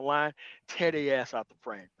they see online, tear their ass out the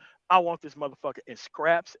frame. I want this motherfucker in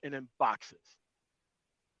scraps and in boxes.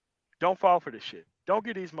 Don't fall for this shit. Don't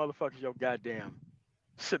get these motherfuckers your goddamn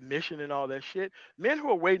submission and all that shit. Men who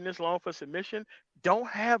are waiting this long for submission don't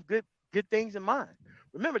have good things in mind.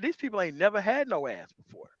 Remember, these people ain't never had no ass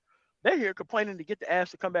before. They're here complaining to get the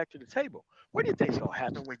ass to come back to the table. What do you think's gonna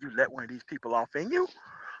happen when you let one of these people off in you?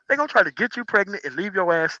 They're gonna try to get you pregnant and leave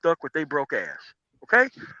your ass stuck with they broke ass. Okay?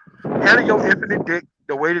 Handle your infinite dick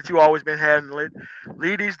the way that you always been handling it.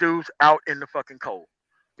 Leave these dudes out in the fucking cold.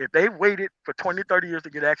 If they waited for 20, 30 years to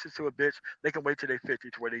get access to a bitch, they can wait till they 50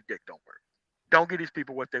 to where their dick don't work. Don't give these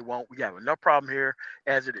people what they want. We have enough problem here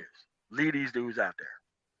as it is. Leave these dudes out there.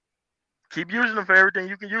 Keep using them for everything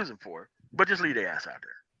you can use them for, but just leave their ass out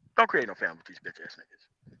there. Don't create no family with these bitch ass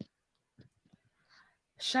niggas.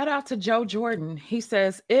 Shout out to Joe Jordan. He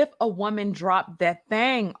says if a woman dropped that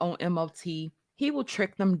thing on MOT, he will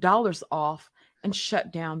trick them dollars off and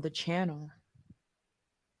shut down the channel.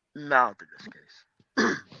 Not in this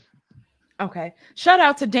case. Okay. Shout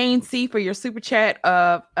out to Dane C for your super chat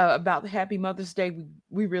about the Happy Mother's Day.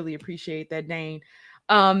 We really appreciate that, Dane.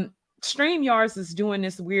 Um, StreamYards is doing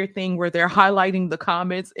this weird thing where they're highlighting the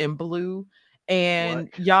comments in blue. What? And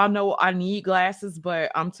y'all know I need glasses,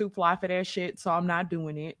 but I'm too fly for that shit, so I'm not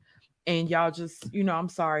doing it. And y'all just, I'm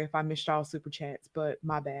sorry if I missed y'all super chats, but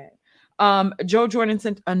my bad. Joe Jordan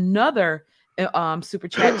sent another super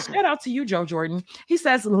chat. Shout out to you, Joe Jordan. He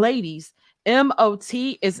says, ladies, MOT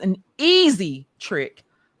is an easy trick.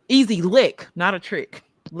 Easy lick, not a trick.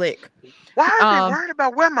 Lick. Why are they Um, worried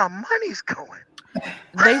about where my money's going?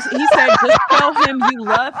 he said just tell him you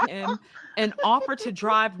love him and offer to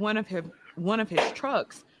drive one of his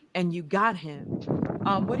trucks and you got him.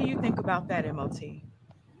 What do you think about that, MOT?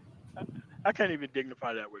 I can't even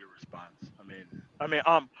dignify that with a response.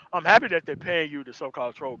 I'm happy that they're paying you to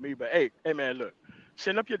so-called troll me, but hey, man, look,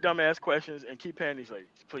 send up your dumbass questions and keep paying these ladies,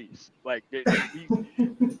 please. Like,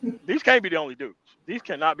 these can't be the only dudes. These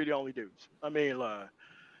cannot be the only dudes.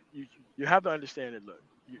 You you have to understand it. Look,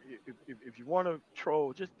 if you want to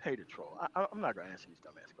troll, just pay to troll. I'm not gonna answer these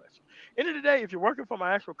dumbass questions. End of the day, if you're working for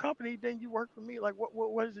my actual company, then you work for me. Like,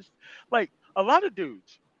 what is this? Like, a lot of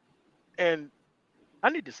dudes, and I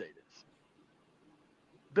need to say this: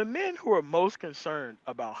 the men who are most concerned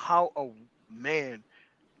about how a man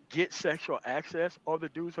gets sexual access are the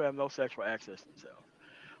dudes who have no sexual access themselves.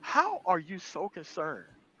 How are you so concerned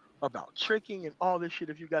about tricking and all this shit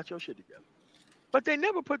if you got your shit together? But they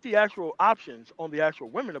never put the actual options on the actual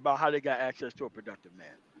women about how they got access to a productive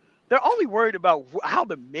man. They're only worried about how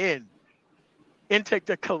the men intake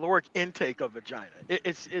the caloric intake of vagina.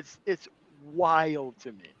 It's wild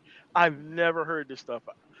to me. I've never heard this stuff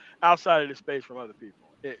outside of the space from other people.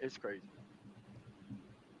 It's crazy.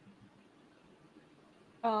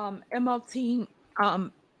 MLT,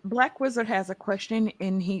 Black Wizard has a question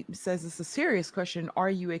and he says it's a serious question. Are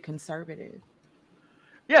you a conservative?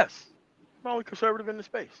 Yes, I'm only conservative in the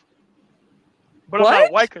space, but I'm not a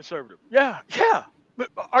What? white conservative. Yeah. But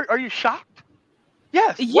are you shocked?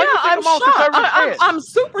 Yes. Yeah, Why do you think I'm I'm on shocked. conservative I'm heads?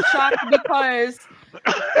 super shocked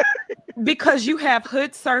because you have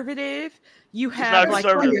hood conservative, you He's not have a There's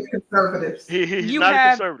like plenty conservative. of conservatives. He's you not a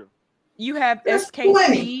have conservative. you have There's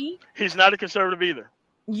plenty. SKC, He's not a conservative either.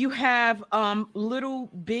 you have little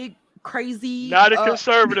big crazy Not a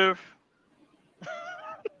conservative.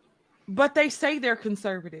 but they say they're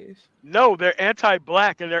conservative. No, they're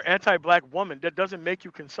anti-black and they're anti-black woman. That doesn't make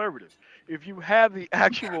you conservative. If you have the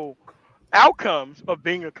actual outcomes of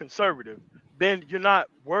being a conservative, then you're not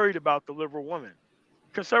worried about the liberal woman.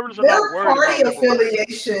 Conservatives are not Their worried about party liberal women.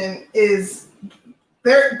 affiliation is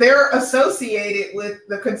they're associated with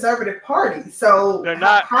the conservative party. So They're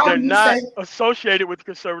not how they're do you not say associated with the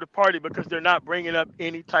conservative party because they're not bringing up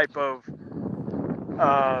any type of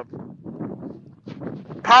uh,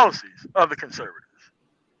 policies of the conservatives.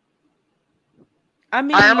 I I am a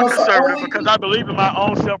mean, also conservative only because I believe in my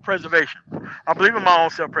own self-preservation. I believe in my own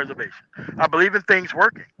self-preservation. I believe in things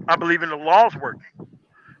working. I believe in the laws working.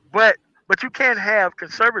 But but you can't have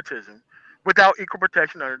conservatism without equal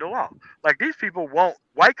protection under the law. Like these people want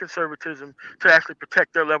white conservatism to actually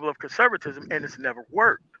protect their level of conservatism, and it's never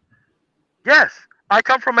worked. Yes, I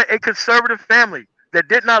come from a conservative family that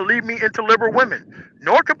did not lead me into liberal women,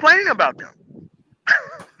 nor complaining about them.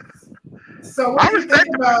 So, what I do you think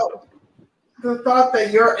respect the people. about the thought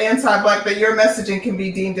that you're anti-black, that your messaging can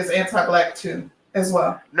be deemed as anti-black too, as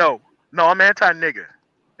well? No, no, I'm anti nigga,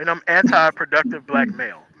 and I'm anti productive black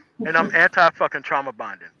male, and I'm anti fucking trauma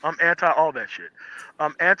bonding. I'm anti all that shit.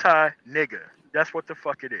 I'm anti nigga. That's what the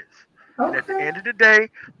fuck it is. And at the Okay. end of the day,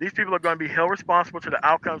 these people are going to be held responsible to the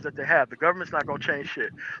outcomes that they have. The government's not going to change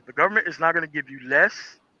shit. The government is not going to give you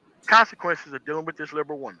less consequences of dealing with this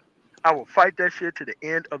liberal woman. I will fight that shit to the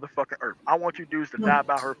end of the fucking earth. I want you dudes to die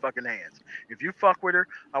by her fucking hands. If you fuck with her,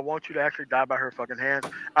 I want you to actually die by her fucking hands.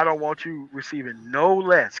 I don't want you receiving no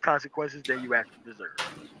less consequences than you actually deserve.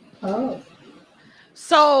 Oh.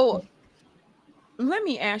 So let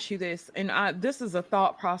me ask you this, and this is a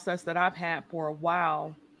thought process that I've had for a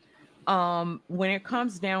while. When it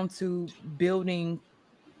comes down to building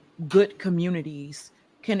good communities,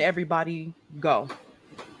 can everybody go?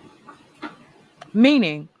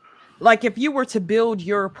 Meaning, like if you were to build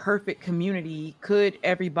your perfect community, could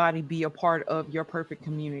everybody be a part of your perfect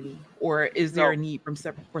community, or is there a No, need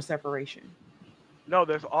for separation? no,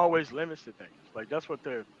 there's always limits to things. Like that's what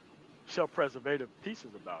the self-preservative piece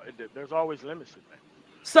is about. There's always limits to things.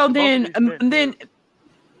 So And most of then, these men then, here,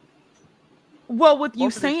 well, with you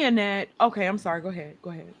most of these saying that, okay, I'm sorry. Go ahead. Go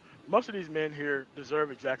ahead. most of these men here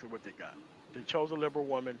deserve exactly what they got. They chose a liberal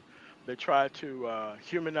woman. They tried to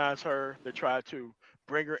humanize her. They tried to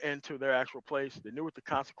bring her into their actual place. They knew what the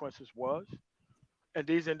consequences was, and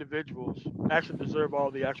these individuals actually deserve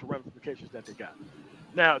all the actual ramifications that they got.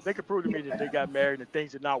 Now, if they could prove to me that they got married and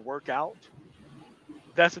things did not work out,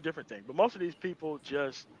 that's a different thing. But most of these people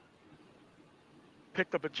just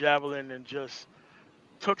picked up a javelin and just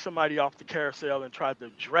took somebody off the carousel and tried to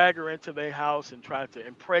drag her into their house and tried to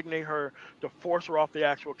impregnate her to force her off the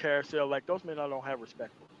actual carousel. Like those men, I don't have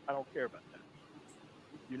respect for. I don't care about that.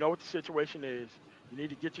 You know what the situation is. You need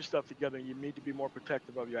to get your stuff together and you need to be more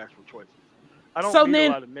protective of your actual choices. I don't So meet a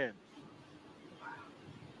then, lot of men.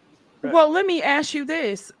 But well, let me ask you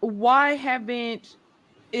this: why haven't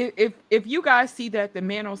if you guys see that the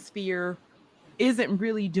manosphere isn't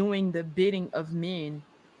really doing the bidding of men,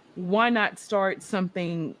 why not start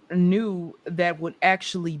something new that would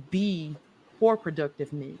actually be for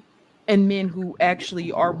productive men and men who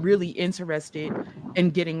actually are really interested in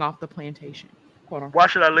getting off the plantation, quote why unquote?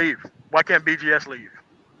 should I leave? Why can't BGS leave?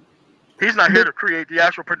 He's not here But to create the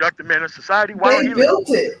actual productive men in society. Why don't They he leave? built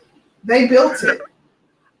it. They built No, it.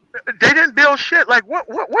 they didn't build shit. Like what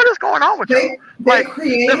is going on with y'all? They Like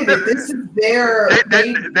created it. This the, is their they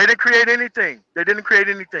baby. didn't create anything. They didn't create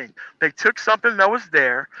anything. They took something that was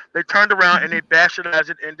there, they turned around and they bastardized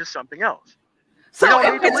it into something else. We so don't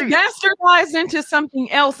if need to it's leave. bastardized into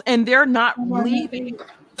something else and they're not Oh my leaving, God.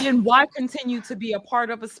 then why continue to be a part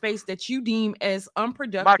of a space that you deem as My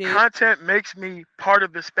unproductive? content makes me part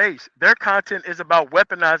of the space. Their content is about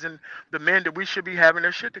weaponizing the men that we should be having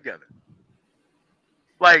their shit together.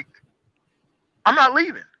 Like, I'm not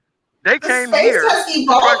leaving. They The came space here has to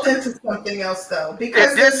evolved into something else though, it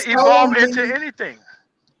because didn't there's so evolve into many. anything.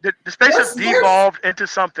 The space has There's devolved into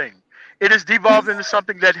something. It has devolved into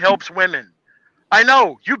something that helps women. I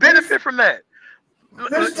know you there's benefit from that.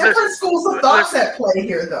 there's Listen, different schools of thoughts listen. at play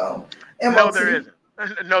here though. No, there MOT. isn't.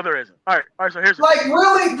 No, there isn't. All right. So here's the thing. Like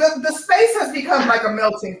really, the space has become like a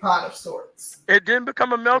melting pot of sorts. It didn't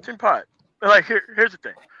become a melting pot. Like here's the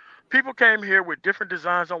thing. People came here with different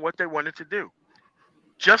designs on what they wanted to do.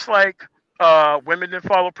 Just like women didn't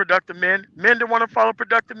follow productive men, men didn't want to follow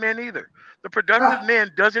productive men either. The productive Ah,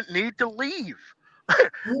 man doesn't need to leave.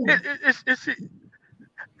 mm. It's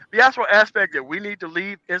the actual aspect that we need to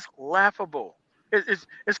leave is laughable.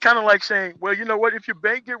 It's kind of like saying, well, you know what? If your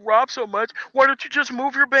bank get robbed so much, why don't you just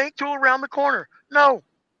move your bank to around the corner? No,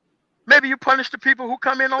 maybe you punish the people who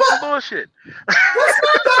come in on some But bullshit. that's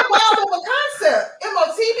not that wild of a concept,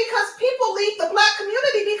 MOT, because people leave the black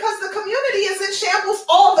community because the community is in shambles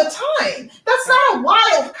all the time. That's not a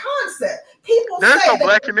wild concept. People There's no say that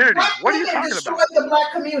black the community. black What are you women talking destroy about? the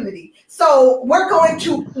black community. So we're going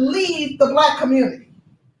to leave the black community.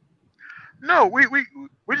 No, we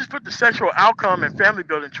just put the sexual outcome and family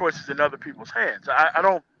building choices in other people's hands. I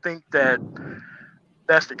don't think that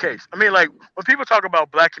that's the case. I mean, like when people talk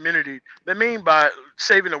about black community, they mean by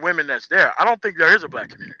saving the women that's there. I don't think there is a black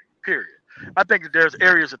community. Period. I think that there's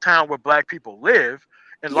areas of town where black people live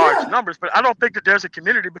in large Yeah, numbers, but I don't think that there's a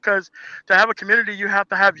community because to have a community, you have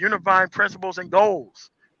to have unifying principles and goals.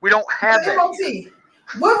 We don't but have that here. MOT.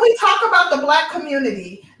 when we talk about the black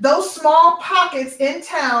community, those small pockets in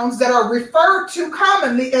towns that are referred to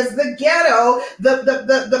commonly as the ghetto,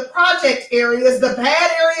 the project areas, the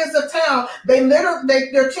bad areas of town,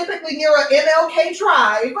 they're typically near an MLK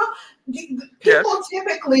Drive. People Yes.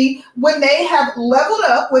 typically, when they have leveled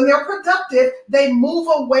up, when they're productive, they move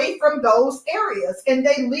away from those areas and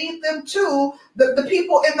they leave them to the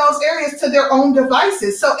people in those areas to their own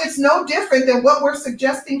devices. So it's no different than what we're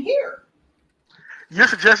suggesting here. You're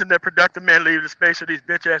suggesting that productive men leave the space so these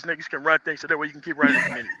bitch ass niggas can run things so that way you can keep running the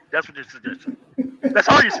community. That's what you're suggesting. That's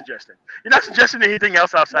all you're suggesting. You're not suggesting anything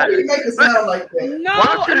else Why outside do of that. you make it Listen, sound like that? why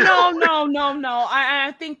No, don't you? no, no, no, no.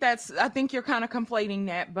 I think you're kind of conflating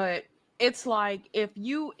that, but it's like if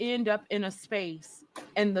you end up in a space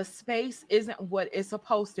and the space isn't what it's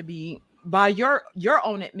supposed to be by your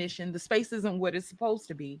own admission, the space isn't what it's supposed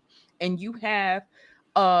to be, and you have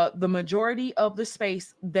the majority of the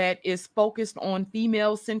space that is focused on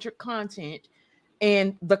female centric content,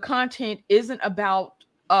 and the content isn't about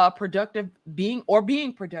productive being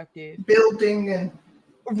productive. Building and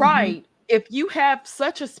mhm. Right. If you have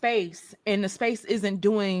such a space and the space isn't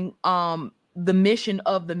doing the mission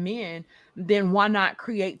of the men, then why not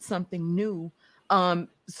create something new?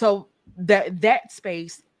 So that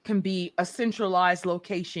space can be a centralized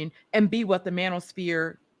location and be what the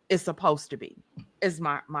manosphere is supposed to be. Is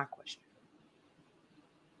my question.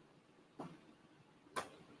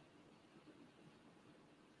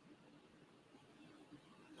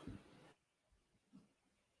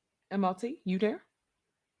 MLT, you there?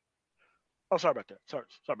 Oh, sorry about that. Sorry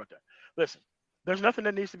about that. Listen, there's nothing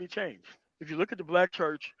that needs to be changed. If you look at the black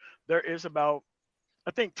church, there is about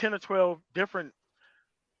I think 10 or 12 different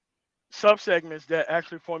subsegments that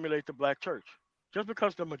actually formulate the black church. Just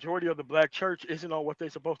because the majority of the black church isn't on what they're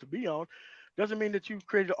supposed to be on, doesn't mean that you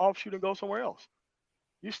create an offshoot and go somewhere else.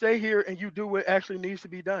 You stay here and you do what actually needs to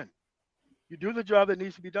be done. You do the job that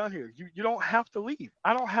needs to be done here. You don't have to leave.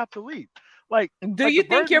 I don't have to leave. Like Do like you the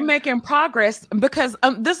think you're burden. making progress? Because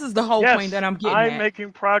this is the whole point that Yes, I'm getting I'm at.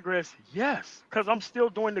 making progress. Yes, because I'm still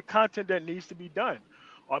doing the content that needs to be done.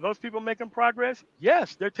 Are those people making progress?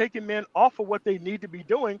 Yes, they're taking men off of what they need to be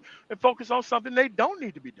doing and focus on something they don't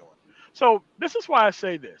need to be doing. So this is why I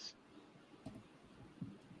say this.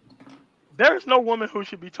 There is no woman who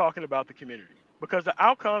should be talking about the community because the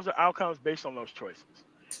outcomes are outcomes based on those choices.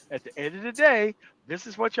 At the end of the day, this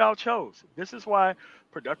is what y'all chose. This is why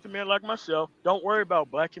productive men like myself don't worry about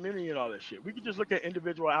black community and all that shit. We can just look at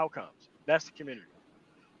individual outcomes. That's the community.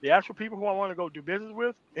 The actual people who I want to go do business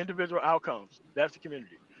with, individual outcomes. That's the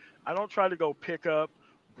community. I don't try to go pick up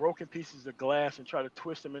broken pieces of glass and try to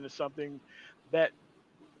twist them into something that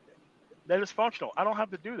that is functional. I don't have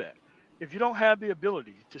to do that. If you don't have the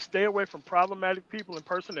ability to stay away from problematic people and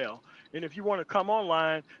personnel, and if you want to come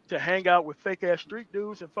online to hang out with fake ass street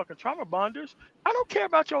dudes and fucking trauma bonders, I don't care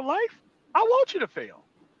about your life. I want you to fail.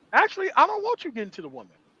 Actually, I don't want you getting to the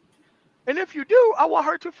woman. And if you do, I want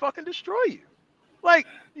her to fucking destroy you. Like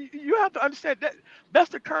you have to understand that that's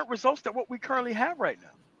the current results that what we currently have right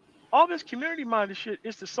now. All this community minded shit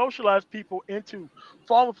is to socialize people into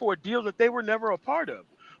falling for a deal that they were never a part of.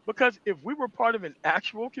 Because if we were part of an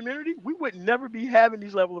actual community, we would never be having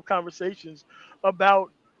these level of conversations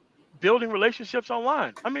about building relationships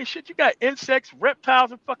online. I mean, shit, you got insects, reptiles,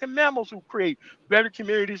 and fucking mammals who create better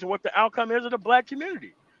communities and what the outcome is of the black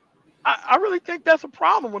community. I really think that's a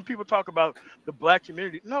problem when people talk about the black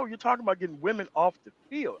community. No, you're talking about getting women off the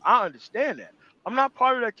field. I understand that. I'm not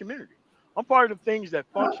part of that community. I'm part of the things that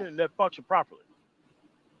Oh, function and that function properly.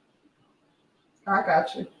 I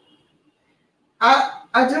got you.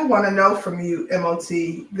 I do want to know from you,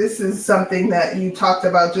 MOT. This is something that you talked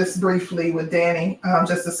about just briefly with Danny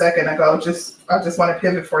just a second ago. I just want to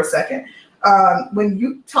pivot for a second.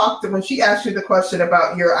 When she asked you the question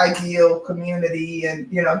about your ideal community and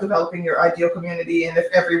developing your ideal community and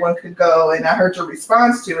if everyone could go, and I heard your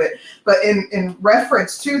response to it. But in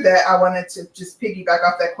reference to that, I wanted to just piggyback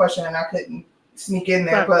off that question, and I couldn't sneak in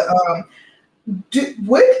there. Right. But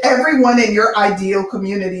would everyone in your ideal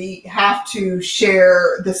community have to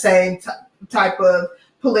share the same type of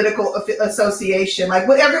political association? Like,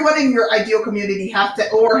 would everyone in your ideal community have to,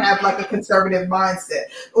 or have like a conservative mindset?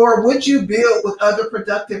 Or would you build with other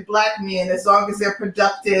productive black men as long as they're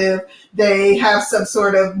productive, they have some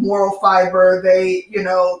sort of moral fiber, they,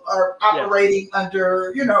 are Yes. operating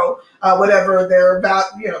under, whatever their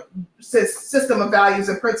system of values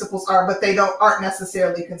and principles are, but they aren't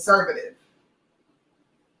necessarily conservative?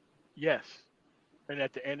 Yes. And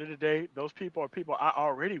at the end of the day, those people are people I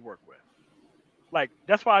already work with. Like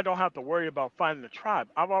that's why I don't have to worry about finding a tribe.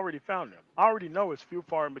 I've already found them. I already know it's few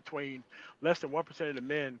far in between, less than 1% of the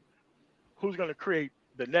men who's going to create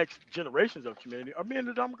the next generations of community are men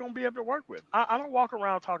that I'm going to be able to work with. I don't walk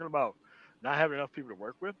around talking about not having enough people to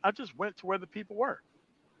work with. I just went to where the people were.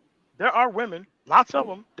 There are women, lots of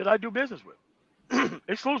them, that I do business with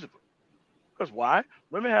exclusively. Because why?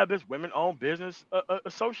 Women have this women owned business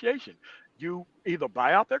association. You either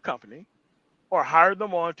buy out their company or hire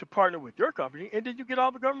them on to partner with your company, and then you get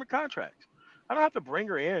all the government contracts. I don't have to bring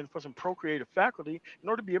her in for some procreative faculty in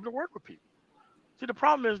order to be able to work with people. See, the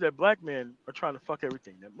problem is that black men are trying to fuck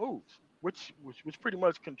everything that moves, which pretty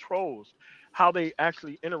much controls how they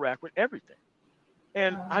actually interact with everything.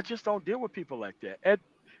 And I just don't deal with people like that.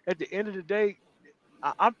 At the end of the day,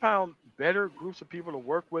 I found better groups of people to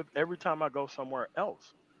work with every time I go somewhere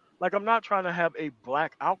else. Like I'm not trying to have a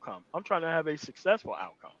black outcome. I'm trying to have a successful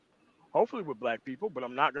outcome. Hopefully with black people, but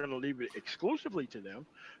I'm not going to leave it exclusively to them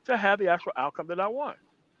to have the actual outcome that I want.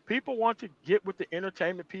 People want to get with the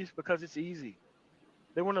entertainment piece because it's easy.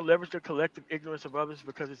 They want to leverage the collective ignorance of others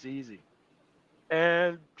because it's easy.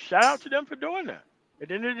 And shout out to them for doing that. At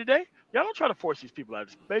the end of the day, y'all don't try to force these people out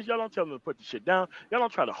of space. Y'all don't tell them to put the shit down. Y'all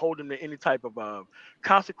don't try to hold them to any type of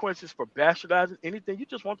consequences for bastardizing anything. You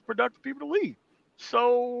just want the productive people to leave.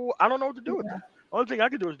 So I don't know what to do with that. Only thing I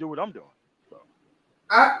can do is do what I'm doing. So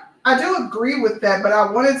I do agree with that, but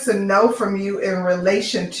I wanted to know from you in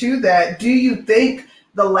relation to that. Do you think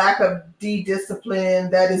the lack of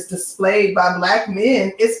discipline that is displayed by black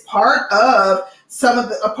men is part of some of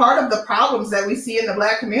the a part of the problems that we see in the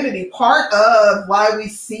black community? Part of why we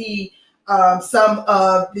see some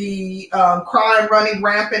of the crime running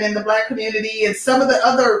rampant in the black community, and some of the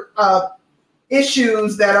other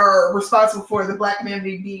issues that are responsible for the black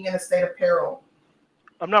community being in a state of peril.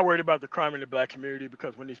 I'm not worried about the crime in the black community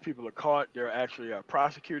because when these people are caught, they're actually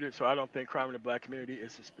prosecuted. So I don't think crime in the black community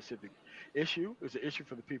is a specific issue. It's an issue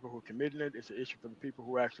for the people who are committing it. It's an issue for the people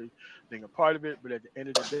who are actually being a part of it. But at the end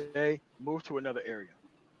of the day, move to another area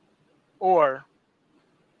or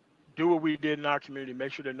do what we did in our community.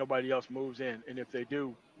 Make sure that nobody else moves in, and if they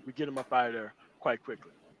do, we get them up out of there quite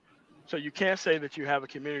quickly. So you can't say that you have a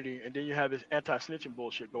community and then you have this anti-snitching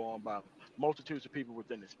bullshit go on by multitudes of people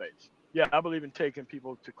within the space. Yeah, I believe in taking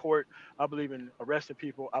people to court. I believe in arresting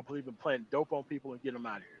people. I believe in planting dope on people and getting them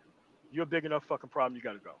out of here. You're a big enough fucking problem. You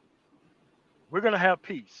got to go. We're gonna have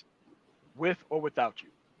peace with or without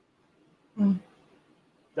you. Mm.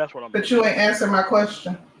 That's what I'm But doing. you ain't answer my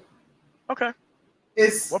question. Okay. What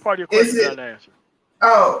Is part of your is question did I it not answer?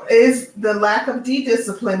 Oh, is the lack of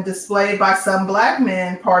discipline displayed by some black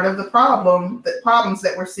men part of the problems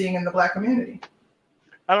that we're seeing in the black community?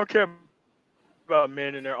 I don't care about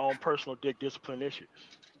men and their own personal dick discipline issues.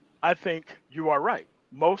 I think you are right.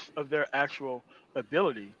 Most of their actual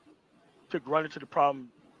ability to run into the problem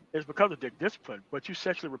is because of dick discipline. But you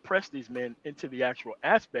sexually repress these men into the actual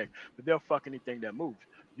aspect that they'll fuck anything that moves.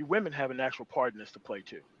 You women have an actual part in this to play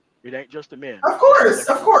too. It ain't just the men. It's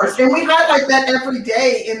the Of sexual course, repression and of we the men. highlight that every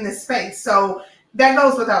day in this space. So that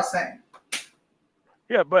goes without saying.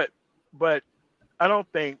 Yeah, but I don't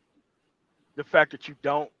think the fact that you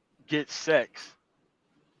don't get sex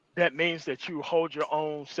that means that you hold your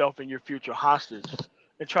own self and your future hostage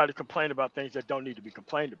and try to complain about things that don't need to be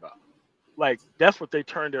complained about. Like that's what they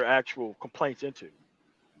turn their actual complaints into.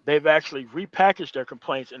 They've actually repackaged their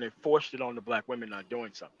complaints and they forced it on the black women not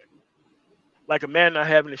doing something. Like a man not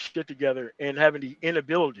having his shit together and having the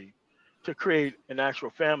inability to create an actual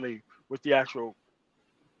family with the actual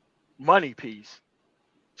money piece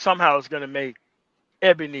somehow is going to make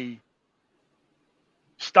Ebony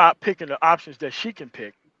stop picking the options that she can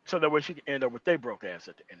pick so that way she can end up with they broke ass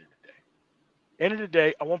at the end of the day. End of the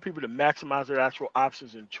day, I want people to maximize their actual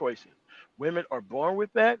options and choices. Women are born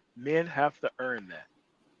with that. Men have to earn that.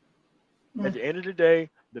 At Mm. the end of the day,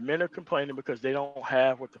 the men are complaining because they don't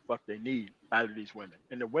have what the fuck they need out of these women.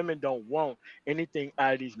 And the women don't want anything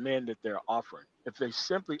out of these men that they're offering. If they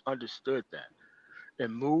simply understood that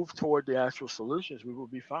and moved toward the actual solutions, we would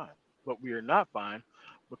be fine. But we are not fine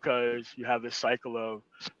because you have this cycle of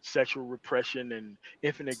sexual repression and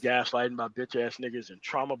infinite gaslighting by bitch ass niggas and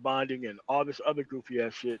trauma bonding and all this other goofy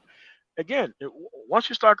ass shit. Again, once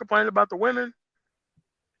you start complaining about the women,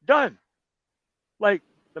 done. Like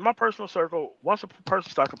in my personal circle, once a person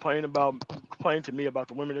start complaining to me about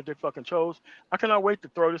the women that they fucking chose, I cannot wait to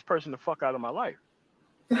throw this person the fuck out of my life.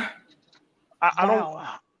 I don't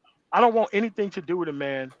Wow. I don't want anything to do with a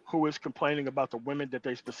man who is complaining about the women that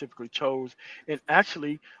they specifically chose and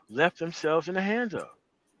actually left themselves in the hands of.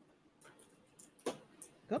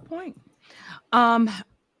 Good point. Um,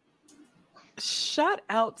 Shout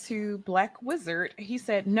out to Black Wizard. He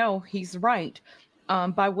said, no, he's right.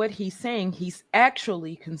 By what he's saying, he's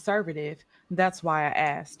actually conservative. That's why I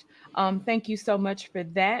asked. Thank you so much for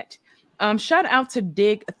that. Shout out to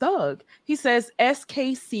Dig Thug. He says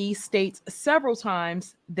SKC states several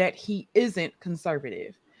times that he isn't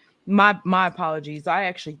conservative. My apologies. I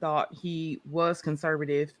actually thought he was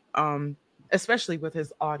conservative, especially with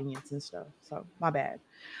his audience and stuff. So my bad.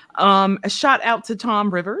 A shout out to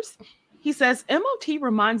Tom Rivers. He says MOT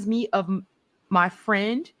reminds me of my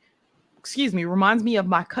friend. Excuse me, reminds me of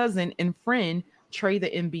my cousin and friend Trey the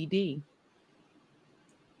MBD.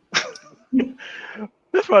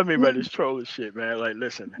 That's what I mean by this trolling shit, man. Like,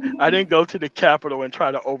 listen, I didn't go to the Capitol and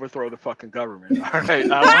try to overthrow the fucking government. All right,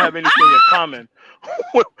 I don't have anything in common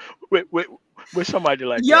with with, with, with somebody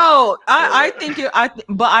like that. Yo, I Uh, think it.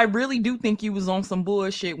 But I really do think you was on some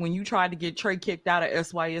bullshit when you tried to get Trey kicked out of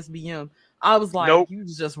SYSBM. I was like, nope, you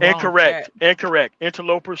was just wrong for that. incorrect, incorrect.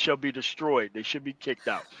 Interlopers shall be destroyed. They should be kicked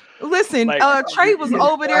out. Listen, Like, Trey was you,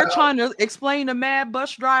 over there trying to explain to Mad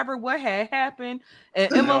Bus Driver what had happened, and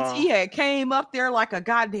no, MOT had came up there like a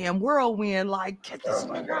goddamn whirlwind, like get Oh this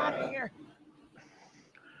my nigga out of god. here.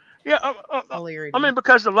 yeah, I Hilarity. mean,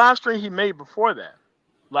 because the live stream he made before that,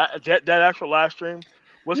 that actual live stream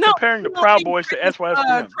was No, comparing the you don't Proud think Boys to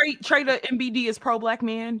SYSBM. Trey the MBD is pro black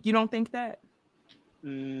man? You don't think that?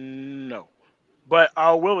 No, but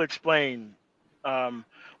I will explain. Um,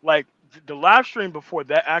 like the live stream before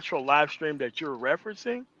that actual live stream that you're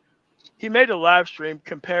referencing, he made a live stream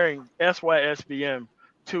comparing SYSBM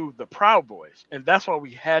to the Proud Boys, and that's why we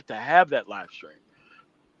had to have that live stream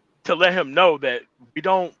to let him know that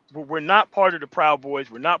we're not part of the Proud Boys.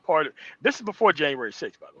 We're not part of. This is before January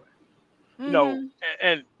 6th, by the way. Mm-hmm.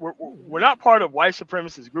 And we're not part of white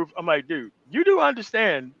supremacist groups. I'm like, dude, you do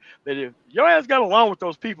understand that if your ass got along with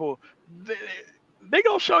those people, they, they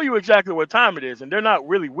gonna show you exactly what time it is, and they're not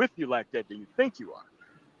really with you like that you think you are.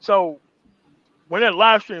 So when that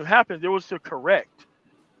live stream happened, it was to correct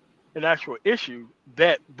an actual issue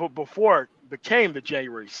that before became the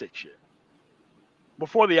January 6th shit,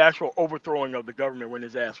 before the actual overthrowing of the government when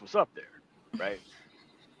his ass was up there, right?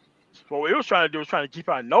 So what it was trying to do was trying to keep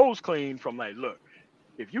our nose clean from like, look,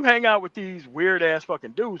 if you hang out with these weird ass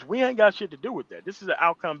fucking dudes, we ain't got shit to do with that. This is an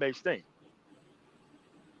outcome based thing,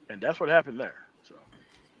 and that's what happened there. So,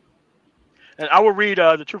 and I will read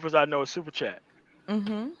the truth as I know a super chat.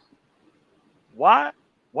 Mm-hmm. Why?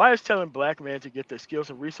 Why is telling black men to get their skills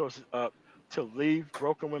and resources up to leave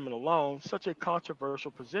broken women alone such a controversial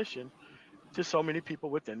position to so many people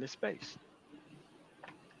within this space?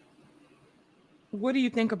 What do you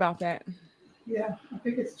think about that? Yeah, I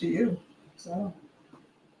think it's to you. So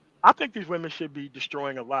I think these women should be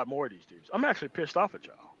destroying a lot more of these dudes. I'm actually pissed off at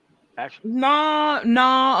y'all. Actually, No, no,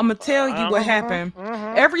 I'm gonna tell you what happened.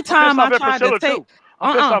 Every I'm pissed time I off at tried to Priscilla take, too.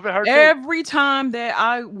 I'm pissed off at her too. every time that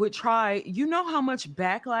I would try, you know how much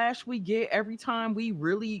backlash we get every time we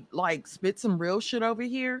really like spit some real shit over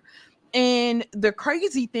here. And the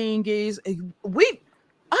crazy thing is, I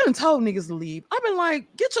done told niggas to leave. I've been like,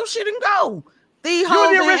 get your shit and go. These You were hoes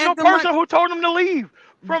the ain't original acting like person who told them to leave you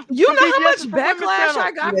from know how BBS's much for Women's backlash I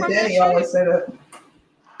channel. got yeah, from that Danny shit. always said it.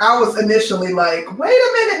 I was initially like, wait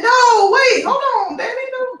a minute, no, wait, hold on, Danny,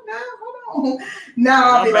 no, hold on. Now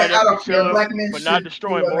And I'll be I'm like, mad I at don't care. Priscilla Black men for not should do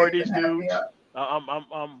destroying what more of makes these them happy.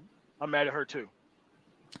 dudes. I'm mad at her too.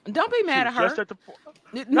 Don't be She mad was at just her. at the point.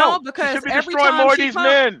 No, No, she because should be every destroying time more of she these come,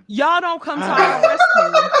 men. y'all don't come to our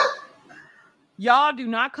rescue. Y'all do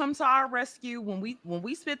not come to our rescue when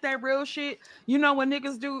we spit that real shit. You know what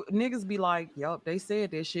niggas do? Niggas be like, "Yup, they said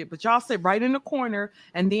this shit," but y'all sit right in the corner,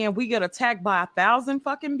 and then we get attacked by 1,000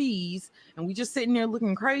 fucking bees, and we just sitting there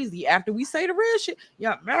looking crazy after we say the real shit.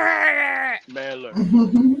 Yup. Man, look,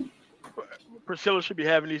 Mhm. Priscilla should be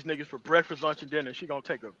having these niggas for breakfast, lunch, and dinner. She gonna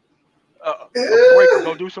take a break and Ugh,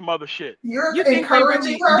 go do some other shit. you're You think they encouraging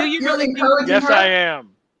really? Do her. you You're really think? encouraging Yes, I her.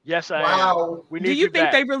 am. Yes, I am. Wow. We Do need you you think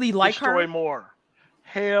back. they really like Destroy her? more.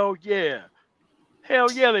 Hell yeah.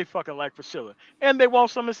 Hell yeah, they fucking like Priscilla. And they want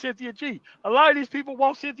some of Cynthia G. A lot of these people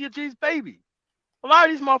want Cynthia G's baby. A lot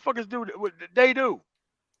of these motherfuckers do. They do.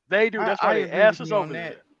 They do. That's why I they agree with ass is you on over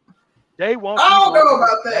that. there. They want I these don't know motherfuckers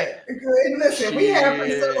about bad. that. And listen, we had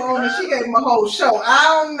Priscilla Shit. on and she gave him a whole show. I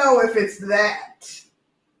don't know if it's that.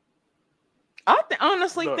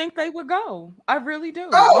 Honestly Look, think they would go. I really do.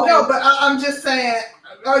 Oh no, Like but I'm just saying.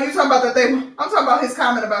 Oh, you talking about that? I'm talking about his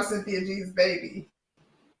comment about Cynthia G's baby.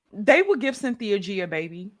 they would give Cynthia G a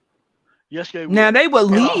baby. yes, they Now would. they would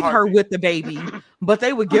In a leave her heartbeat. with the baby, but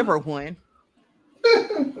they would give her one.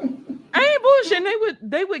 I ain't bullshit.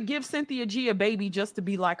 They would give Cynthia G a baby just to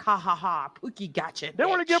be like, ha ha ha, Pookie gotcha, They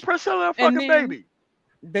want to give bitch. Priscilla a And fucking then baby.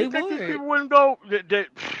 they You think these would. people wouldn't go?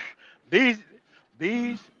 These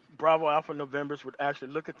these Bravo Alpha Novembers would actually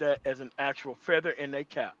look at that as an actual feather in their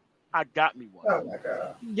cap. I got me one. Oh my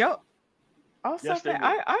god. Yep. Also, Yes, they will.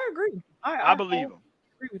 I agree. I I believe wholly them.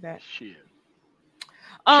 agree with that. Shit.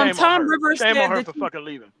 Shame on Tom her. Rivers Shame on said her that for you. fucking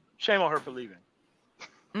leaving. Shame on her for leaving.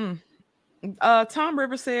 Mm, Tom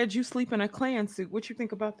Rivers said you sleep in a clan suit. What you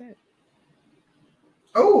think about that?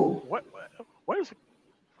 Oh. What is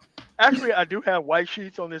actually, I do have white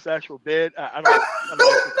sheets on this actual bed. I don't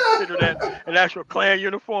actually consider that an actual clan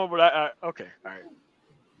uniform, but okay, all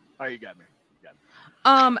right, you got me. You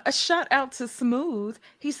got me. A shout out to Smooth.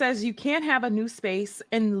 He says you can't have a new space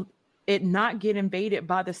and it not get invaded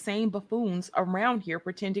by the same buffoons around here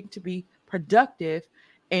pretending to be productive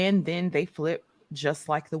and then they flip just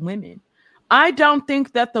like the women. I don't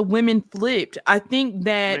think that the women flipped. I think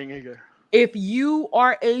that Me nigga. if you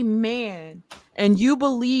are a man and you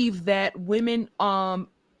believe that women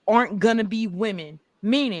aren't gonna be women,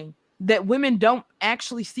 meaning that women don't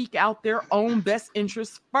actually seek out their own best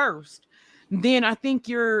interests first, then I think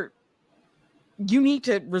you need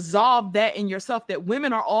to resolve that in yourself that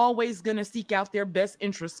women are always gonna seek out their best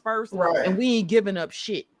interests first, and Right. we ain't giving up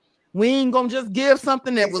shit. We ain't gonna just give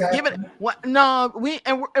something that was given. Exactly. What? No,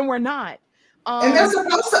 we're not. And they're Um,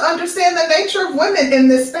 supposed to understand the nature of women in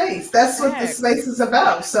this space. That's what this Facts. space is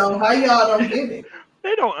about. So how y'all don't get it?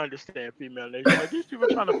 They don't understand female nature. Like these people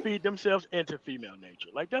trying to feed themselves into female nature.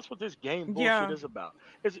 Like that's what this game bullshit Yeah. is about.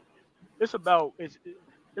 It's it's about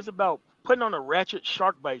it's about putting on a ratchet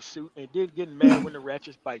shark bite suit and then getting mad when the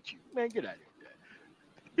ratchets bite you. Man, get out of here with that.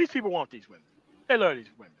 These people want these women. They love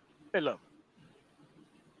these women. They love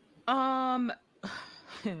Um,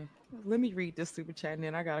 let me read this super chat and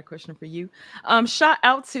then I got a question for you. Shout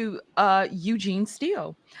out to Eugene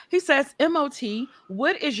Steele. He says, MOT,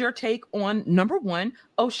 what is your take on number one,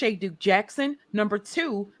 O'Shea Duke Jackson, number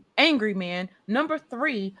two, Angry Man, number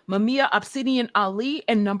three, Mamiya Obsidian Ali,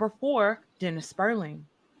 and number four, Dennis Sperling?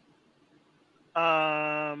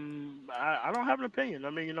 them. I don't have an opinion. I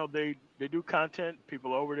mean, they do content.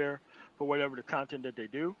 People over there for whatever the content that they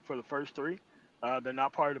do for the first three. They're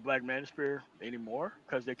not part of the Black Manosphere anymore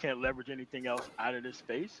because they can't leverage anything else out of this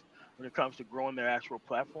space when it comes to growing their actual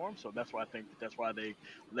platform. So that's why I think that's why they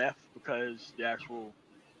left because the actual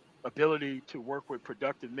ability to work with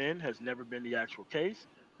productive men has never been the actual case.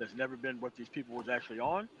 That's never been what these people was actually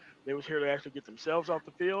on. They was here to actually get themselves off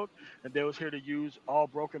the field, and they was here to use all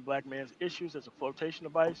broken black man's issues as a flotation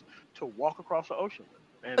device to walk across the ocean with.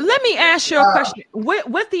 And Let that's what me they ask actually you a are. Wow. question.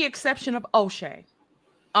 With the exception of O'Shea,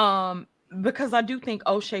 um, because I do think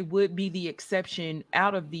O'Shea would be the exception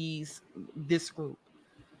out of this group.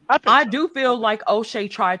 I think I so. do I feel think like so. O'Shea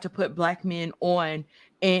tried to put black men on,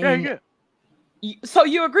 Yeah, and yeah, so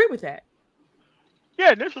you agree with that?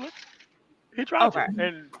 yeah. Initially, he tried to, Okay.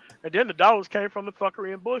 and then the dollars came from the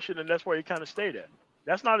fuckery and bullshit, and that's where he kind of stayed at.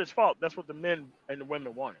 That's not his fault. That's what the men and the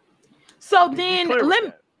women wanted. So Be then clear with let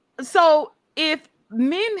that. so if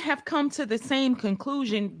men have come to the same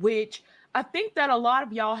conclusion, which I think that a lot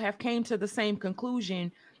of y'all have came to the same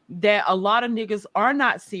conclusion that a lot of niggas are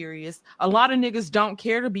not serious, a lot of niggas don't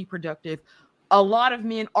care to be productive, a lot of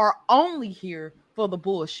men are only here for the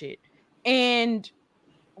bullshit. And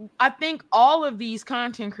I think all of these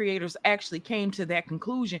content creators actually came to that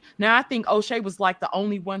conclusion. Now, I think O'Shea was like the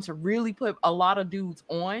only one to really put a lot of dudes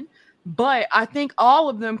on, but I think all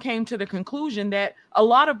of them came to the conclusion that a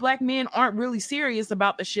lot of black men aren't really serious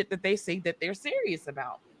about the shit that they say that they're serious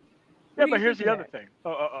about. What Yeah, do but you here's think of the other that? thing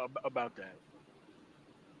about that.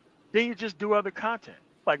 Then you just do other content.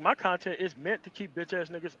 Like my content is meant to keep bitch ass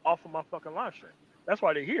niggas off of my fucking live stream. That's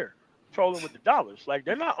why they're here, trolling with the dollars. Like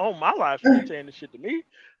they're not on my live stream saying this shit to me.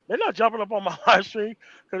 They're not jumping up on my live stream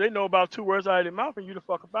because they know about two words out of their mouth and you the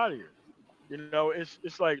fuck up out of here. You know,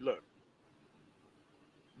 it's like, look,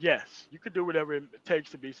 yes, you could do whatever it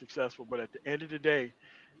takes to be successful, but at the end of the day,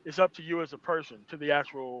 it's up to you as a person, to the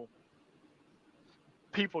actual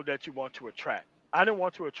people that you want to attract. I didn't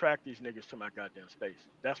want to attract these niggas to my goddamn space.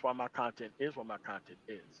 That's why my content is what my content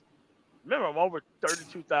is. Remember, I'm over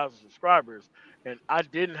 32,000 subscribers, and I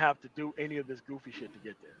didn't have to do any of this goofy shit to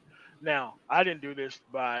get there. Now, I didn't do this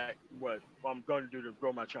by what I'm going to do to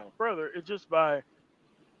grow my channel further. It's just by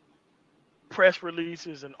press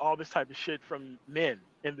releases and all this type of shit from men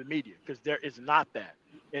in the media, because there is not that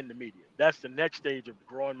in the media. That's the next stage of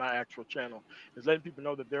growing my actual channel, is letting people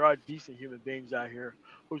know that there are decent human beings out here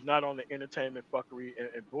who's not on the entertainment fuckery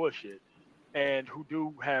and bullshit, and who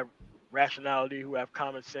do have rationality, who have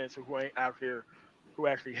common sense, who ain't out here who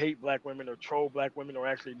actually hate black women or troll black women or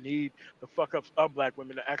actually need the fuck ups of black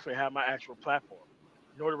women to actually have my actual platform,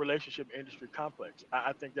 nor the relationship industry complex.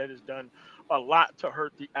 I think that has done a lot to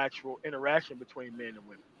hurt the actual interaction between men and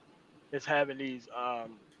women. It's having these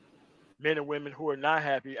men and women who are not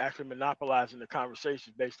happy actually monopolizing the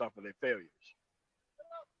conversations based off of their failures.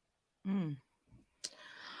 Mm.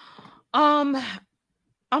 Um,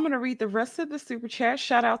 I'm gonna read the rest of the super chat.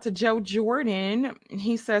 Shout out to Joe Jordan.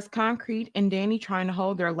 He says Concrete and Danny trying to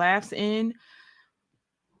hold their laughs in.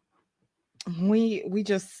 We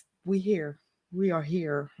here. We are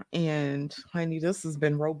here. And honey, this has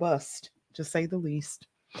been robust, to say the least.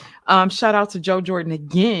 Shout out to Joe Jordan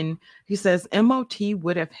again. He says MOT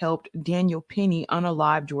would have helped Daniel Penny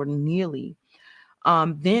unalive Jordan Neely.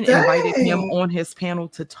 Then invited him Dang. on his panel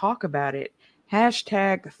to talk about it.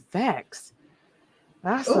 Hashtag facts.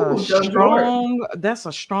 Oh, Joe Jordan. That's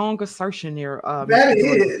a strong assertion there, That Mr.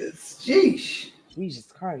 Jordan. is. Sheesh.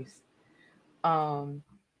 Jesus Christ. Um,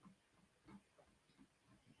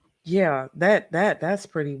 yeah, that's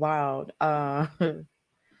pretty wild.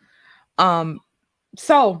 Um,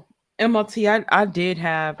 so MLT, I did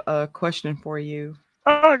have a question for you.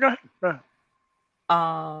 Oh, go ahead. Go ahead.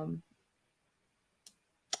 Um,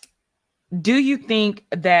 do you think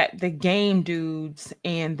that the game dudes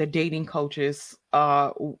and the dating coaches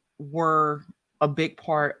were a big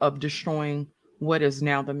part of destroying what is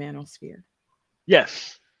now the manosphere?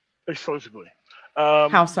 Yes, exclusively.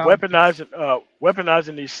 How so?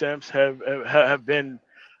 Weaponizing these simps have been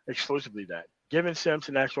exclusively that. Giving simps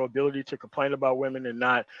an actual ability to complain about women and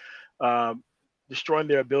not um, destroying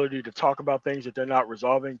their ability to talk about things that they're not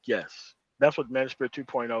resolving. Yes, that's what Manosphere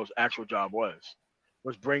 2.0's actual job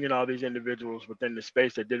was bringing all these individuals within the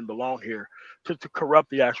space that didn't belong here to corrupt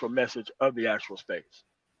the actual message of the actual space.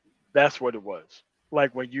 That's what it was.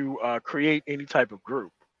 Like when you create any type of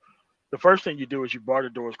group, the first thing you do is you bar the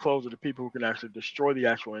doors closed to the people who can actually destroy the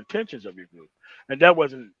actual intentions of your group. And that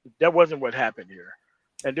wasn't what happened here.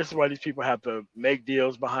 And this is why these people have to make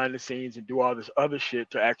deals behind the scenes and do all this other shit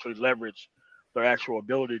to actually leverage their actual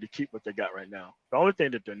ability to keep what they got right now. The only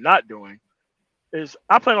thing that they're not doing is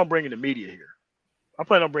I plan on bringing the media here. I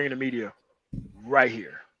plan on bringing the media right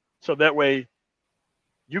here. So that way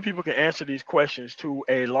you people can answer these questions to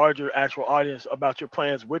a larger actual audience about your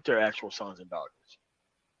plans with their actual sons and daughters.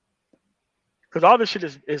 Because all this shit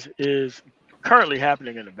is currently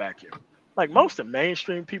happening in a vacuum. Like most of the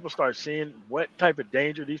mainstream people start seeing what type of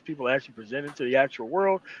danger these people actually presenting to the actual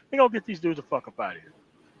world, they gonna get these dudes the fuck up out of here.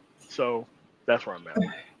 So that's where I'm at.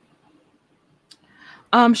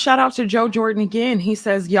 Shout out to Joe Jordan again. He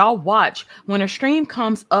says, y'all watch when a stream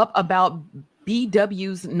comes up about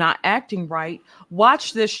BW's not acting right.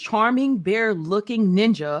 Watch this charming bear looking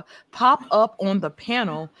ninja pop up on the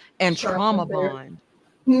panel and trauma Chocolate bear.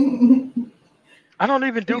 bond. I don't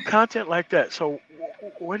even do content like that. So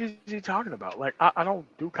what is he talking about? Like I don't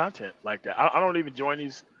do content like that. I don't even join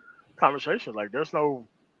these conversations. Like there's no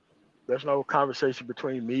conversation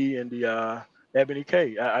between me and the Ebony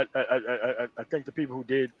K. I think the people who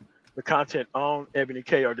did the content on Ebony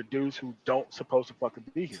K are the dudes who don't supposed to fucking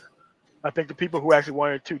be here. I think the people who actually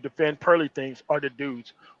wanted to defend Pearly things are the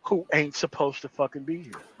dudes who ain't supposed to fucking be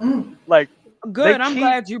here. Mm. Like they Good. I'm keep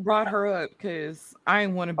glad you brought her up because I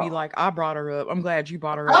didn't want to be Oh, like I brought her up. I'm glad you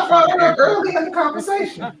brought her up I so I brought can it up ask her a early in the question.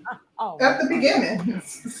 conversation Oh at my the god. beginning.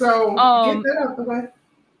 So get Um, that out the way.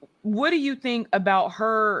 what do you think about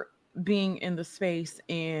her being in the space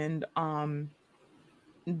and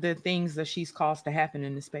the things that she's caused to happen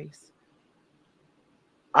in the space?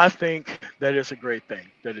 I think that it's a great thing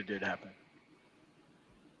that it did happen.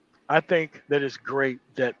 I think that it's great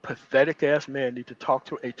that pathetic ass men need to talk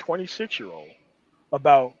to a 26-year-old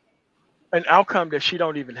about an outcome that she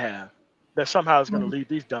don't even have that somehow is going to Mm. lead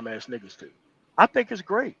these dumbass niggas to. I think it's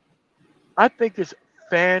great. I think it's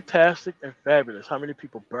fantastic and fabulous how many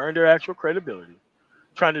people burned their actual credibility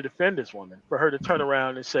trying to defend this woman for her to turn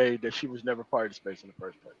around and say that she was never part of the space in the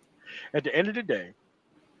first place. At the end of the day,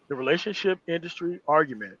 the relationship industry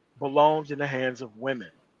argument belongs in the hands of women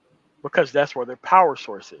because that's where their power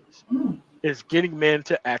source Mm. is getting men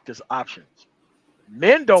to act as options.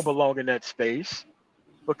 Men don't belong in that space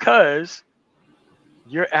because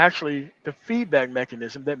you're actually the feedback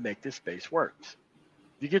mechanism that make this space works.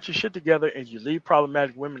 If you get your shit together and you leave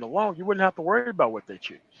problematic women alone, you wouldn't have to worry about what they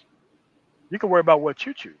choose. You can worry about what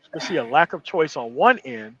you choose. But see, a lack of choice on one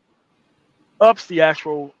end ups the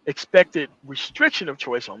actual expected restriction of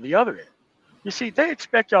choice on the other end. You see, they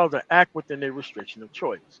expect y'all to act within their restriction of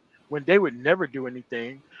choice when they would never do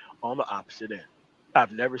anything on the opposite end.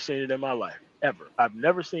 I've never seen it in my life, ever. I've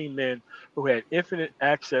never seen men who had infinite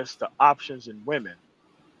access to options in women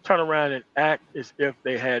turn around and act as if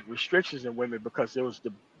they had restrictions in women because it was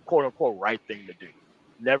the quote unquote right thing to do.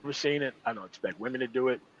 Never seen it. I don't expect women to do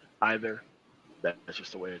it either. That's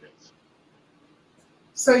just the way it is.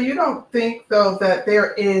 So you don't think though that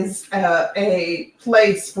there is a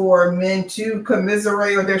place for men to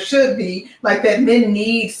commiserate, or there should be, like that men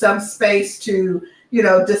need some space to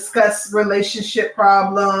discuss relationship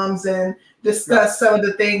problems and Right. discuss some of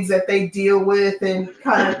the things that they deal with and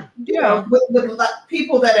kind of, Yeah. with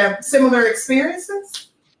people that have similar experiences.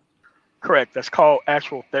 Correct. That's called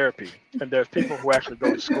actual therapy, and there's people who actually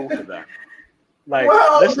go to school for that. Like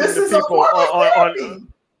Well, listening this to is a people form of on therapy.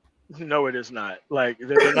 no, it is not. Like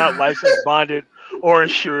they're not licensed, bonded, or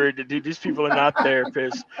insured. These people are not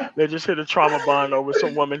therapists. They just hit a trauma bond over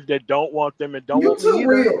some women that don't want them and don't You want me too either.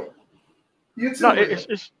 real. You No, too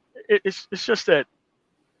real. it's just that.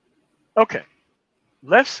 Okay,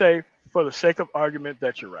 let's say for the sake of argument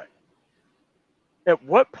that you're right. At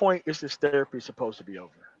what point is this therapy supposed to be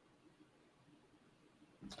over?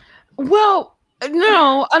 Well,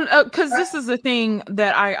 no, because this is the thing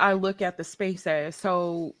that I look at the space as.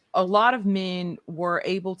 So a lot of men were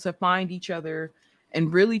able to find each other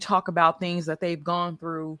and really talk about things that they've gone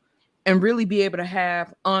through and really be able to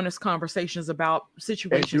have honest conversations about And do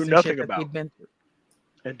situations and shit nothing that about they've been through.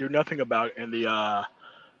 and do nothing about it in the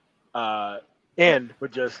uh end,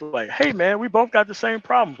 but just like, hey man, we both got the same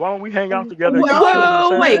problems. Why don't we hang out together and keep No, choosing the Well,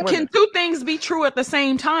 same wait, women? can two things be true at the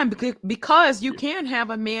same time? Because you can have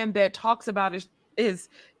a man that talks about his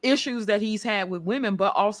issues that he's had with women,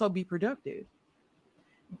 but also be productive.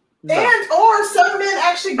 No. and or some men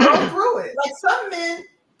actually grow through it. Like some men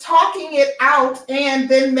talking it out, and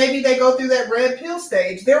then maybe they go through that red pill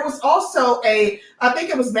stage. There was also I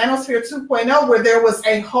think it was Manosphere 2.0, where there was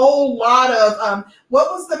a whole lot of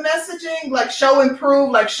what was the messaging, like show and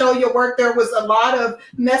prove, like show your work. There was a lot of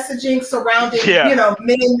messaging surrounding, Yeah.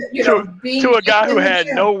 men, To being to a guy who in the had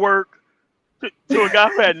gym. no work, to a guy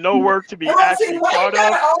who had no work to be And see, actually why you proud of,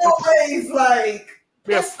 gotta and to always like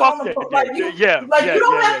yeah, piss fuck on that the like dude. you Yeah, like yeah, you yeah,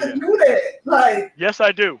 don't yeah, have to yeah. do that. Like Yes,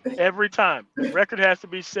 I do. Every time. The record has to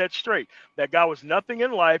be set straight. That guy was nothing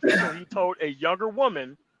in life until he told a younger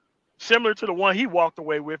woman, similar to the one he walked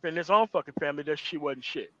away with in his own fucking family, that she wasn't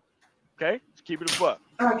shit. Okay? Let's keep it a buck.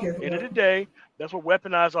 I give End of the up. day, that's what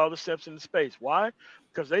weaponized all the steps into space. Why?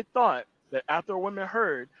 Because they thought that after a woman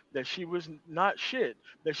heard that she was not shit,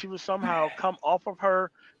 that she would somehow come off of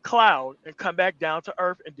her cloud and come back down to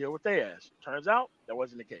earth and deal with their ass. Turns out that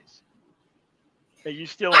wasn't the case. And you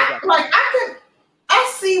still ain't got the money. I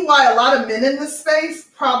see why a lot of men in this space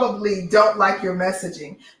probably don't like your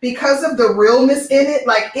messaging because of the realness in it.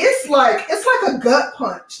 Like it's like a gut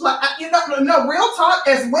punch. Like no real talk.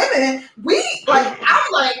 As women,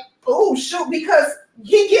 I'm like, oh shoot, because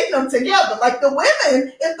he getting them together. Like the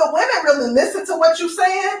women, if the women really listen to what you're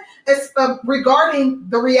saying, it's regarding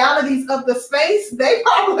the realities of the space, they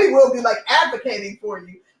probably will be like advocating for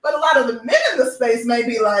you. But a lot of the men in the space may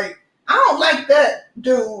be like, I don't like that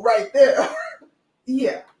dude right there.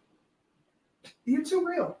 Yeah, you too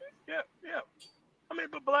real. Yeah, yeah. I mean,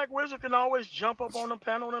 but Black Wizard can always jump up on the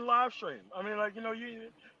panel and live stream. I mean, like you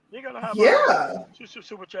gotta have a Yeah.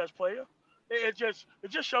 super chess player. It just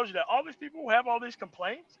shows you that all these people who have all these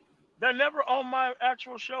complaints, they're never on my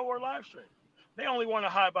actual show or live stream. They only want to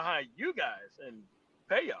hide behind you guys and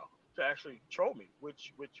pay y'all to actually troll me,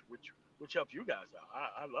 which helps you guys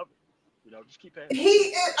out. I love it. Just keep paying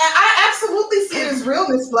me. I absolutely see it as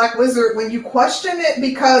realness, Black Wizard, when you question it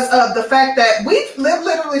because of the fact that we've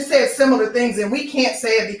literally said similar things and we can't say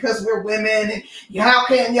it because we're women and how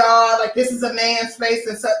can y'all, like, this is a man's space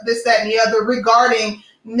and so, this, that, and the other regarding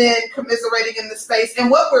men commiserating in the space.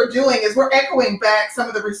 And what we're doing is we're echoing back some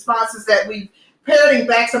of the responses that we've, parroting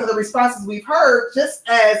back some of the responses we've heard just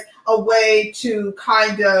as a way to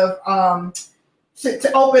kind of,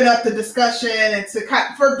 to open up the discussion and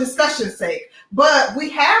for discussion's sake. But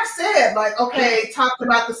we have said, like, okay, talked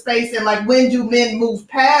about the space and like when do men move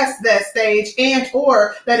past that stage, and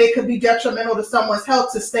or that it could be detrimental to someone's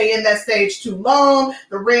health to stay in that stage too long,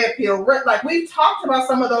 the red pill, like we've talked about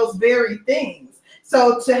some of those very things.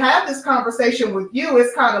 So to have this conversation with you,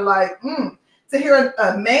 it's kind of like, to hear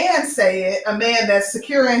a man say it, a man that's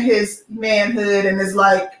securing his manhood and is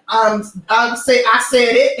like, I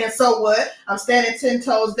said it, and so what? I'm standing 10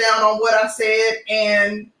 toes down on what I said,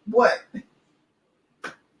 and what?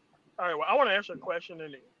 All right. Well, I want to answer a question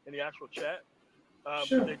in the actual chat because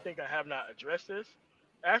Sure. they think I have not addressed this.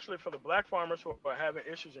 Actually, for the black farmers who are having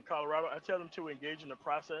issues in Colorado, I tell them to engage in the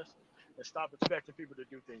process and stop expecting people to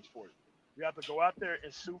do things for you. You have to go out there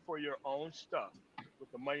and sue for your own stuff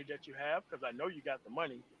with the money that you have, because I know you got the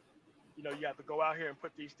money. You have to go out here and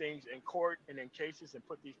put these things in court and in cases and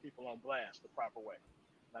put these people on blast the proper way.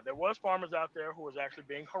 Now, there was farmers out there who was actually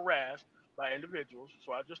being harassed by individuals,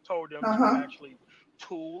 so I just told them Uh to huh. actually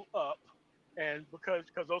tool up, and because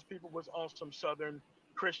those people was on some Southern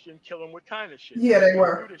Christian kill them with kindness shit. Yeah, So they you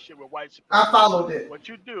don't do were. this shit with white I supremacists. followed it. What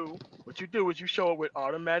you do is you show up with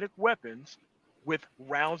automatic weapons with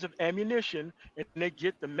rounds of ammunition, and they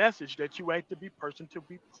get the message that you ain't to be person to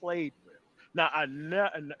be played with. Now I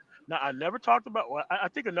never talked about. Well, I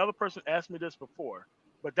think another person asked me this before,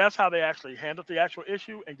 but that's how they actually handled the actual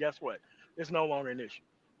issue. And guess what? It's no longer an issue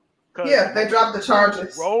because the Yeah, they moment them dropped the dudes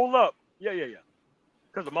charges. roll up, yeah.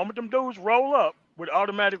 Because the moment them dudes roll up with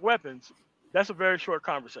automatic weapons, that's a very short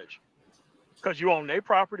conversation. Because you own their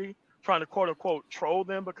property, trying to quote unquote troll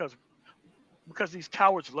them because these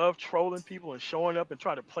cowards love trolling people and showing up and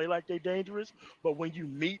trying to play like they're dangerous. But when you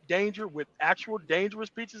meet danger with actual dangerous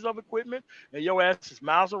pieces of equipment and your ass is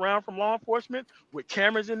miles around from law enforcement with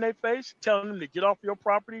cameras in their face telling them to get off your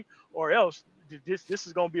property or else this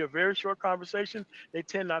is going to be a very short conversation, they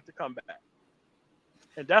tend not to come back.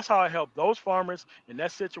 And that's how I help those farmers in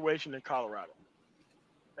that situation in Colorado.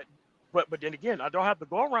 But then again, I don't have to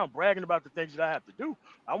go around bragging about the things that I have to do.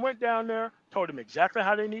 I went down there, told them exactly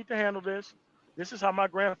how they need to handle this. This is how my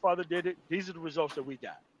grandfather did it. These are the results that we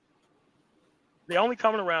got. They only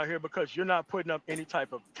coming around here because you're not putting up any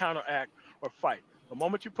type of counteract or fight. The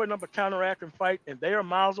moment you're putting up a counteract and fight, and they are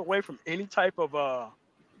miles away from any type of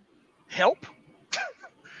help,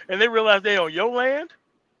 and they realize they on your land,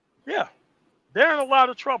 yeah, they're in a lot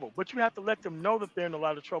of trouble. But you have to let them know that they're in a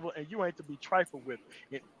lot of trouble, and you ain't to be trifled with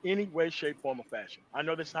in any way, shape, form, or fashion. I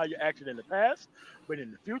know this is how you acted in the past, but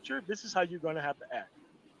in the future, this is how you're going to have to act.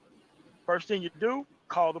 First thing you do,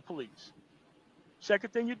 call the police.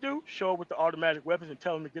 Second thing you do, show up with the automatic weapons and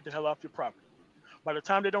tell them to get the hell off your property. By the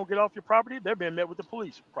time they don't get off your property, they're being met with the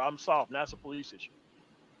police. Problem solved. Now it's a police issue.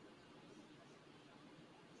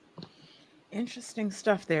 Interesting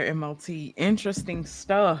stuff there, MLT. Interesting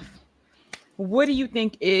stuff. What do you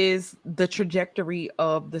think is the trajectory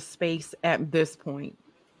of the space at this point?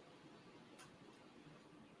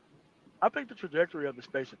 I think the trajectory of the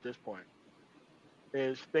space at this point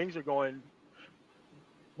is things are going.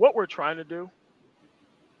 What we're trying to do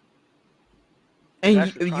is And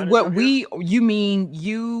actually trying to do what here. you mean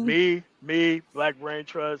you? Me, Black Brain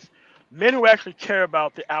Trust, men who actually care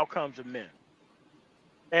about the outcomes of men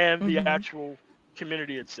and the Mhm. actual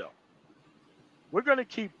community itself. We're going to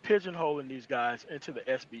keep pigeonholing these guys into the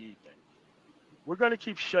SBE thing. We're going to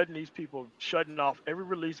keep shutting these people, shutting off every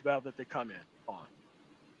release valve that they come in on.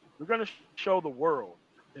 We're going to show the world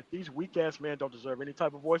that these weak ass men don't deserve any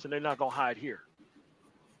type of voice and they're not going to hide here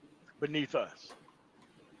beneath us.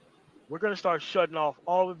 We're going to start shutting off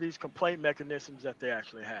all of these complaint mechanisms that they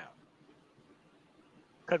actually have.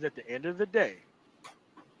 Because at the end of the day,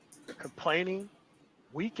 complaining,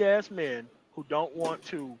 weak ass men who don't want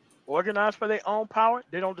to organize for their own power,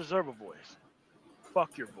 they don't deserve a voice.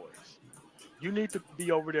 Fuck your voice. You need to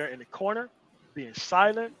be over there in the corner, being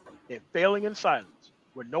silent and failing in silence,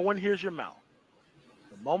 where no one hears your mouth.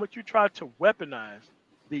 The moment you try to weaponize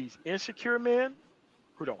these insecure men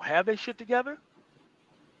who don't have their shit together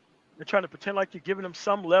and trying to pretend like you're giving them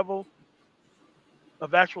some level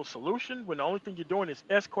of actual solution when the only thing you're doing is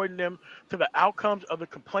escorting them to the outcomes of the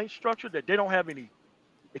complaint structure that they don't have any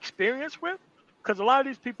experience with, because a lot of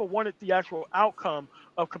these people wanted the actual outcome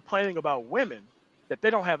of complaining about women that they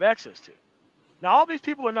don't have access to. Now, all these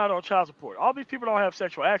people are not on child support. All these people don't have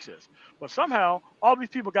sexual access, but somehow all these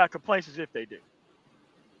people got complaints as if they do.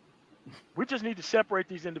 We just need to separate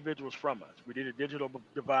these individuals from us. We did a digital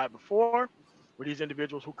divide before, where these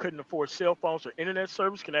individuals who couldn't afford cell phones or internet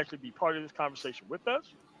service can actually be part of this conversation with us.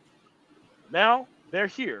 Now they're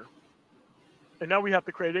here, and now we have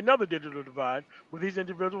to create another digital divide where these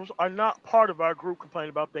individuals are not part of our group complaining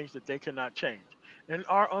about things that they cannot change and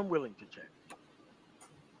are unwilling to change.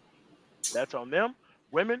 That's on them.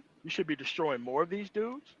 Women, you should be destroying more of these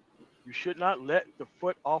dudes. You should not let the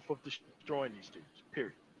foot off of destroying these dudes,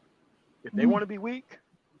 period. If they want to be weak,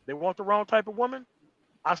 they want the wrong type of woman,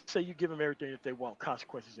 I say you give them everything that they want,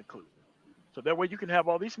 consequences included. So that way you can have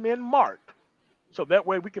all these men marked. So that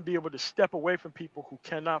way we can be able to step away from people who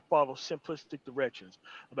cannot follow simplistic directions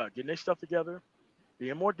about getting their stuff together,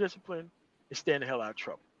 being more disciplined, and staying the hell out of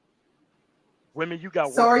trouble. Women, you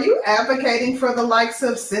got So work are to do. you advocating for the likes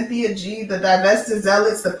of Cynthia G, the divested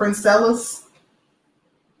zealots, the Princellas?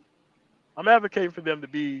 I'm advocating for them to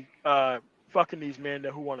be fucking these men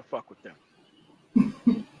that who want to fuck with them.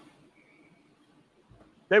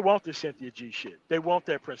 They want this Cynthia G shit. They want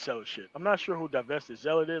that Princella shit. I'm not sure who divested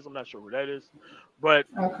zealot is. I'm not sure who that is, but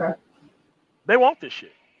Okay. they want this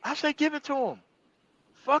shit. I say give it to them.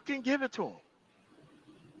 Fucking give it to them.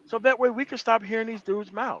 So that way we can stop hearing these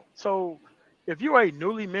dudes' mouth. So if you're a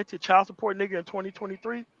newly minted child support nigga in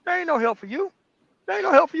 2023, there ain't no help for you. There ain't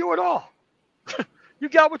no help for you at all. You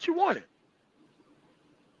got what you wanted.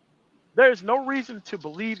 There is no reason to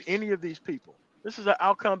believe any of these people. This is an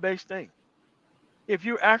outcome based thing. If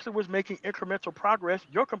you actually was making incremental progress,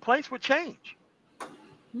 your complaints would change.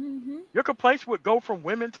 Mhm. Your complaints would go from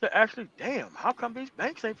women to actually, damn, how come these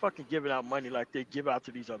banks ain't fucking giving out money like they give out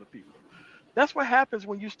to these other people? That's what happens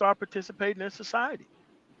when you start participating in society.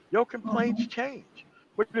 Your complaints Mhm. change.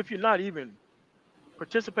 But if you're not even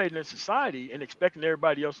participating in society and expecting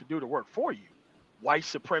everybody else to do the work for you, white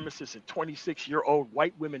supremacists and 26-year-old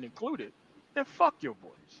white women included, then fuck your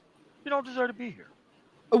voice. You don't deserve to be here.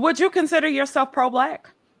 Would you consider yourself pro-black?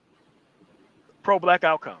 Pro black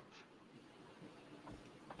outcomes,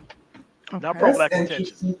 not Okay. pro That's black intentions.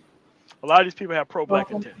 interesting. A lot of these people have pro black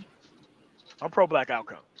Okay. intentions. I'm pro black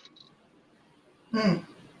outcomes, Hmm.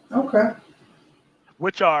 Okay.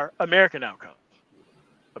 which are American outcomes.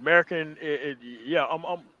 Yeah,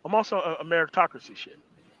 I'm also a meritocracy shit.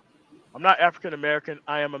 I'm not African American.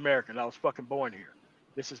 I am American. I was fucking born here.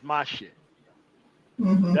 This is my shit.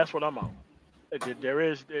 Hmm. That's what I'm on. There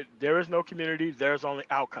is no community. There's only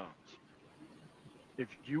outcomes. If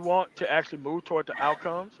you want to actually move toward the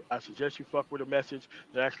outcomes, I suggest you fuck with a message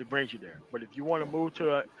that actually brings you there. But if you want to move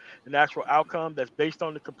to an actual outcome that's based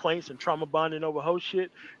on the complaints and trauma bonding over whole shit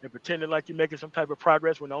and pretending like you're making some type of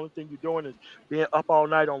progress when the only thing you're doing is being up all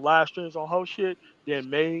night on live streams on whole shit, then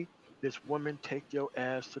may this woman take your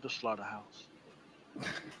ass to the slaughterhouse.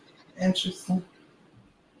 Interesting.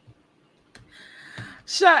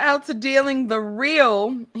 Shout out to Dealing the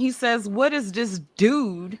Real. He says, "What does this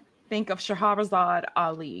dude think of Shahrazad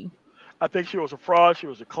Ali?" I think she was a fraud. She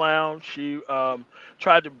was a clown. She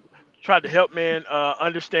tried to tried to help men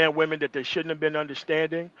understand women that they shouldn't have been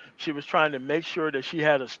understanding. She was trying to make sure that she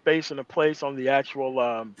had a space and a place on the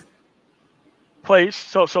actual place,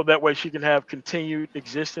 so that way she can have continued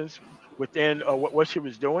existence within what she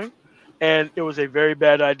was doing. And it was a very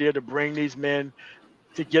bad idea to bring these men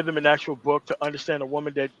to give them an actual book to understand a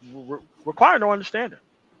woman that required no understanding.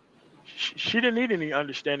 She didn't need any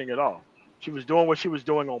understanding at all. She was doing what she was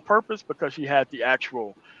doing on purpose because she had the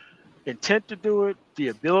actual intent to do it, the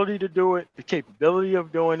ability to do it, the capability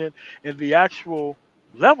of doing it, and the actual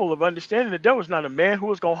level of understanding that there was not a man who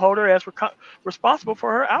was going to hold her as responsible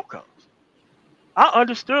for her outcomes. I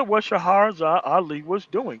understood what Shahrazad Ali was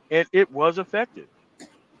doing, and it was effective.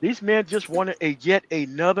 These men just wanted a yet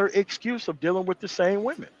another excuse of dealing with the same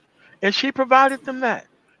women, and she provided them that.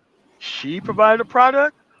 She provided a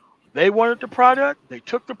product. They wanted the product. They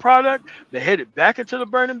took the product. They headed back into the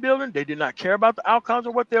burning building. They did not care about the outcomes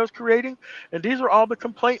of what they was creating. And these are all the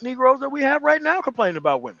complaint Negroes that we have right now complaining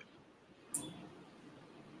about women.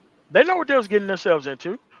 They know what they was getting themselves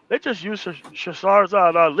into. They just used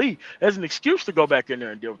Shahrazad Ali as an excuse to go back in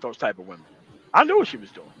there and deal with those type of women. I knew what she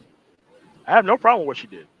was doing. I have no problem with what she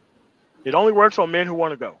did. It only works on men who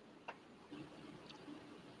want to go.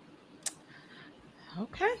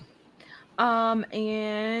 Okay.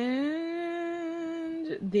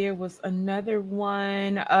 And there was another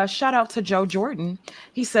one. Shout out to Joe Jordan.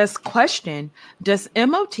 He says, "Question: Does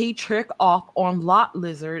MOT trick off on lot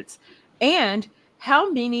lizards? And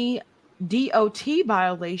how many DOT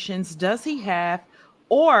violations does he have,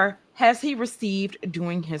 or has he received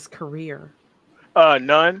during his career?"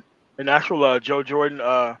 None. An actual Joe Jordan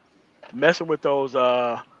messing with those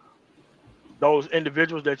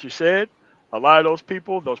individuals that you said, a lot of those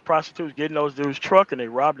people, those prostitutes, get in those dudes' truck and they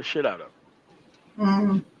rob the shit out of them.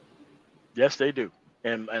 Mm. Yes, they do,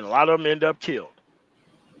 and a lot of them end up killed.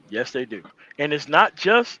 Yes, they do. And it's not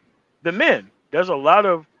just the men. There's a lot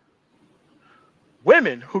of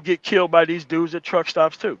women who get killed by these dudes at truck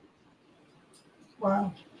stops too.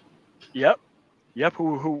 Wow. Yep, yep.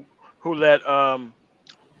 Who let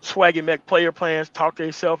Swaggy Mac player plans talk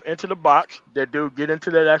themselves into the box? That dude get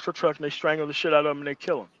into that actual truck and they strangle the shit out of them and they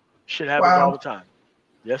kill them. Shit happens all Wow. the time.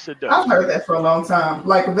 Yes, it I've does. heard that for a long time.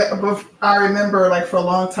 Like I remember, like for a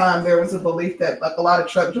long time, there was a belief that like a lot of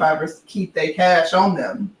truck drivers keep their cash on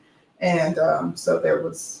them, and so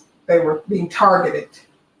they were being targeted.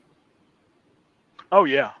 Oh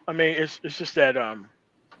yeah. I mean, it's just that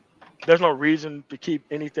there's no reason to keep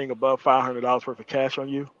anything above $500 worth of cash on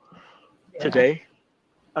you Yeah. today.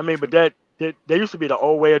 I mean, but that there used to be the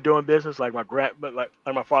old way of doing business. Like but like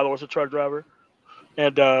my father was a truck driver,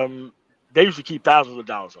 and they used to keep thousands of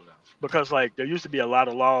dollars on them because like there used to be a lot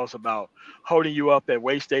of laws about holding you up at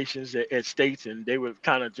weigh stations at states, and they would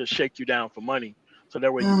kind of just shake you down for money, so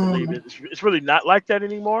that way you can leave. Mm, It's really not like that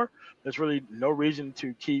anymore. There's really no reason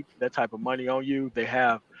to keep that type of money on you. They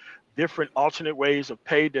have different alternate ways of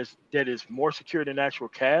pay that is more secure than actual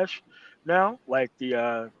cash now, like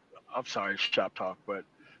the I'm sorry, shop talk, but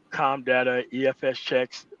com data, EFS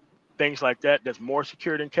checks, things like that, that's more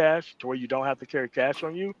secure than cash to where you don't have to carry cash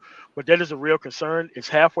on you. But that is a real concern. It's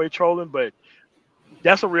halfway trolling, but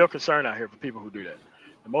That's a real concern out here for people who do that.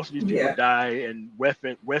 And most of these people Yeah. die in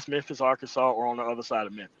West Memphis, Arkansas, or on the other side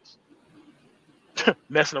of Memphis,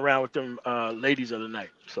 messing around with them ladies of the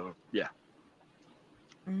night. So yeah,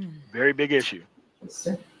 Mm. very big issue.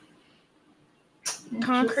 Interesting.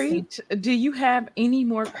 Interesting. Concrete, do you have any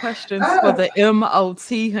more questions for Uh, the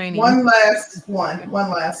MOT, honey? one last one. One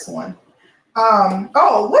last one.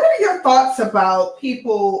 What are your thoughts about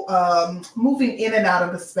people moving in and out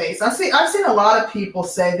of the space? I've seen a lot of people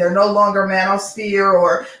say they're no longer manosphere,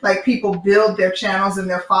 or like people build their channels and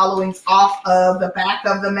their followings off of the back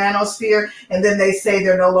of the manosphere, and then they say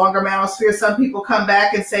they're no longer manosphere. Some people come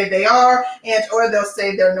back and say they are, and or they'll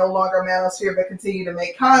say they're no longer manosphere but continue to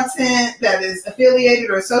make content that is affiliated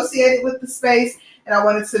or associated with the space. And I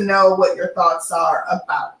wanted to know what your thoughts are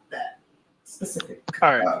about that specific.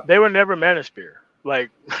 All right, Uh, they were never manosphere.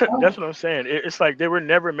 Like oh, that's what I'm saying. It's like they were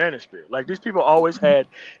never manosphere. Like these people always had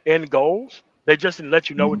end goals. They just didn't let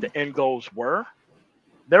you know what mhm. the end goals were.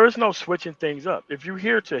 There is no switching things up. If you're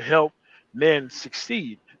here to help men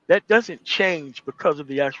succeed, that doesn't change because of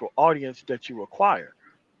the actual audience that you acquire.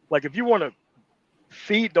 Like if you want to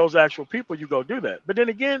feed those actual people, you go do that. But then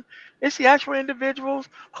again, it's the actual individuals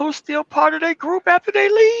who's still part of their group after they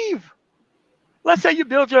leave. Let's say you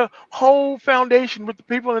build your whole foundation with the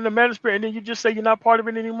people in the manosphere, and then you just say you're not part of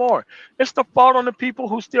it anymore. It's the fault on the people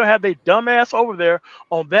who still have their dumbass over there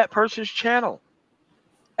on that person's channel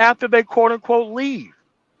after they quote unquote leave.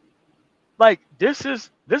 Like this is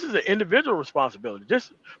an individual responsibility.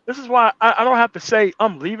 This is why I don't have to say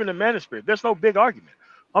I'm leaving the manosphere. There's no big argument.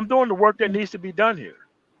 I'm doing the work that needs to be done here,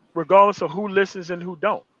 regardless of who listens and who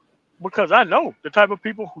don't. Because I know the type of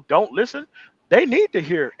people who don't listen, they need to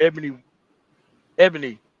hear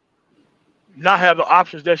Ebony not have the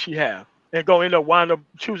options that she have and go end up wind up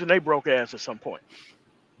choosing they broke ass at some point.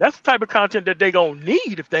 That's the type of content that they gonna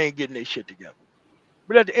need if they ain't getting their shit together.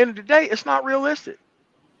 But at the end of the day, it's not realistic.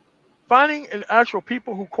 Finding an actual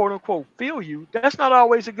people who quote unquote feel you, that's not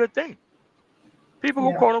always a good thing. People who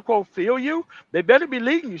Yeah. quote unquote feel you, they better be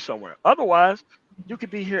leading you somewhere. Otherwise, you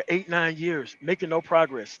could be here 8, 9 years, making no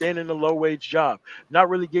progress, staying in a low wage job, not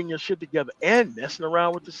really getting your shit together, and messing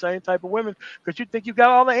around with the same type of women because you think you got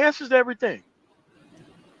all the answers to everything.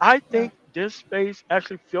 I Yeah. think this space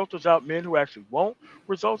actually filters out men who actually want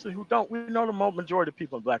results and who don't. We know the majority of people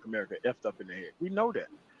in Black America effed up in the head. We know that.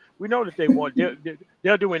 We know that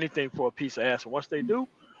they'll do anything for a piece of ass, and once they do,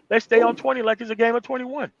 they stay on 20 like it's a game of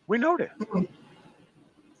 21. We know that.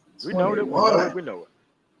 We know that. We know it. 21. We know it.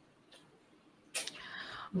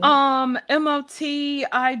 MOT,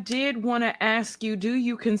 I did want to ask you, do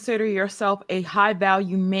you consider yourself a high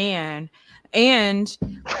value man? And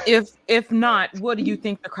if not, what do you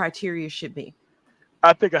think the criteria should be?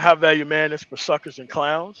 I think a high value man is for suckers and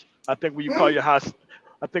clowns. I think when you call your high,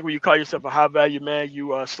 I think when you call yourself a high value man,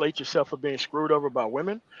 you slate yourself for being screwed over by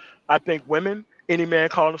women. I think women, any man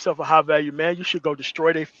calling himself a high value man, you should go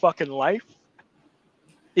destroy their fucking life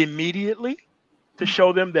immediately to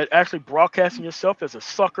show them that actually broadcasting yourself as a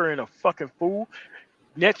sucker and a fucking fool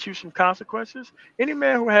nets you some consequences. Any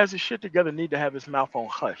man who has his shit together need to have his mouth on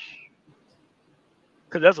hush.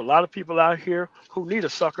 Because there's a lot of people out here who need a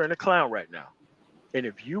sucker and a clown right now. And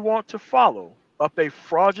if you want to follow up a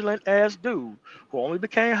fraudulent ass dude who only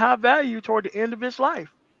became high value toward the end of his life,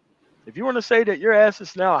 if you want to say that your ass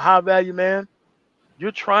is now a high value man,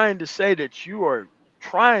 you're trying to say that you are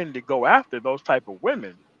trying to go after those type of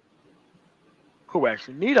women who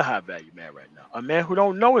actually need a high value man right now. A man who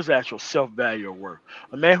don't know his actual self value or worth.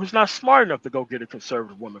 A man who's not smart enough to go get a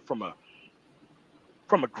conservative woman from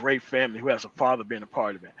a great family who has a father being a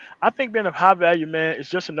part of it. I think being a high value man is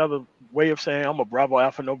just another way of saying I'm a Bravo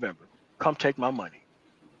Alpha November. Come take my money.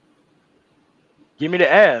 Give me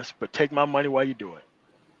the ass, but take my money while you do it.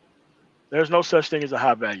 There's no such thing as a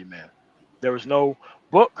high value man. There is no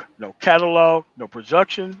book, no catalog, no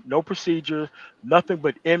production, no procedure, nothing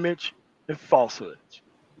but image and falsehoods,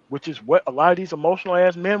 which is what a lot of these emotional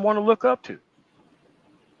ass men want to look up to.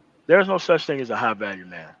 There's no such thing as a high value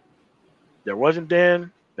man. There wasn't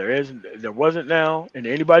then, there wasn't now, and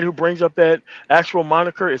anybody who brings up that actual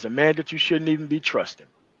moniker is a man that you shouldn't even be trusting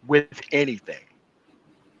with anything.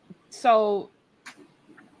 So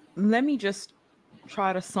let me just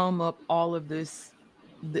try to sum up all of this,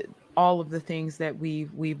 all of the things that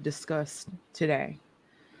we've discussed today.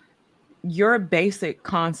 Your basic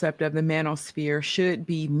concept of the manosphere should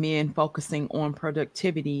be men focusing on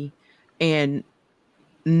productivity and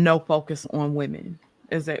no focus on women.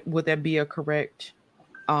 Is that, would that be a correct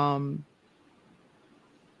um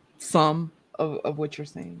sum of what you're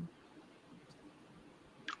saying?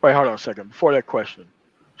 Wait, hold on a second. Before that question,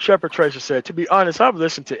 Shepard Tracer said, to be honest, I've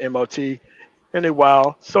listened to MOT. in a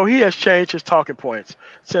while, so he has changed his talking points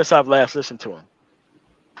since I've last listened to him.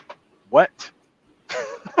 What?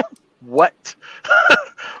 What?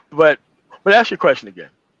 but but ask your question again,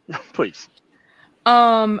 please.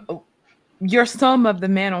 Um, your sum of the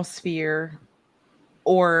manosphere,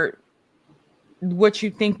 or what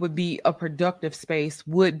you think would be a productive space,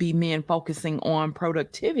 would be men focusing on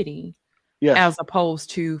productivity Yes, as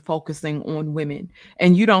opposed to focusing on women.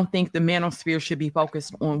 And you don't think the manosphere should be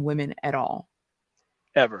focused on women at all.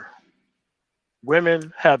 ever.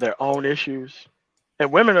 Women have their own issues,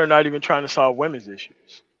 and women are not even trying to solve women's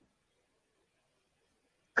issues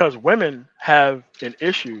because women have an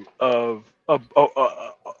issue of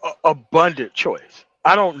abundant choice.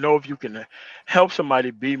 I don't know if you can help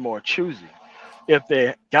somebody be more choosy if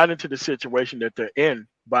they got into the situation that they're in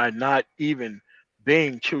by not even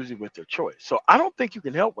being choosy with their choice. So I don't think you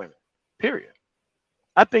can help women, period.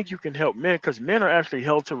 I think you can help men because men are actually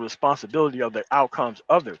held to responsibility of the outcomes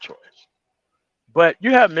of their choice. But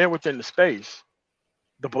you have men within the space,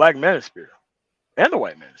 the black manosphere and the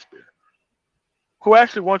white manosphere, who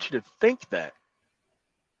actually want you to think that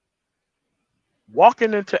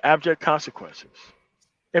walking into abject consequences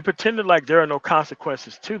and pretending like there are no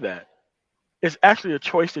consequences to that is actually a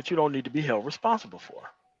choice that you don't need to be held responsible for.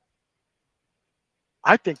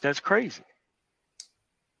 I think that's crazy.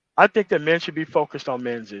 I think that men should be focused on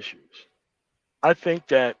men's issues. I think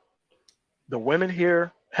that the women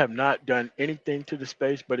here have not done anything to the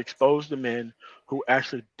space but expose the men who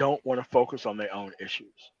actually don't want to focus on their own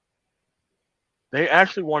issues. They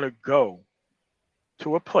actually want to go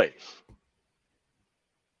to a place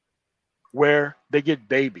where they get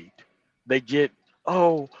babied. They get,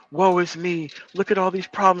 oh, woe is me. Look at all these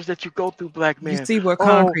problems that you go through, black You man. see what Oh,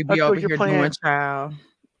 Concrete I be feel over your here doing, plan. child.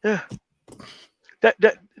 Yeah, that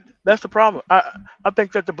that that's the problem. I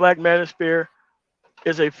think that the black manosphere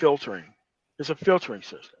is a filtering. It's a filtering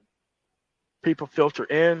system. People filter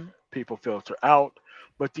in, people filter out,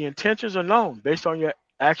 but the intentions are known based on your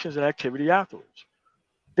actions and activity afterwards.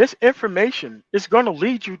 This information is going to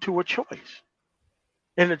lead you to a choice.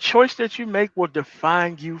 And the choice that you make will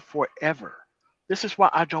define you forever. This is why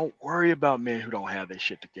I don't worry about men who don't have their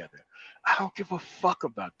shit together. I don't give a fuck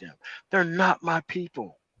about them. They're not my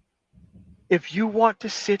people. If you want to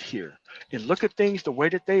sit here and look at things the way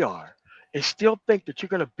that they are and still think that you're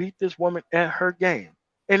going to beat this woman at her game,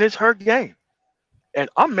 and it's her game, and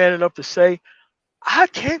I'm man enough to say, I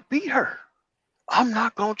can't beat her. I'm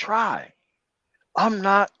not going to try. I'm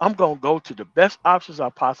not, I'm going to go to the best options I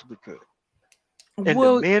possibly could. And the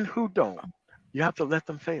Will men who don't, you have to let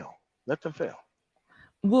them fail. Let them fail.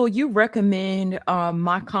 will you recommend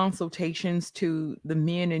my consultations to the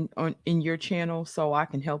men in your channel so I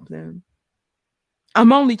can help them?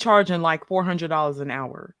 I'm only charging like $400 an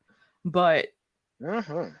hour, but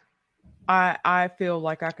Hmm. I feel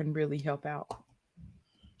like I can really help out.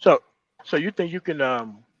 So, so you think you can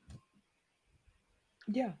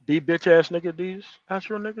Yeah. be bitch ass nigga these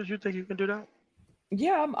actual niggas? You think you can do that?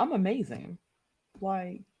 Yeah, I'm amazing.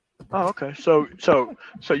 Like, Oh, okay. So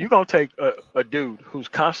you're gonna take a dude who's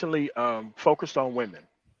constantly focused on women,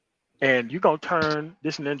 and you're gonna turn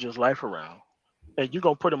this ninja's life around, and you're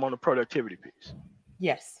gonna put him on the productivity piece.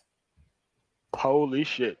 yes. Holy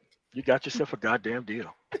shit! You got yourself a goddamn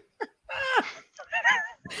deal.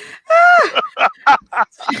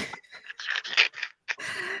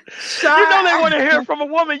 You know Shut. they want to hear from a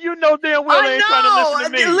woman. You know damn well they ain't trying to listen to I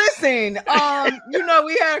know. me. Listen,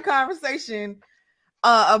 we had a conversation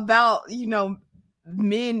about,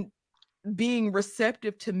 men being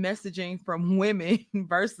receptive to messaging from women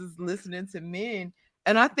versus listening to men.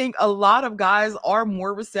 And I think a lot of guys are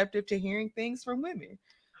more receptive to hearing things from women.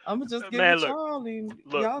 I'm gonna just give Man, it look, y'all, and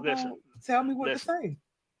look, y'all listen, gonna tell me what to listen, say.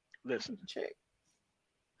 listen. Check.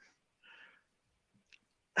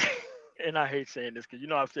 And I hate saying this because you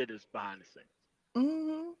know I've said this behind the scenes.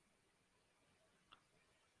 Hmm.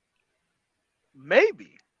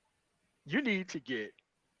 Maybe you need to get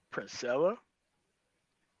Princella,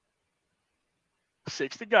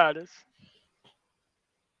 Six the Goddess,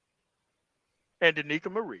 and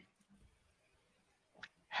Danica Marie.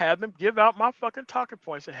 Have them give out my fucking talking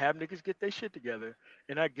points and have niggas get their shit together.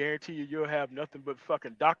 And I guarantee you, you'll have nothing but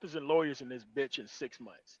fucking doctors and lawyers in this bitch in 6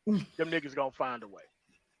 months. Them niggas gonna find a way.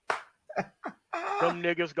 Them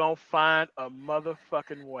niggas gonna find a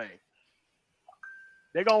motherfucking way.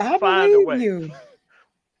 They gonna I find a believe way. you.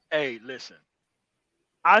 Hey, listen.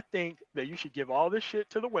 I think that you should give all this shit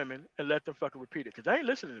to the women and let them fucking repeat it because they ain't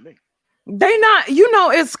listening to me. They not,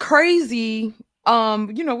 it's crazy.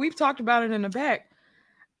 We've talked about it in the back.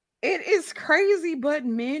 It is crazy, but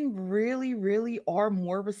men really, really are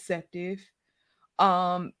more receptive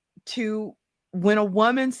um to when a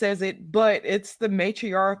woman says it, but it's the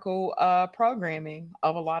matriarchal programming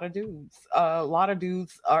of a lot of dudes. A lot of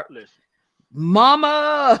dudes are Listen,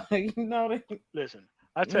 mama, you know they, listen.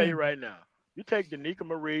 I tell you mm, right now, you take Danica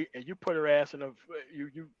Marie and you put her ass in a you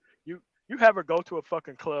you have her go to a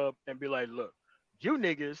fucking club and be like, look, you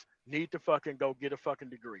niggas need to fucking go get a fucking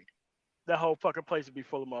degree. That whole fucking place would be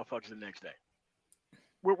full of motherfuckers the next day.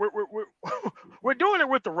 We're we're doing it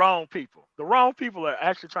with the wrong people. The wrong people are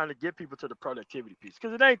actually trying to get people to the productivity piece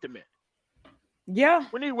because it ain't the men. yeah.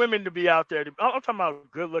 We need women to be out there. I'm talking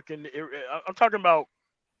about good looking. I'm talking about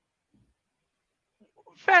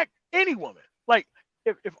fact any woman. Like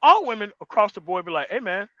if all women across the board be like, hey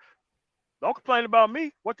man, don't complain about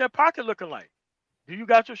me. What that pocket looking like? Do you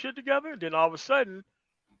got your shit together? Then all of a sudden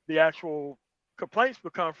the actual complaints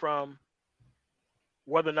become from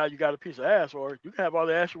whether or not you got a piece of ass, or you can have all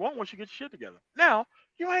the ass you want once you get your shit together. Now,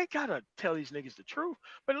 you ain't gotta tell these niggas the truth,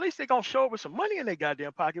 but at least they gonna show up with some money in their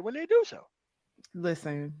goddamn pocket when they do so.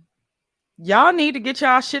 Listen, y'all need to get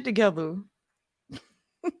y'all shit together.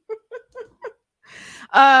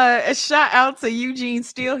 A shout out to Eugene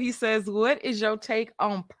Steele. He says, "What is your take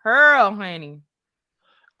on Pearl, honey?"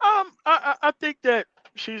 I think that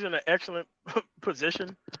she's in an excellent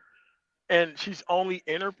position, and she's only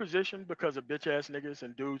in her position because of bitch ass niggas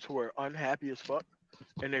and dudes who are unhappy as fuck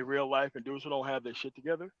in their real life and dudes who don't have their shit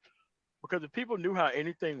together. Because if people knew how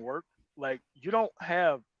anything worked, like you don't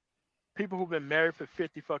have people who've been married for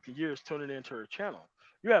 50 fucking years tuning into her channel.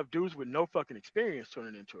 You have dudes with no fucking experience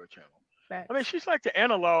tuning into her channel. I mean, Facts. she's like the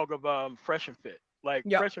analog of Fresh and Fit. Like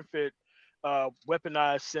Yep. Fresh and Fit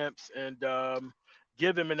weaponize simps and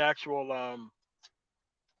give them an actual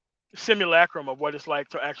simulacrum of what it's like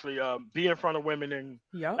to actually be in front of women and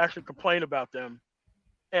Yep. actually complain about them.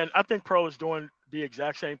 And I think Pearl is doing the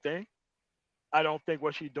exact same thing. I don't think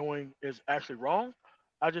what she's doing is actually wrong.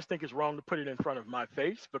 I just think it's wrong to put it in front of my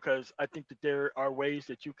face because I think that there are ways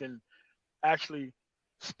that you can actually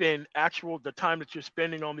spend actual the time that you're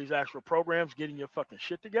spending on these actual programs getting your fucking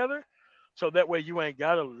shit together. So that way you ain't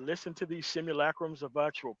gotta listen to these simulacrums of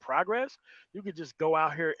actual progress. You could just go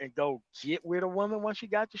out here and go get with a woman once you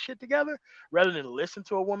got your shit together, rather than listen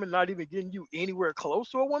to a woman not even getting you anywhere close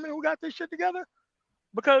to a woman who got this shit together.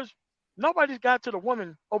 Because nobody's got to the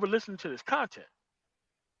woman over listening to this content.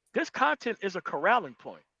 This content is a corralling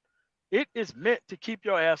point. It is meant to keep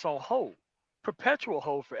your ass on hold, perpetual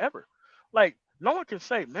hold forever. Like no one can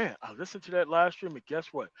say, "Man, I listened to that live stream and guess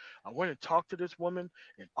what? I went and talked to this woman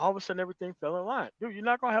and all of a sudden everything fell in line." Dude, you're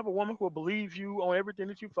not gonna have a woman who will believe you on everything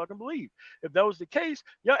that you fucking believe. If that was the case,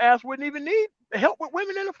 your ass wouldn't even need help with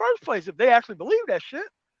women in the first place if they actually believe that shit.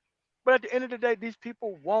 But at the end of the day, these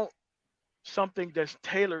people want something that's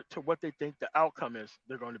tailored to what they think the outcome is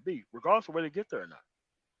they're going to be, regardless of whether they get there or not.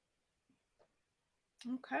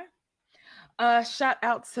 Okay. Shout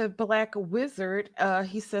out to Black Wizard.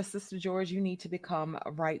 He says, Sister George, you need to become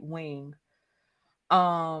a right wing.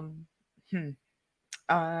 Um, hmm.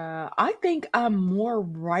 I think I'm more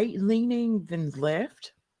right leaning than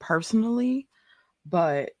left personally,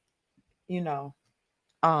 but you know,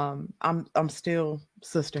 I'm still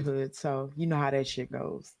sisterhood, so you know how that shit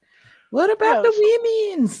goes. What about Yeah, the so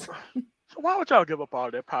women's? so why would y'all give up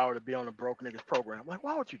all that power to be on a broke niggas program? Like,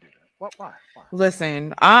 why would you do that? What? Why?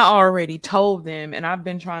 Listen, I already told them, and I've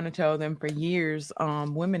been trying to tell them for years.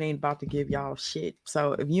 Women ain't about to give y'all shit.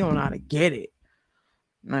 So if you don't know how to get it,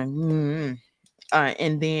 like,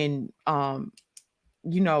 and then,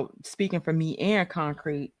 speaking for me and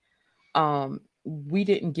Concrete, we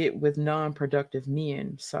didn't get with non-productive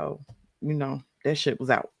men, so that shit was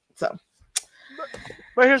out. So But,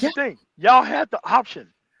 but here's yeah, the thing: y'all had the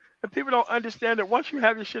option, and people don't understand that once you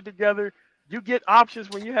have your shit together, you get options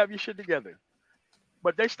when you have your shit together.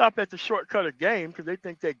 But they stop at the shortcut of game because they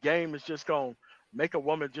think that game is just gonna make a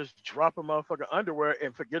woman just drop a motherfucker underwear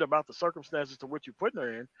and forget about the circumstances to which you're putting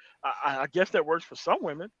her in. I guess that works for some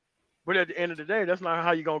women, but at the end of the day, that's not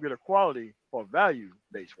how you're gonna get a quality or value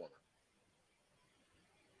based woman.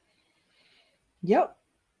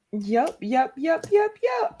 yep, yep.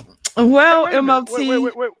 Hey, Well, wait a minute.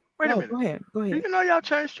 MOT. Wait a Oh, minute. go ahead, go Do ahead. you know y'all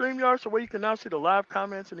changed StreamYard so where you can now see the live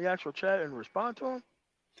comments in the actual chat and respond to them?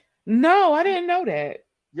 No, I didn't know that.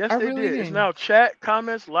 Yes, I they really did. It's didn't. now chat,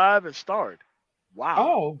 comments, live, and starred.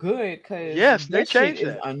 Wow. Oh, good, because Yes, they that shit changed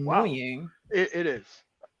is that. Wow. annoying. It is.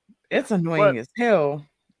 Yeah. It's annoying But as hell.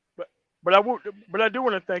 but but I would but I do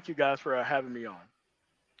want to thank you guys for having me on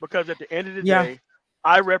because at the end of the Yeah. day,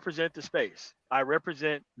 I represent the space. I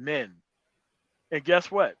represent men. And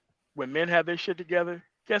guess what? When men have their shit together,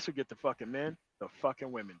 guess who get the fucking men? The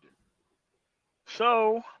fucking women do.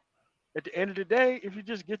 So at the end of the day, if you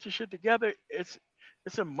just get your shit together, it's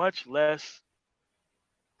a much less.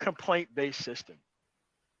 complaint-based system.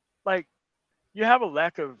 Like you have a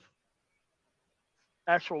lack of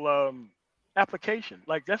actual application.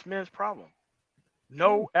 Like that's men's problem.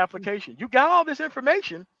 No application. You got all this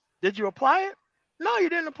information. Did you apply it? No, you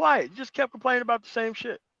didn't apply it. You just kept complaining about the same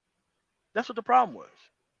shit. That's what the problem was.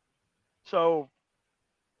 So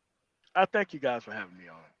I thank you guys for having me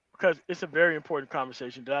on because it's a very important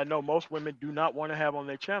conversation that I know most women do not want to have on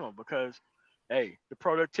their channel because, hey, the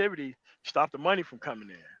productivity stopped the money from coming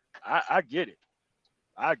in. I get it.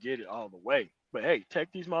 I get it all the way. But hey,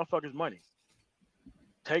 take these motherfuckers' money.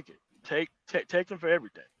 Take it. Take them for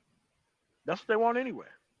everything. That's what they want anyway.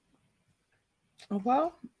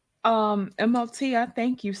 Well, MLT, I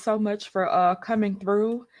thank you so much for coming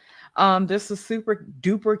through. This is super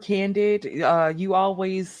duper candid. You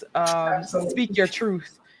always speak Absolutely. your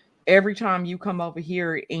truth every time you come over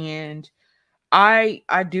here, and I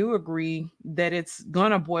do agree that it's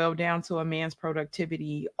gonna boil down to a man's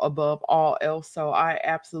productivity above all else. So I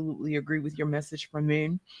absolutely agree with your message for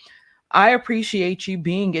men. I appreciate you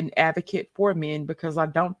being an advocate for men because I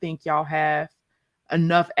don't think y'all have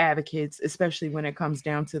enough advocates, especially when it comes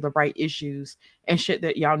down to the right issues and shit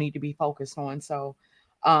that y'all need to be focused on. So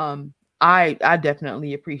I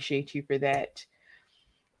definitely appreciate you for that.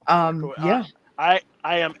 Yeah, cool. Yeah. I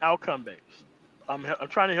am outcome based. I'm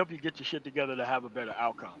trying to help you get your shit together to have a better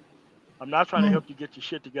outcome. I'm not trying to Mm, help you get your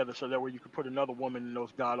shit together so that way you can put another woman in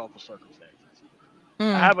those god awful circumstances. I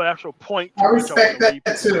Mm. have an actual point I to which I want respect to lead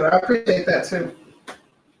that people too. to I appreciate that too.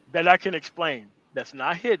 that I can explain. That's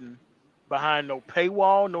not hidden behind no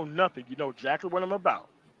paywall, no nothing. You know exactly what I'm about.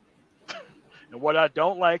 And what I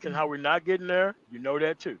don't like and how we're not getting there, you know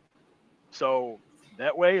that too. So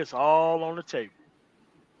that way it's all on the table.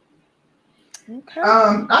 Okay.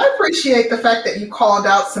 I appreciate the fact that you called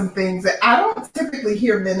out some things that I don't typically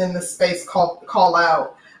hear men in the space call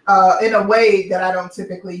out in a way that I don't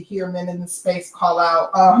typically hear men in the space call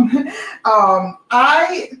out.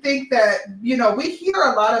 I think that we hear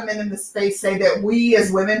a lot of men in the space say that we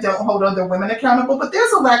as women don't hold other women accountable, but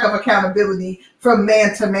there's a lack of accountability from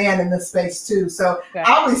man to man in the space too. So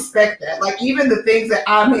I Facts. respect that. Like even the things that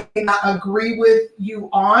I may not agree with you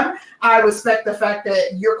on, I respect the fact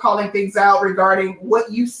that you're calling things out regarding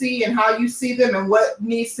what you see and how you see them and what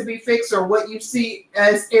needs to be fixed or what you see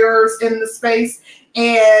as errors in the space.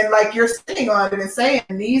 And like you're sitting on it and saying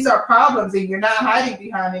these are problems and you're not hiding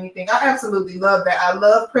behind anything. I absolutely love that. I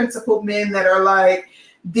love principled men that are like,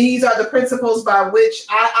 these are the principles by which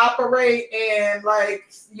I operate, and like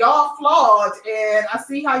y'all flawed, and I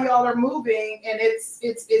see how y'all are moving, and it's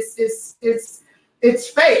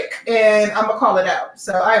fake, and I'm gonna call it out.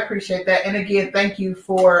 So I appreciate that. And again, thank you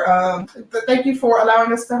for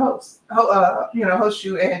allowing us to host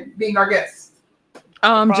you and being our guest.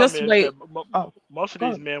 The problem Just is that wait. Oh, most of go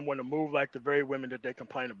these ahead. men want to move like the very women that they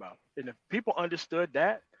complain about. And if people understood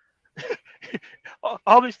that,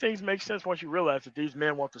 all these things make sense once you realize that these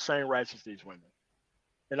men want the same rights as these women.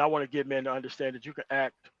 And I want to get men to understand that you can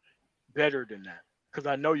act better than that because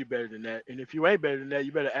I know you're better than that. And if you ain't better than that,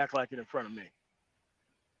 you better act like it in front of me.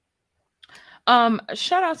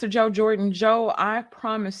 Shout out to Joe Jordan. Joe, I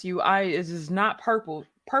promise you, it is not pur-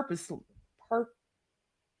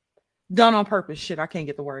 done on purpose. Shit, I can't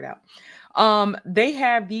get the word out. They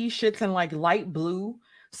have these shits in like light blue,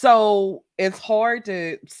 so it's hard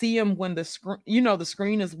to see them when the screen, the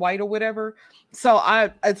screen is white or whatever. So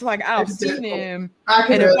it's like I'll It's see difficult. them, I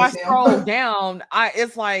can and if barely I see them. scroll down,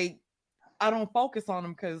 it's like I don't focus on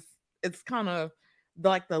them because it's kind of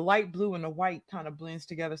like the light blue and the white kind of blends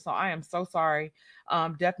together. So I am so sorry.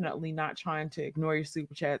 Definitely not trying to ignore your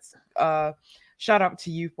super chats. Shout out to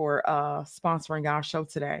you for sponsoring our show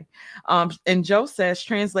today. And Joe says,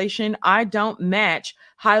 translation, I don't match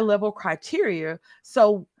high level criteria,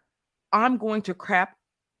 so I'm going to crap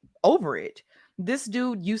over it. This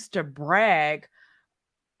dude used to brag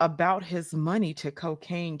about his money to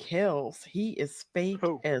cocaine kills. He is fake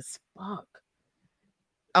Who? as fuck.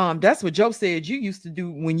 That's what Joe said you used to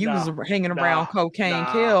do when you was Nah, hanging around nah, Cocaine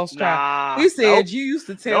nah, Kale's trial. nah. He Nope, said you used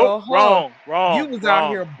to nope. tell her Wrong, you wrong, was out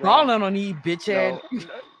wrong, here wrong. balling on these bitch ass.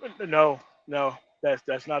 No, no, no.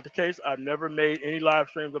 That's not the case. I've never made any live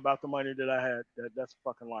streams about the money that I had. That's a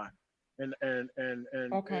fucking lie. And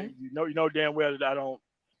Okay. you know damn well that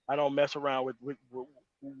I don't mess around with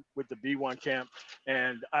the B1 camp.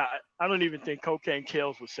 And I don't even think Cocaine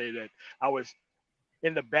Kills would say that I was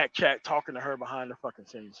in the back chat talking to her behind the fucking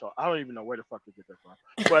scenes. So I don't even know where the fuck to get that from.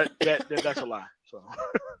 But that's a lie. So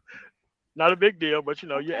not a big deal. But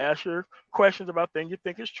you Okay. ask your questions about things you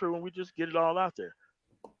think is true, and we just get it all out there.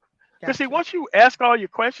 Because see, Gotcha. once you ask all your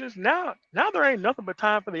questions, now there ain't nothing but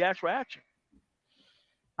time for the actual action.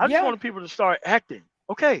 I just Yeah. wanted people to start acting.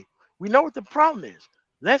 Okay, we know what the problem is.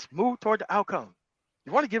 Let's move toward the outcome.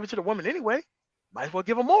 You want to give it to the woman anyway? Might as well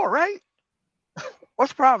give her more, right?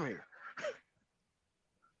 What's the problem here?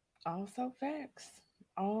 Also facts.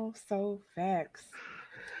 Also facts.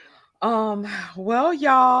 Um, well,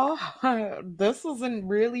 y'all, this was a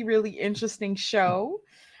really, really interesting show.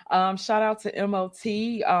 Shout out to MOT.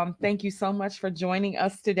 Thank you so much for joining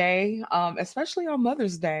us today, especially on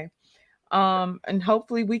Mother's Day. And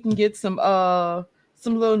hopefully we can get some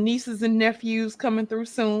little nieces and nephews coming through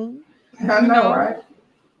soon. I You know, know, right?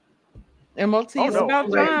 MOT, Oh it's no, about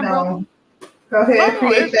Wait, time, brother. no. Go ahead, no,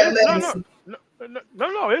 create that it's no, no, legacy. no,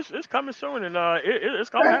 no. It's coming soon, and it's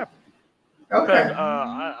gonna Okay. happen because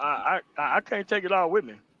Okay. I can't take it all with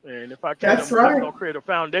me, and if I can't, That's I'm definitely right. gonna create a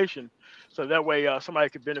foundation so that way somebody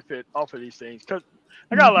could benefit off of these things. Because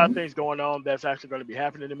I got a lot of Hmm. things going on that's actually going to be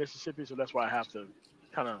happening in Mississippi, so that's why I have to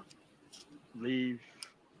kind of leave,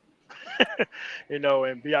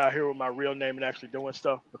 and be out here with my real name and actually doing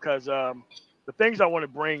stuff because the things I want to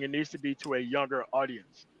bring, it needs to be to a younger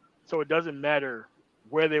audience. So it doesn't matter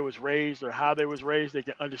where they was raised or how they was raised, they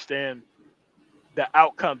can understand the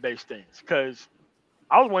outcome based things. Because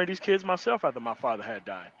I was one of these kids myself after my father had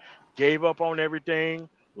died. Gave up on everything,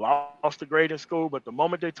 lost the grade in school, but the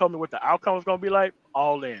moment they told me what the outcome was going to be like,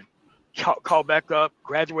 all in. Called back up,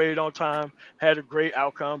 graduated on time, had a great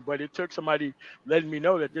outcome, but it took somebody letting me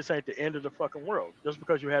know that this ain't the end of the fucking world just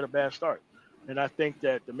because you had a bad start. And I think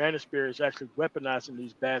that the manosphere is actually weaponizing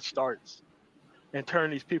these bad starts and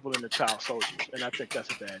turning these people into child soldiers. And I think that's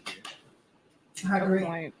a bad deal. I Good agree.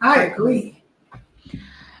 point. I Good point. agree.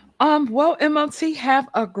 Well, MOT, have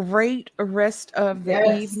a great rest of the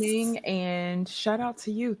Yes, evening and shout out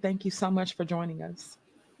to you. Thank you so much for joining us.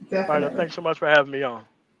 All right, definitely. thanks so much for having me on.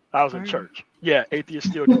 I was All in right. church. Yeah, atheists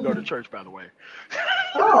still do go to church, by the way.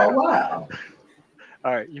 Oh, wow.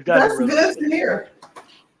 All right, you guys have a That's really nice good day. to hear.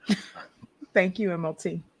 All right. Thank you, MOT.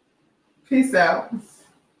 Peace out.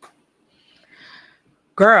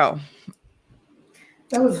 Girl,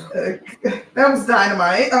 That was that was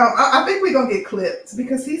dynamite. I think we're gonna get clipped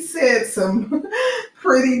because he said some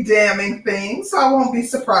pretty damning things. So I won't be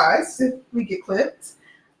surprised if we get clipped.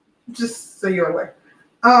 Just so you're aware.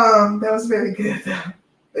 That was very good.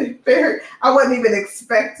 Very. I wasn't even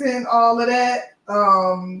expecting all of that.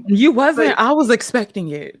 you But wasn't, I was expecting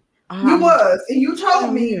it. you I'm was, and you told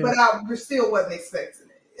telling me, you. but I still wasn't expecting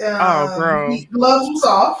it. Oh, girl. He gloves was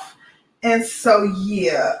off, and so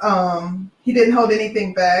yeah, he didn't hold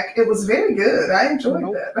anything back. It was very good. I enjoyed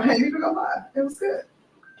Nope. that. I ain't even gonna lie, it was good.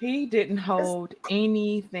 He didn't It's, hold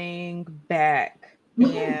anything back.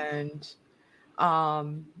 mm-mm. And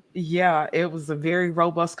yeah, it was a very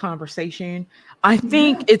robust conversation. I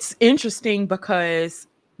think Yeah, it's interesting because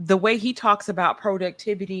the way he talks about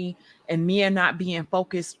productivity and Mia not being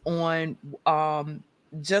focused on um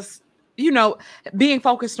just you know being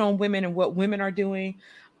focused on women and what women are doing,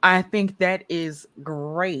 I think that is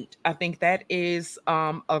great. I think that is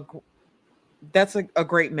that's a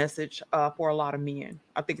great message for a lot of men.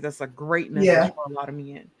 I think that's a great message yeah, for a lot of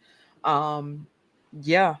men. Um,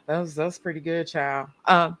 yeah, that's pretty good, child.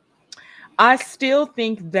 I still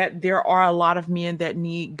think that there are a lot of men that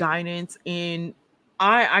need guidance, and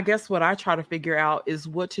I guess what I try to figure out is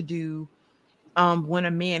what to do when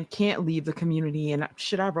a man can't leave the community. And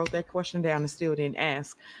should I wrote that question down and still didn't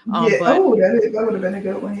ask. yeah. But Oh, that would have been a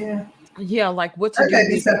good one. Yeah, yeah, like what to that do may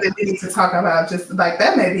be when something we need to talk about. Just like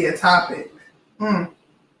that may be a topic. Mm,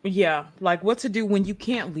 yeah, like what to do when you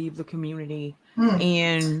can't leave the community mm.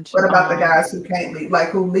 and What about the guys who can't leave? Like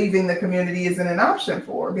who leaving the community isn't an option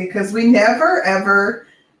for? Because we never ever,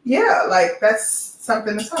 yeah, like that's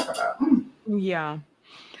something to talk about. Mm, yeah.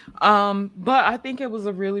 But I think it was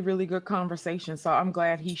a really, really good conversation. So I'm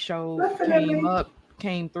glad he definitely.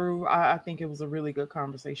 came through. I think it was a really good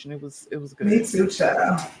conversation. It was Me good. too,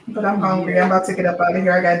 child. But I'm hungry. Yeah. I'm about to get up out of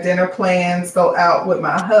here. I got dinner plans. Go out with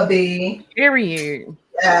my hubby. Period.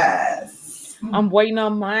 Yes. I'm waiting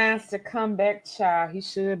on Miles to come back, child. He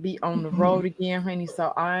should be on the road again, honey.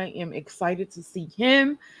 So I am excited to see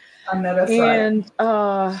him. I know that's right.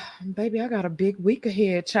 And baby, I got a big week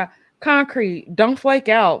ahead, child. Concrete, don't flake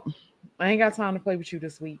out. I ain't got time to play with you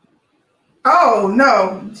this week. Oh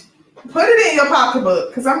no. Put it in your pocketbook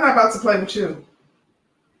because I'm not about to play with you.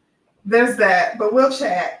 There's that, but we'll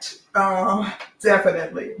chat.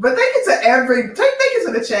 Definitely. But thank you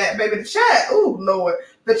to the chat, baby. The chat, oh Lord,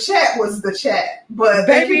 the chat was the chat. But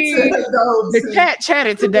thank you to Baby, those the who, chat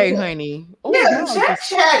chatted today, honey. Oh, yeah, the y'all chat just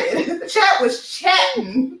chatted. The chat was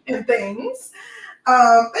chatting and things.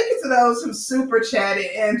 Thank you to those who super chatted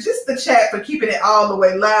and just the chat for keeping it all the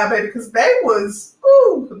way live, baby, because they was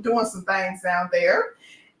doing some things down there.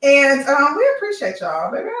 And we appreciate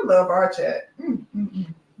y'all, baby. I love our chat. I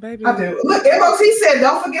Baby, do. Look, MOT said,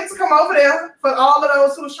 don't forget to come over there for all of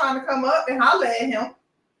those who's trying to come up and holler at him.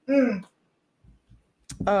 Mm.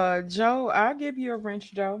 Joe, I'll give you a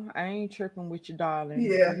wrench, Joe. I ain't tripping with you, darling.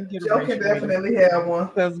 Yeah, You can get a Joe wrench can ready. definitely have one.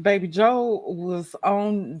 Because baby Joe was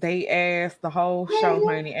on they ass the whole show, Mhm.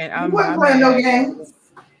 honey, and You I'm wasn't not playing no mad at it. games.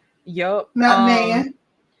 Yup. Not Nan.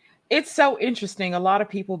 It's so interesting. A lot of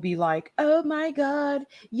people be like, "Oh my god,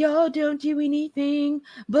 y'all don't do anything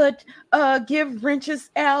but give wrenches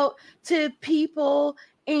out to people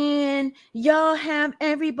and y'all have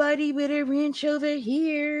everybody with a wrench over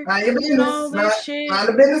here Mind your and all business. this shit." Mind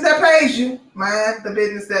the business that pays you. Mind the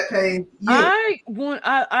business that pays you.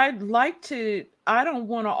 I'd like to I don't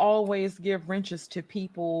want to always give wrenches to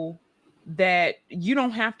people that you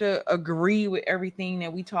don't have to agree with everything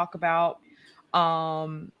that we talk about.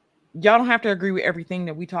 Um y'all don't have to agree with everything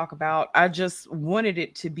that we talk about. I just wanted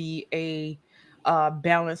it to be a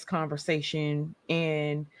balanced conversation,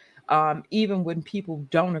 and even when people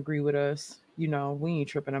don't agree with us, we ain't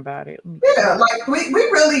tripping about it. Let me tell Yeah, you. like we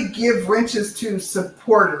really give wrenches to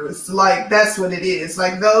supporters. Like that's what it is.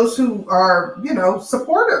 Like those who are,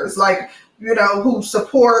 supporters. Like, who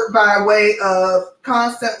support by way of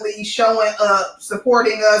constantly showing up,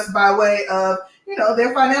 supporting us by way of,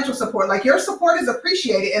 their financial support. Like your support is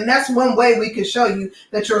appreciated. And that's one way we can show you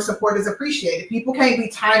that your support is appreciated. People can't be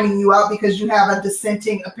timing you out because you have a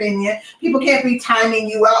dissenting opinion. People can't be timing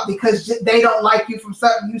you out because they don't like you from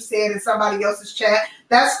something you said in somebody else's chat.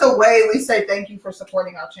 That's the way we say thank you for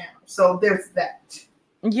supporting our channel. So there's that.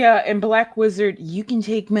 Yeah, and Black Wizard, you can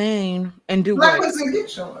take mine and do Black what? Wizard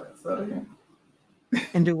get showing. So yeah.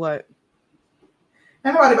 And do what?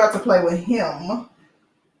 Ain't nobody about to play with him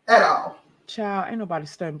at all. Child, ain't nobody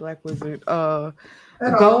studying Black Wizard. At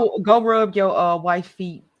all. Go rub your wife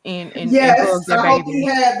feet and hug Yes, that I hope he baby.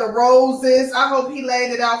 had the roses. I hope he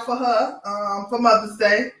laid it out for her for Mother's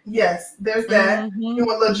Day. Yes, there's that. Hmm. You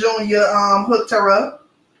and La Junior hooked her up.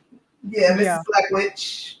 Yeah, Yeah, Mrs. Black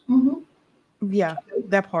Witch. Mm-hmm. yeah,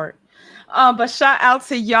 that part. But shout out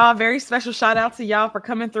to y'all, very special shout out to y'all for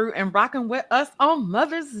coming through and rocking with us on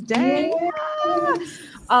Mother's Day. Yes.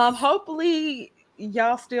 Hopefully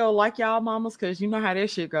y'all still like y'all mamas, because you know how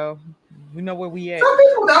this shit go. We know where we at. Some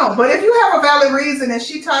people don't, but if you have a valid reason and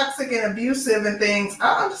she toxic and abusive and things,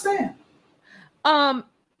 I understand. Um,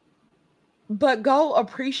 but go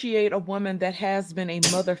appreciate a woman that has been a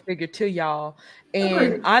mother figure to y'all. And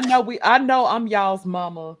Agreed. I know I'm y'all's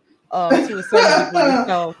mama to a certain degree.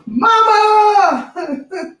 So Mama.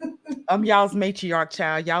 I'm y'all's matriarch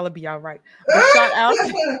child. Y'all'll be all right. But shout out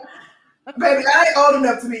to Baby, I ain't old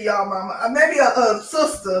enough to be y'all mama. Maybe a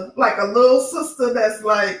sister, like a little sister that's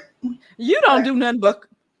you don't like do nothing but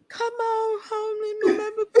come on home, my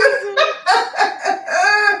baby cousin.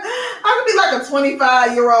 I could be like a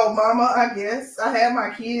 25-year-old mama, I guess. I had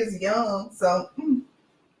my kids young, so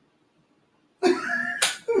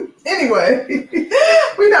anyway,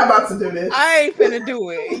 we're not about to do I this. ain't finna do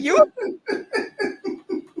it.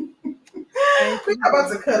 I ain't We're finna not do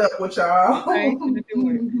about it. to cut up with I ain't y'all. gonna do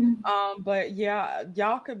it. But yeah,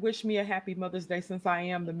 y'all could wish me a happy Mother's Day since I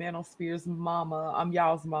am the Manosphere's mama. I'm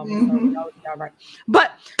y'all's mama, so Mhm. y'all be all right.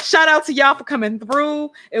 But shout out to y'all for coming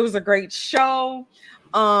through. It was a great show.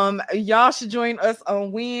 Y'all should join us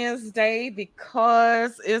on Wednesday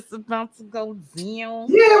because it's about to go down.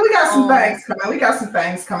 Yeah, we got some Um, things coming. We got some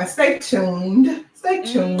things coming. Stay tuned. Stay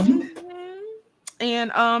tuned. mhm.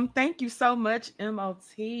 And thank you so much,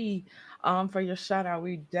 MOT, for your shout out.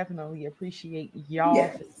 We definitely appreciate y'all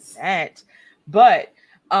for Yes. that. But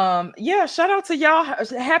yeah, shout out to y'all.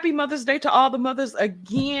 Happy Mother's Day to all the mothers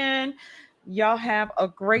again. Y'all have a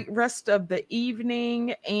great rest of the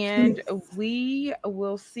evening, and Peace. we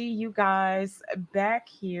will see you guys back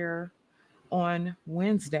here on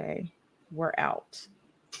Wednesday. We're out.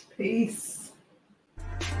 Peace.